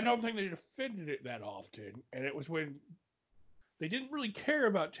 think. I don't think they defended it that often, and it was when they didn't really care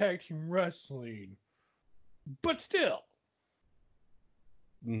about tag team wrestling. But still,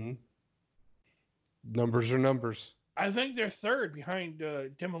 Mm-hmm. Numbers are numbers. I think they're third behind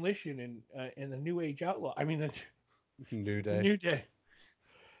Demolition and the New Age Outlaw. I mean, the New the Day. New Day.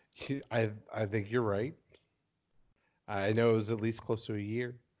 I think you're right. I know it was at least close to a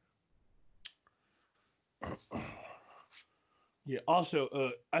year. Yeah.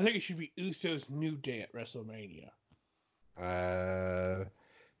 Also, I think it should be Usos New Day at WrestleMania.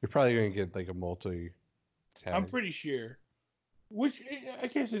 You're probably gonna get like a multi tag. I'm pretty sure. Which I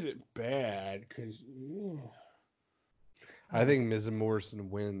guess isn't bad because. I think Miz and Morrison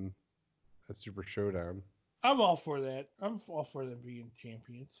win a Super Showdown. I'm all for that. I'm all for them being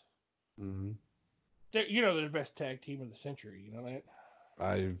champions. Mm-hmm. They're the best tag team of the century. You know that?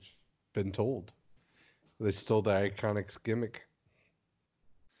 I've been told. They stole the Iconics gimmick.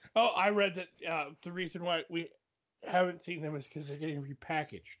 Oh, I read that the reason why we haven't seen them is because they're getting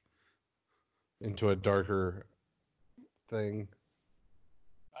repackaged into a darker thing.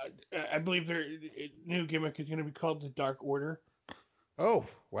 I believe their new gimmick is going to be called the Dark Order. Oh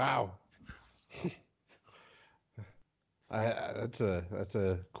wow! That's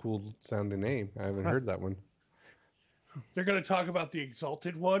a cool sounding name. I haven't heard that one. They're going to talk about the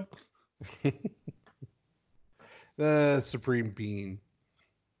Exalted One. The Supreme Being.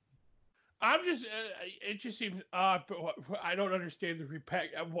 I'm just. It just seems odd, but I don't understand the repack.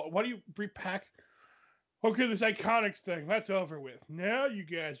 What do you repack? Okay, this Iconics thing, that's over with. Now you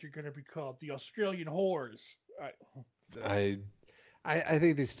guys are going to be called the Australian Whores. I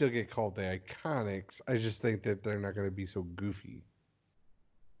think they still get called the Iconics. I just think that they're not going to be so goofy.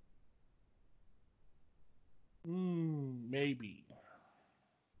 Maybe.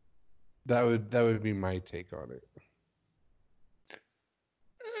 That would be my take on it.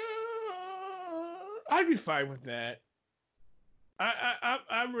 I'd be fine with that.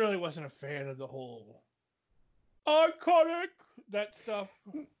 I really wasn't a fan of the whole iconic that stuff.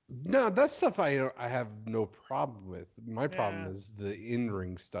 No, that stuff I have no problem with. My problem is the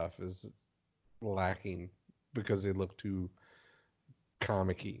in-ring stuff is lacking because they look too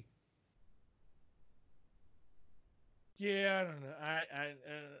comic-y. Yeah, I don't know.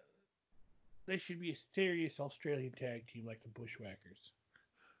 They should be a serious Australian tag team like the Bushwhackers.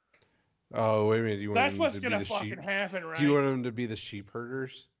 Oh, wait a minute. That's what's going to fucking happen, right? Do you want them to be the sheep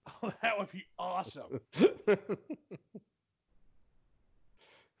herders? Oh, that would be awesome.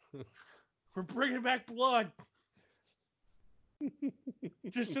 We're bringing back blood.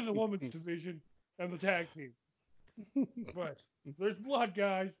 Just in the women's division and the tag team. But there's blood,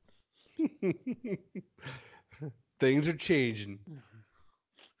 guys. Things are changing.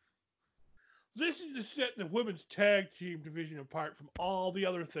 This is to set the women's tag team division apart from all the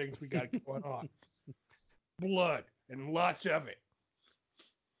other things we got going on. Blood and lots of it.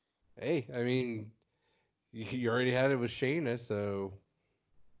 Hey, I mean, you already had it with Shayna, so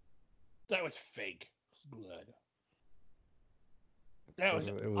that was fake blood. That was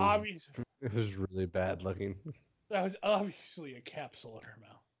it obvious. It was really bad looking. That was obviously a capsule in her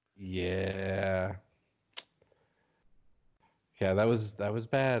mouth. Yeah. Yeah, that was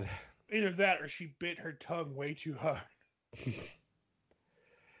bad. Either that or she bit her tongue way too hard.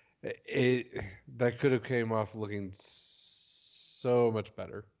 That could have came off looking so much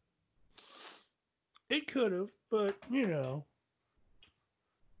better. It could have, but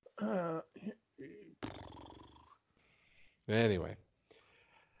Anyway.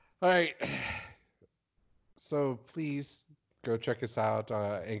 All right. So please go check us out,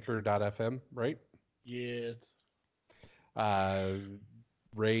 anchor.fm, right? Yes.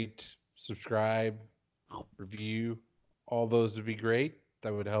 Rate, subscribe, review. All those would be great.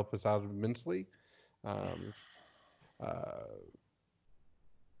 That would help us out immensely.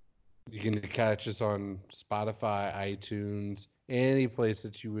 You can catch us on Spotify, iTunes, any place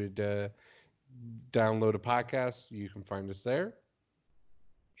that you would download a podcast. You can find us there.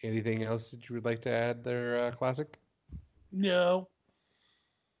 Anything else that you would like to add there, Classic? No.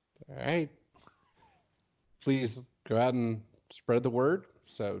 All right. Please go out and spread the word.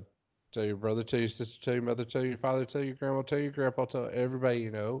 So Tell your brother, tell your sister, tell your mother, tell your father, tell your grandma, tell your grandpa, tell everybody you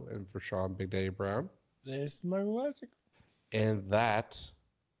know. And for Sean Big Daddy Brown. This is my classic. And that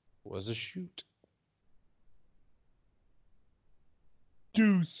was a shoot.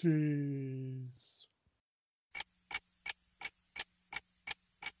 Deuces.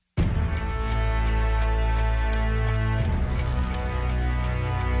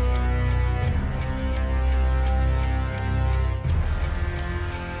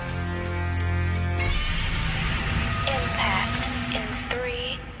 Impact in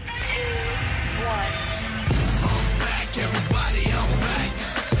 3, 2, 1. I'm back, everybody, I'm back.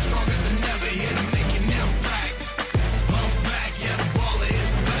 Stronger than ever, here to make an impact. I'm back, yeah, the baller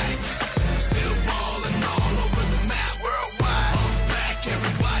is back. Still balling all over the map, worldwide. I'm back,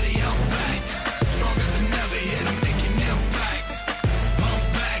 everybody, I'm back. Stronger than ever, here to make an impact. I'm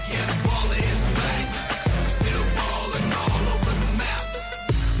back, yeah, the baller is back. Still balling all over the map.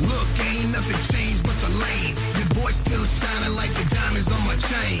 Look, ain't nothing changed but the lane. Your boy still shining like the diamonds on my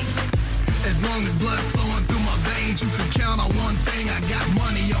chain. As long as blood's flowing through my veins, you can count on one thing, I got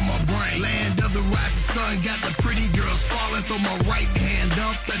money on my brain. Land of the rising sun, got the pretty girls falling. Throw my right hand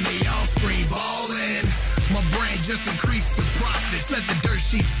up and they all scream ballin'. My brain just increased the profits. Let the dirt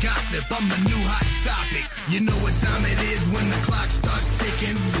sheets gossip, I'm the new hot topic. You know what time it is when the clock starts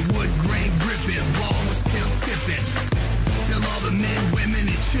ticking. The wood grain gripping, ball is still tipping. Tell all the men, women,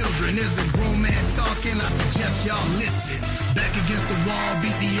 and children, there's a grown man talking, I suggest y'all listen. Back against the wall,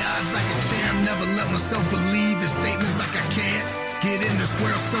 beat the odds like a champ. Never let myself believe the statements like I can't. Get in the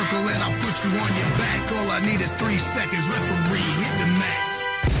square circle and I'll put you on your back. All I need is 3 seconds, referee, hit the match.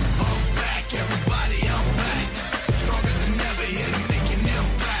 I'm back, everybody, I'm back. Stronger than ever, here to make an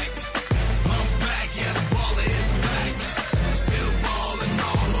impact. I'm back, yeah, the baller is back. Still balling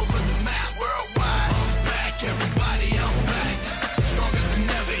all over the map, worldwide. I'm back, everybody, I'm back. Stronger than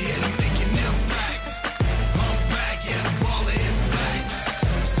ever, here to make an impact. I'm back, yeah, the baller is back.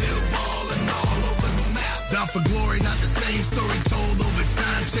 Still balling all over the map. Bound for glory, not the same story told over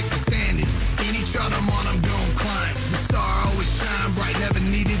time. Check the standings. Any chart I'm on, I'm gon' climb. The star always shine bright, never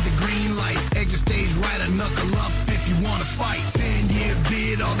needed the green light. Exit stage right, a knuckle up if you wanna fight. 10-year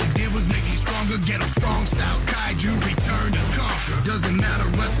bid, all it did was make me stronger. Ghetto strong style, kaiju, return to conquer. Doesn't matter,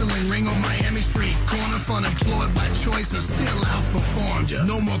 wrestling ring on Miami Street. Corner fun employed by choice, I still outperformed ya.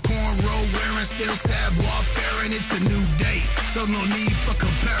 No more cornrow wearing, still savoir faring. It's a new day, so no need for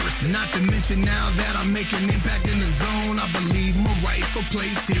comparison. Not to mention now that I'm making impact in the zone, I believe my rightful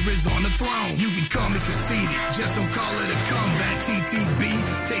place here is on the throne. You can call me conceited, just don't call it a comeback. TTB,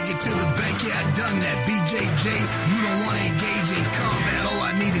 take it to the bank, yeah, I done that. BJJ, you don't wanna engage in combat. All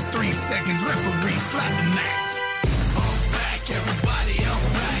I need is 3 seconds, referee, slap the mat.